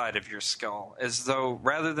inside of your skull, as though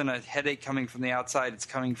rather than a headache coming from the outside, it's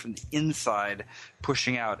coming from the inside,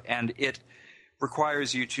 pushing out, and it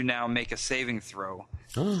requires you to now make a saving throw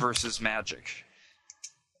versus magic.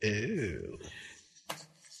 Ew.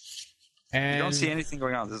 And you don't see anything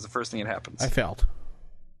going on. This is the first thing that happens. I failed.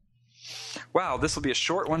 Wow, this will be a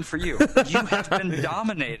short one for you. You have been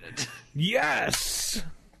dominated. Yes!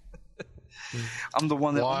 I'm the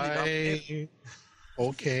one that Why? only dominated.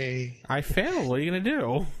 Okay. I failed. What are you going to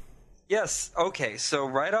do? Yes, okay. So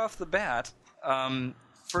right off the bat,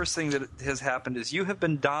 first thing that has happened is you have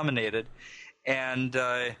been dominated, and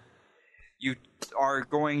you are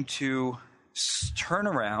going to turn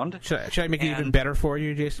around. Should I make it even better for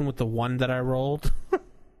you, Jason, with the one that I rolled?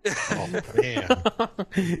 Oh,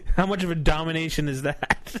 man. How much of a domination is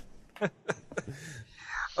that?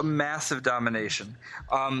 A massive domination.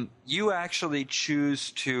 You actually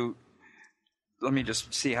choose to... Let me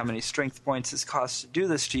just see how many strength points this costs to do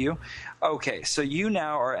this to you. Okay, so you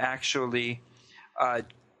now are actually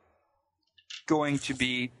going to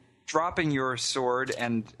be dropping your sword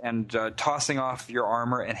and tossing off your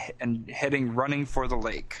armor and running for the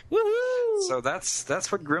lake. Woohoo! So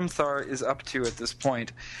that's what Grimthar is up to at this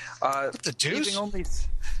point. The deuce?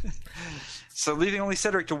 Leaving only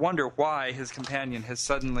Cedric to wonder why his companion has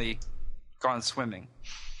suddenly gone swimming.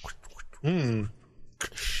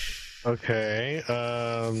 Okay.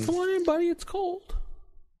 Come on in, buddy. It's cold.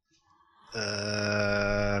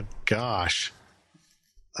 Gosh.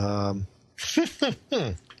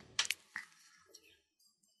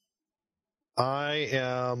 I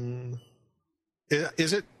am...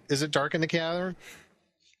 Is Is it dark in the cavern?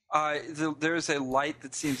 There's a light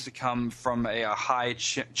that seems to come from a high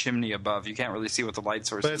chimney above. You can't really see what the light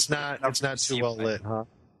source But is. It's not too well lit, huh?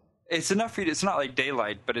 It's enough for you. It's not like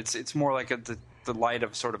daylight, but it's more like the light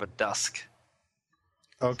of sort of a dusk.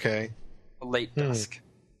 Okay. A late dusk.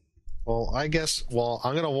 Well, I guess. Well,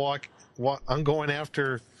 I'm gonna walk. I'm going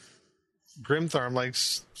after Grimthar. I'm like,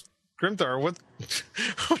 Grimthar, what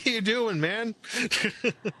are you doing, man?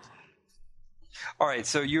 All right,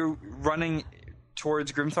 so you're running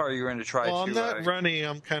towards Grimthar, or you're going to try to... Well, I'm not running.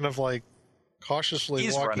 I'm kind of like cautiously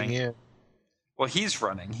walking in. Well, he's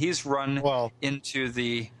running. He's run into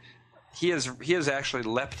the... He has actually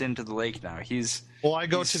leapt into the lake now. Well, I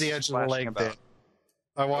go to the edge of the lake then.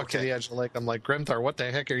 I walk to the edge of the lake. I'm like, Grimthar, what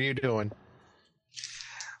the heck are you doing?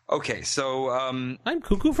 Okay, so... I'm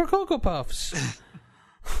cuckoo for Cocoa Puffs.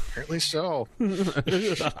 Apparently so.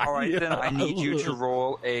 All right, then I need you to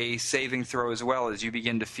roll a saving throw as well as you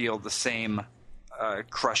begin to feel the same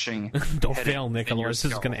crushing... Don't fail, Nick, otherwise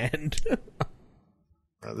this is going to end.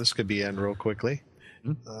 This could be end real quickly.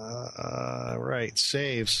 Right,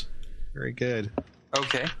 saves. Very good.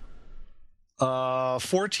 Okay.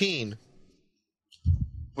 14.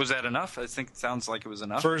 Was that enough? I think it sounds like it was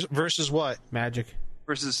enough. Versus what? Magic.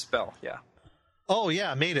 Versus spell, yeah. Oh,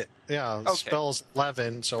 yeah, made it. Yeah, okay. Spell's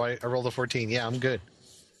 11, so I rolled a 14. Yeah, I'm good.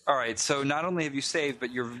 All right, so not only have you saved,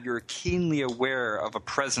 but you're keenly aware of a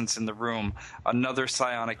presence in the room, another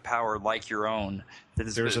psionic power like your own.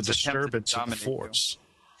 There's a disturbance in the force.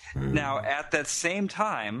 Now, at that same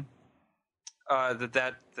time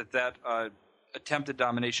that attempted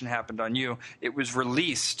domination happened on you, it was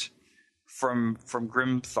released from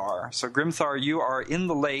Grimthar. So Grimthar, you are in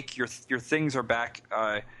the lake. Your things are back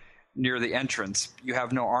near the entrance. You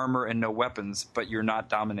have no armor and no weapons, but you're not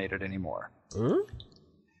dominated anymore.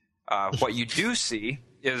 What you do see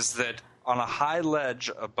is that on a high ledge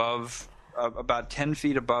above, about 10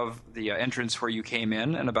 feet above the entrance where you came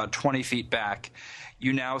in and about 20 feet back,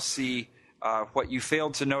 you now see what you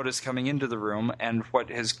failed to notice coming into the room, and what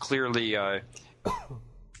has clearly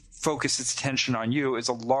focused its attention on you is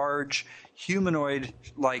a large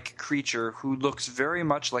humanoid-like creature who looks very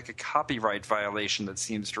much like a copyright violation that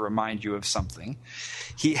seems to remind you of something.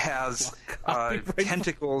 He has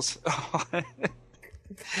tentacles.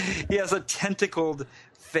 He has a tentacled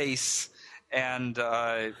face and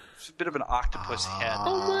a bit of an octopus head.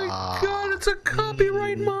 Oh my god, it's a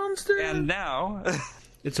copyright monster! And now...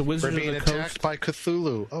 It's a wizard We're being of the attacked coast. by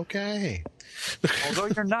Cthulhu. Okay. Although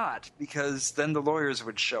you're not, because then the lawyers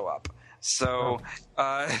would show up. So...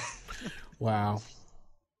 Wow.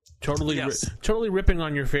 Totally, yes. Totally ripping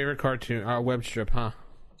on your favorite cartoon, web strip, huh?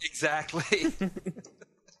 Exactly.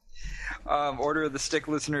 Order of the Stick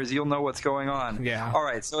listeners, you'll know what's going on. Yeah. All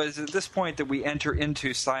right, so it's at this point that we enter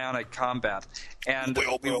into psionic combat, and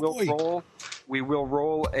we will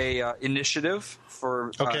roll a initiative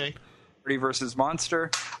for party versus monster.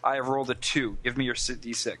 I have rolled a 2. Give me your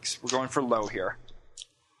d6. We're going for low here.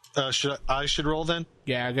 I should roll then?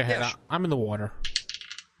 Yeah, go ahead. Yeah, I'm in the water.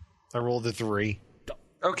 I rolled a 3.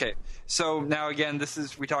 Okay, so now again,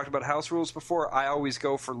 we talked about house rules before. I always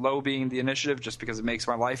go for low being the initiative just because it makes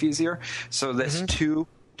my life easier. So this 2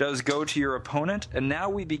 does go to your opponent, and now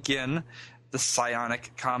we begin the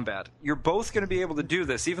psionic combat. You're both going to be able to do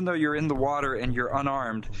this, even though you're in the water and you're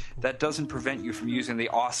unarmed. That doesn't prevent you from using the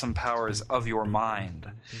awesome powers of your mind.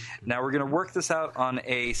 Now we're going to work this out on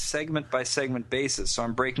a segment-by-segment basis, so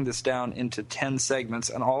I'm breaking this down into 10 segments,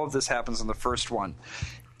 and all of this happens in the first one.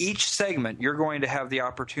 Each segment, you're going to have the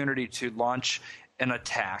opportunity to launch an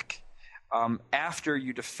attack after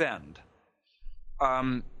you defend.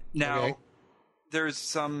 Now, there's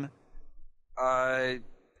some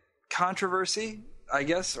controversy, I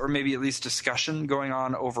guess, or maybe at least discussion going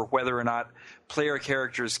on over whether or not player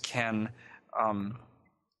characters can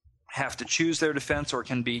have to choose their defense or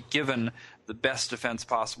can be given the best defense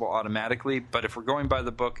possible automatically. But if we're going by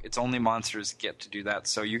the book, it's only monsters get to do that.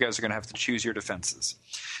 So you guys are going to have to choose your defenses.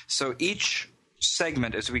 So each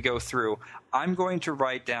segment as we go through, I'm going to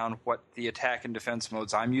write down what the attack and defense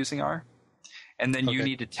modes I'm using are. And then you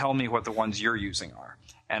need to tell me what the ones you're using are.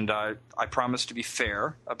 And I promise to be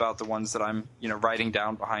fair about the ones that I'm writing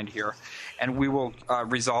down behind here. And we will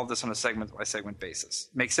resolve this on a segment-by-segment basis.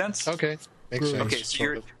 Make sense? Okay. Makes sense. Okay,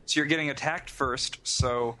 so you're getting attacked first.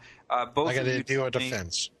 So both I got of you to do a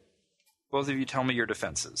defense. Both of you tell me your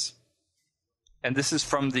defenses. And this is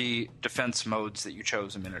from the defense modes that you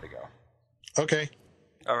chose a minute ago. Okay.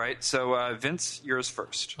 All right, so Vince, yours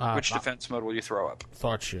first. Which defense mode will you throw up?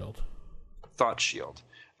 Thought shield. Thought shield.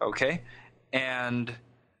 Okay. And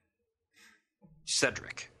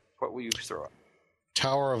Cedric, what will you throw up?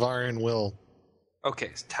 Tower of Iron Will.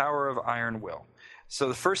 Okay, Tower of Iron Will. So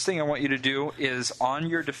the first thing I want you to do is on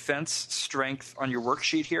your defense strength on your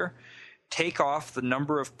worksheet here, take off the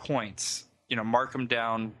number of points. Mark them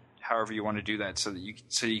down however you want to do that so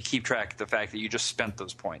you keep track of the fact that you just spent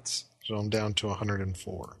those points. So I'm down to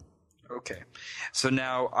 104. Okay. So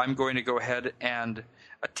now I'm going to go ahead and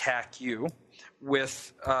attack you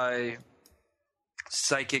with a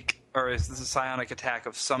psychic or this is a psionic attack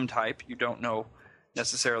of some type. You don't know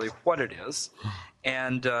necessarily what it is.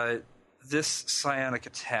 And this psionic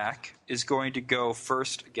attack is going to go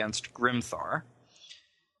first against Grimthar.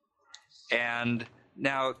 And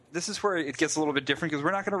now this is where it gets a little bit different because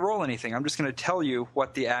we're not going to roll anything. I'm just going to tell you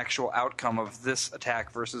what the actual outcome of this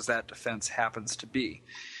attack versus that defense happens to be.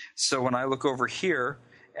 So when I look over here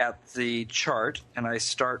at the chart and I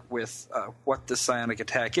start with what the psionic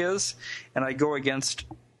attack is, and I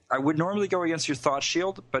would normally go against your thought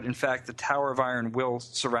shield, but in fact the Tower of Iron Will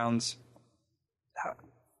surrounds...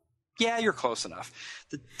 Yeah, you're close enough.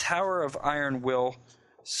 The Tower of Iron Will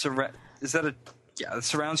it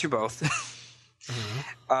surrounds you both.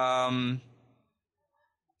 Mm-hmm.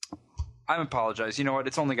 I apologize. You know what?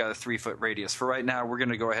 It's only got a 3-foot radius. For right now, we're going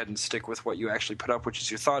to go ahead and stick with what you actually put up, which is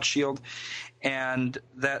your thought shield. And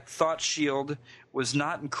that thought shield was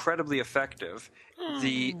not incredibly effective.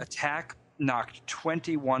 The attack knocked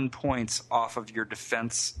 21 points off of your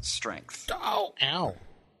defense strength. Oh, ow.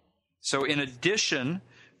 So in addition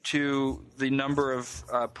to the number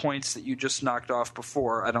of points that you just knocked off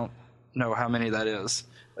before, I don't know how many that is.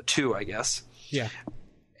 2, I guess. Yeah.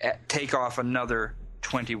 Take off another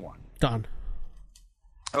 21. Done.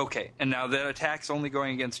 Okay, and now that attack's only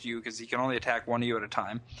going against you because he can only attack one of you at a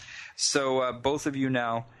time. So both of you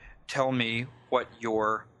now tell me what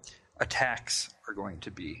your attacks are going to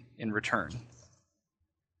be in return.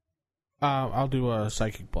 I'll do a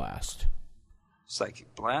Psychic Blast.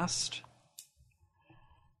 Psychic Blast.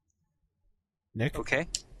 Nick? Okay.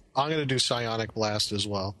 I'm going to do Psionic Blast as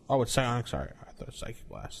well. Oh, it's Psionic. Sorry, I thought it was Psychic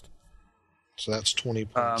Blast. So that's 20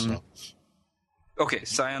 points up. Okay,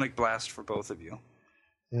 Psionic Blast for both of you.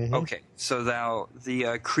 Mm-hmm. Okay, so now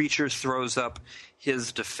the creature throws up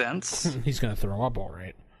his defense. He's going to throw up, all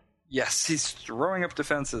right. Yes, he's throwing up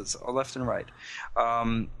defenses left and right.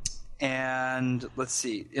 And let's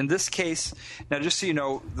see. In this case, now just so you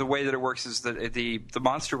know, the way that it works is that the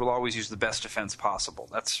monster will always use the best defense possible.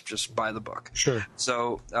 That's just by the book. Sure.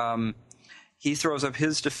 So he throws up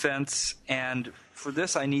his defense, and for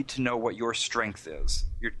this I need to know what your strength is.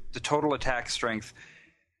 The total attack strength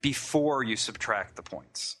before you subtract the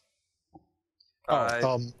points. Right,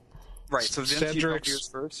 so Vince, you don't use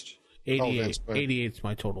first? 88. 88 is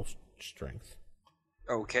my total strength.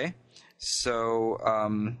 Okay. So,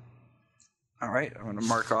 all right, I'm going to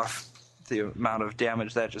mark off the amount of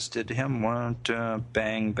damage that just did to him. 1, 2,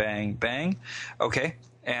 bang, bang, bang. Okay,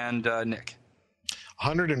 and Nick?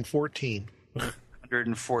 114.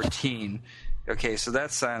 114. Okay, so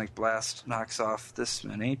that Psionic Blast knocks off this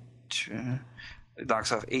many. It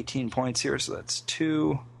knocks off 18 points here, so that's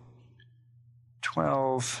 2,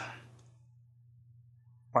 12.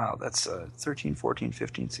 Wow, that's 13, 14,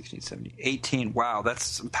 15, 16, 17, 18. Wow, that's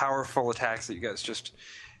some powerful attacks that you guys just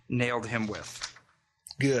nailed him with.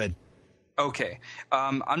 Good. Okay.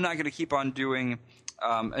 I'm not going to keep on doing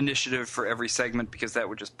initiative for every segment because that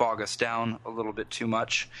would just bog us down a little bit too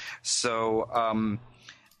much. So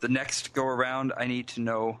the next go around, I need to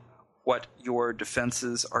know what your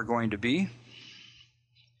defenses are going to be.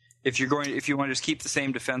 If you want to just keep the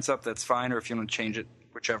same defense up, that's fine, or if you want to change it,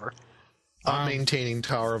 whichever. I'm maintaining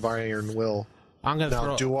Tower of Iron Will. I'm gonna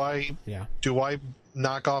now, do I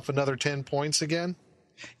knock off another 10 points again?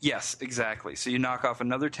 Yes, exactly. So you knock off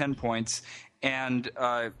another 10 points, and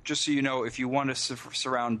just so you know, if you want to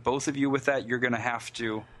surround both of you with that, you're going to have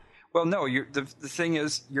to. Well, no. The thing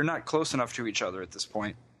is, you're not close enough to each other at this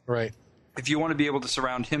point. Right. If you want to be able to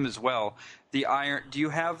surround him as well, the iron. Do you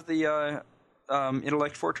have the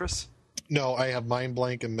Intellect Fortress? No, I have Mind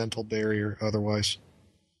Blank and Mental Barrier. Otherwise.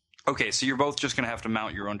 Okay, so you're both just going to have to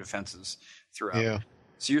mount your own defenses throughout. Yeah.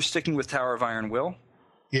 So you're sticking with Tower of Iron Will?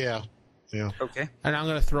 Yeah. Yeah. Okay. And I'm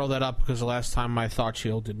going to throw that up because the last time my Thought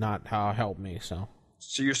Shield did not help me, so.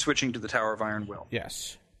 So you're switching to the Tower of Iron Will?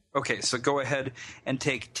 Yes. Okay, so go ahead and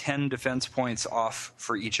take 10 defense points off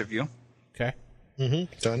for each of you. Okay.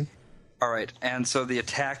 Mm-hmm. Done. All right, and so the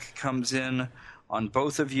attack comes in on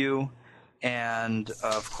both of you. And,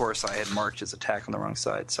 of course, I had marked his attack on the wrong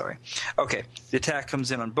side. Sorry. Okay, the attack comes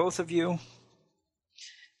in on both of you.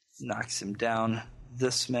 Knocks him down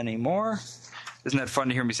this many more. Isn't that fun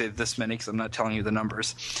to hear me say this many because I'm not telling you the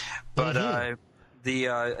numbers. But the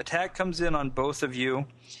attack comes in on both of you,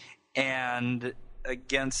 and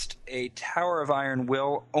against a Tower of Iron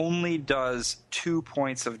Will only does 2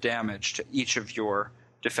 points of damage to each of your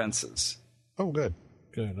defenses. Oh, good.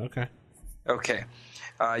 Good, okay. Okay.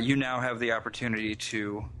 You now have the opportunity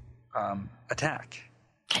to attack.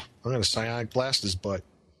 I'm going to Psionic Blast his butt.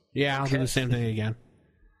 Yeah, I'll do the same thing again.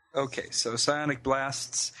 Okay, so Psionic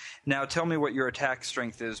Blasts. Now tell me what your attack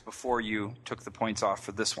strength is before you took the points off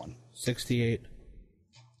for this one. 68.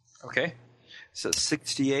 Okay. So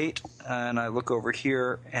 68, and I look over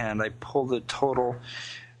here, and I pull the total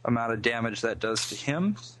amount of damage that does to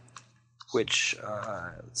him, which,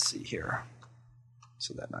 let's see here.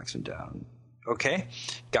 So that knocks him down. Okay,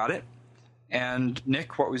 got it. And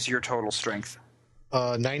Nick, what was your total strength?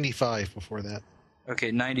 95 before that.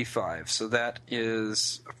 Okay, 95. So that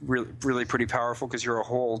is really, really pretty powerful because you're a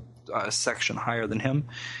whole section higher than him.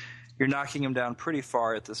 You're knocking him down pretty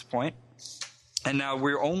far at this point. And now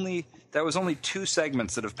that was only 2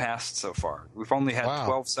 segments that have passed so far. We've only had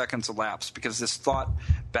 12 seconds elapsed because this thought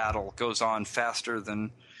battle goes on faster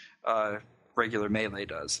than regular melee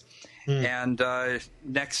does. And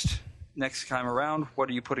next time around, what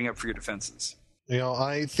are you putting up for your defenses?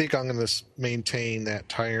 I think I'm going to maintain that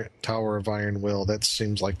Tower of Iron Will. That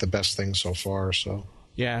seems like the best thing so far. So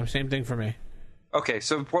yeah, same thing for me. Okay,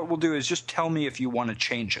 so what we'll do is just tell me if you want to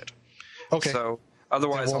change it. Okay. So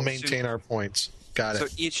otherwise, we'll maintain our points. Got it.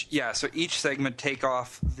 So each segment take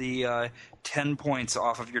off the 10 points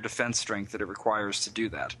off of your defense strength that it requires to do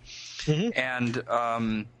that. Mm-hmm.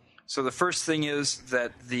 And so the first thing is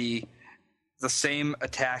that the same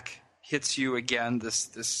attack hits you again. This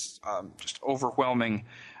just overwhelming,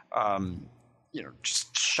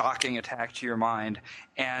 just shocking attack to your mind.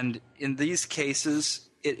 And in these cases,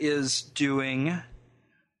 it is doing. Let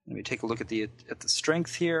me take a look at the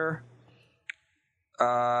strength here.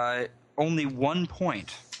 Only 1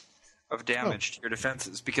 point of damage to your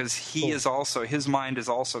defenses because his mind is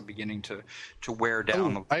also beginning to wear down a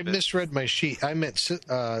little bit. I misread my sheet. I meant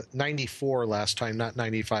 94 last time, not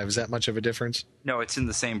 95. Is that much of a difference? No, it's in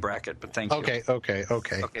the same bracket, but thank you. Okay.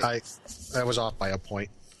 I was off by a point.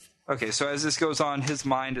 Okay, so as this goes on, his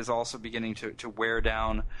mind is also beginning to wear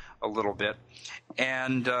down a little bit.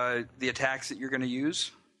 And the attacks that you're going to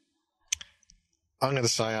use? I'm going to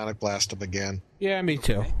Psionic Blast him again. Yeah, me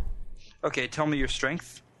too. Okay, tell me your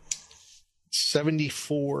strength.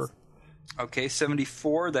 74. Okay,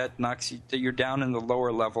 74. That knocks you're down in the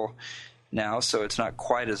lower level now, so it's not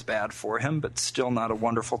quite as bad for him, but still not a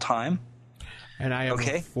wonderful time. And I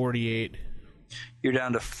have 48. You're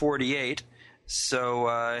down to 48.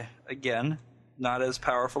 So, again, not as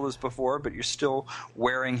powerful as before, but you're still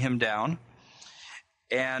wearing him down.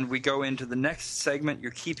 And we go into the next segment.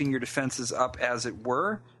 You're keeping your defenses up as they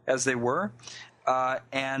were.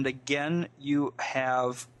 And again, you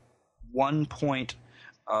have 1 point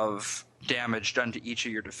of damage done to each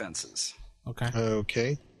of your defenses.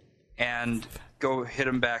 Okay. And go hit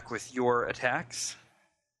him back with your attacks.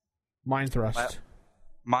 Mind thrust.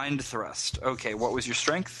 Mind thrust. Okay, what was your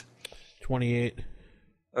strength? 28.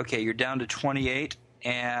 Okay, you're down to 28,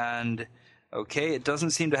 and okay, it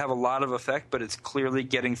doesn't seem to have a lot of effect, but it's clearly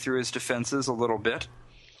getting through his defenses a little bit.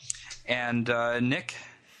 And Nick?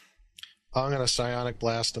 I'm going to Psionic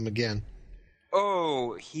Blast him again.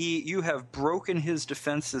 Oh, you have broken his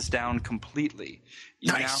defenses down completely.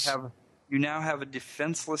 Nice. You now have a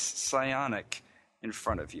defenseless psionic in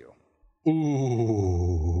front of you.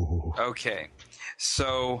 Ooh. Okay.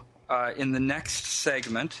 So in the next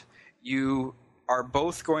segment, you are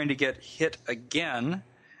both going to get hit again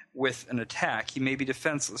with an attack. He may be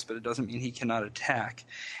defenseless, but it doesn't mean he cannot attack.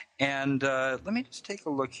 And let me just take a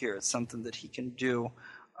look here at something that he can do.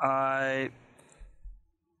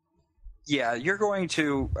 You're going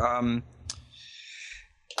to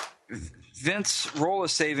Vince, roll a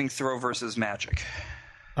saving throw versus magic.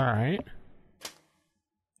 All right.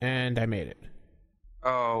 And I made it.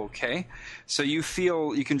 Okay. So you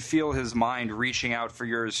can feel his mind reaching out for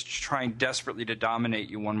yours, trying desperately to dominate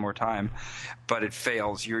you one more time, but it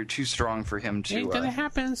fails. You're too strong for him to... Ain't gonna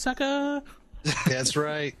happen, sucker! That's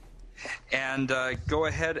right. And go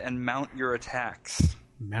ahead and mount your attacks.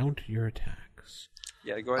 Mount your attacks.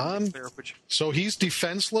 Yeah, go ahead and declare which... So he's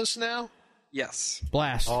defenseless now? Yes.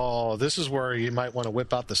 Blast. Oh, this is where you might want to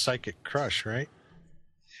whip out the Psychic Crush, right?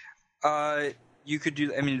 You could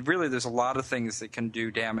do... I mean, really, there's a lot of things that can do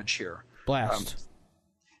damage here. Blast.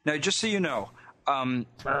 Now, just so you know,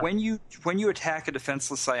 when you attack a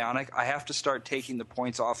defenseless psionic, I have to start taking the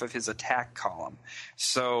points off of his attack column.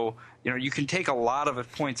 So, you can take a lot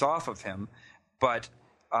of points off of him, but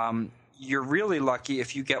you're really lucky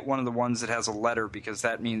if you get one of the ones that has a letter, because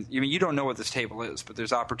that means... you don't know what this table is, but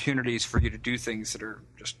there's opportunities for you to do things that are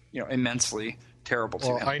just, immensely terrible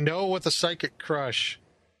to him. I know with a Psychic Crush,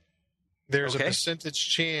 there's Okay. a percentage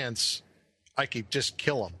chance I could just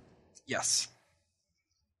kill him. Yes.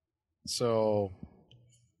 So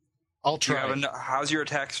I'll Do you try. have how's your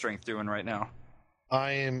attack strength doing right now?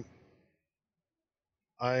 I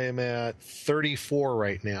am at 34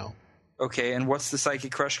 right now. Okay, and what's the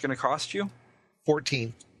Psychic Crush going to cost you?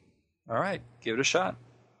 14. All right, give it a shot.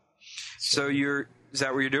 So is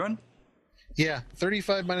that what you're doing? Yeah,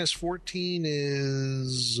 35 minus 14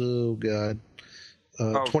 is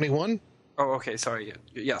 21. Oh, okay, sorry.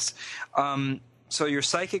 Yes. So your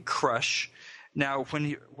Psychic Crush. Now,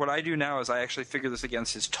 what I do now is I actually figure this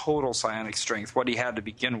against his total psionic strength, what he had to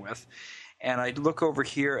begin with. And I look over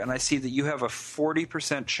here and I see that you have a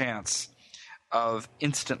 40% chance of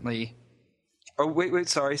instantly. Oh, wait,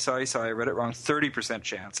 sorry. I read it wrong. 30%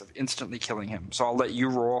 chance of instantly killing him. So I'll let you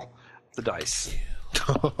roll the dice.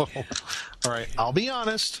 All right, I'll be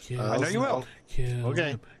honest. I know you will.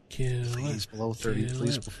 Okay. Please below 30.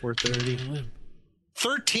 Please before 30.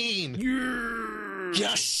 13.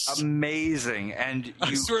 Yes. Amazing. And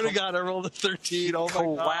I swear to God, I rolled a 13. Oh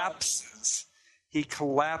my God. He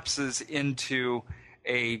collapses into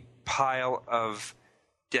a pile of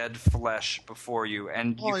dead flesh before you,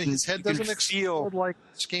 and his head doesn't explode like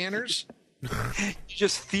scanners. You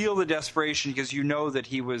just feel the desperation because you know that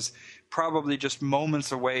he was probably just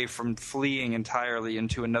moments away from fleeing entirely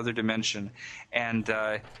into another dimension, and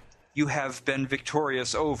you have been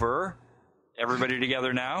victorious over everybody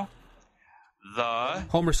together now. The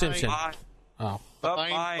Homer Simpson. The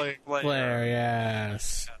Mind Flayer,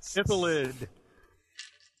 yes. Hit the lid.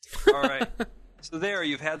 All right. So there,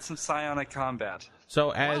 you've had some psionic combat.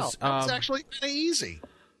 So as that's actually kind of easy.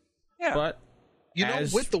 Yeah. But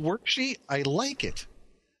with the worksheet, I like it.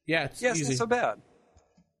 Yeah, it's yes, easy. not so bad.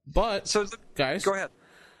 But guys, go ahead.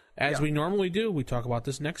 As we normally do, we talk about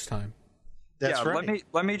this next time. That's right.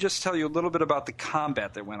 Let me just tell you a little bit about the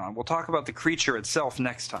combat that went on. We'll talk about the creature itself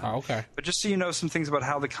next time. Oh, okay. But just so you know some things about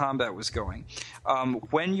how the combat was going.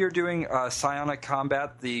 When you're doing psionic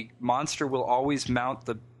combat, the monster will always mount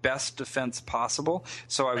the best defense possible.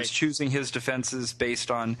 So I was choosing his defenses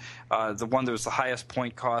based on the one that was the highest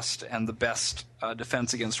point cost and the best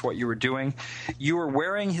defense against what you were doing. You were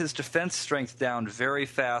wearing his defense strength down very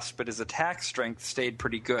fast, but his attack strength stayed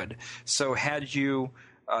pretty good. So had you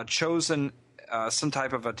chosen some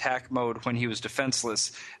type of attack mode when he was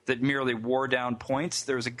defenseless that merely wore down points,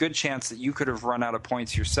 there was a good chance that you could have run out of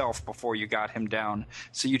points yourself before you got him down.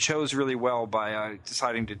 So you chose really well by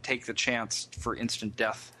deciding to take the chance for instant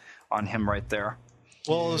death on him right there.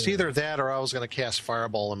 Well, it was either that or I was going to cast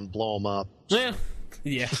Fireball and blow him up. Yeah.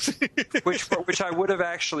 which I would have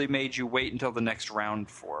actually made you wait until the next round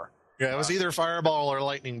for. Yeah, it was either Fireball or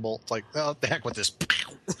Lightning Bolt. Like, oh, the heck with this.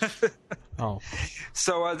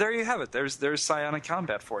 So there you have it. There's psionic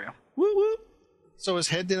combat for you. Woo woo. So his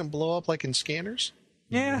head didn't blow up like in Scanners?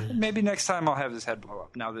 Yeah, maybe next time I'll have his head blow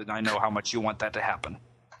up, now that I know how much you want that to happen.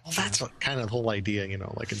 Well, that's kind of the whole idea,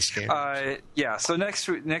 like in Scanners. Yeah, so next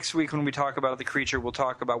week when we talk about the creature, we'll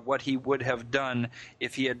talk about what he would have done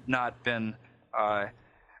if he had not been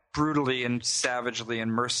brutally and savagely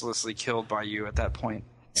and mercilessly killed by you at that point.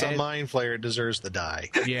 It's a Mind Flayer. It deserves to die.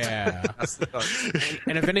 Yeah.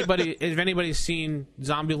 And if anybody's seen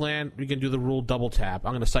Zombieland, we can do the rule double tap.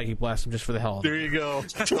 I'm going to Psychic Blast him just for the hell of it. There you go.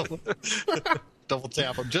 Double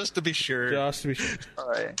tap him just to be sure. Just to be sure. All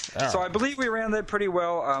right. So I believe we ran that pretty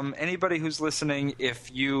well. Anybody who's listening, if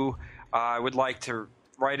you would like to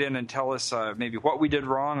write in and tell us maybe what we did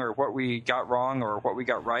wrong or what we got wrong or what we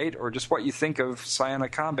got right or just what you think of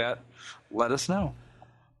psionic combat, let us know.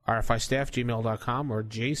 RFIstaff@gmail.com or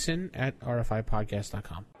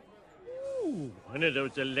jason@rfipodcast.com. Ooh, one of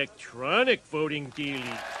those electronic voting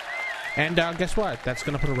dealies. And guess what? That's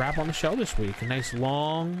going to put a wrap on the show this week. A nice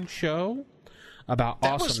long show about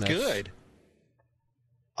awesomeness. That was good.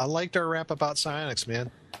 I liked our rap about Psionics, man.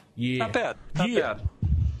 Yeah. Not bad. Not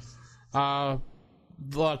bad.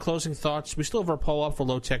 Closing thoughts. We still have our poll up for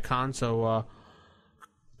Low Tech Con, so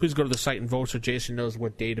please go to the site and vote so Jason knows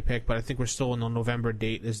what day to pick. But I think we're still in the November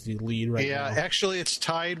date as the lead right now. Yeah, actually, it's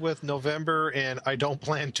tied with November, and I don't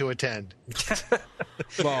plan to attend.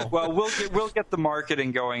 Well, we'll get the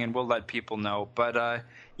marketing going, and we'll let people know. But I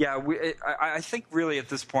think really at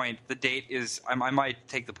this point the date is. I might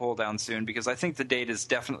take the poll down soon because I think the date is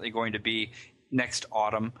definitely going to be next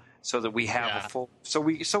autumn, so that we have a full. So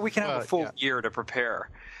we can have a full year to prepare.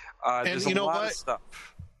 And you know what?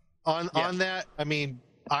 On that, I mean.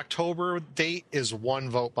 October date is one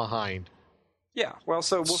vote behind. Yeah, well,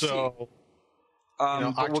 so we'll see.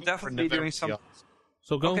 But we'll definitely be doing something.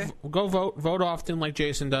 So go vote often like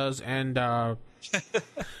Jason does, and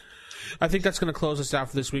I think that's going to close us out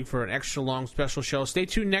for this week for an extra long special show. Stay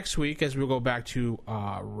tuned next week as we'll go back to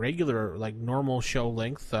regular, like normal show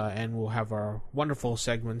length, and we'll have our wonderful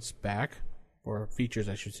segments back, or features,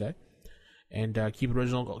 I should say. And keep it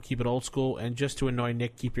original, keep it old school, and just to annoy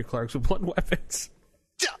Nick, keep your clerks with blunt weapons.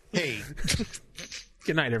 Hey.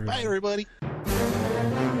 Good night, everybody. Bye, everybody.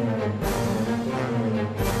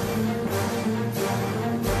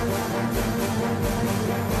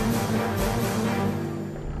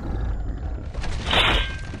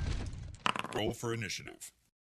 Roll for initiative.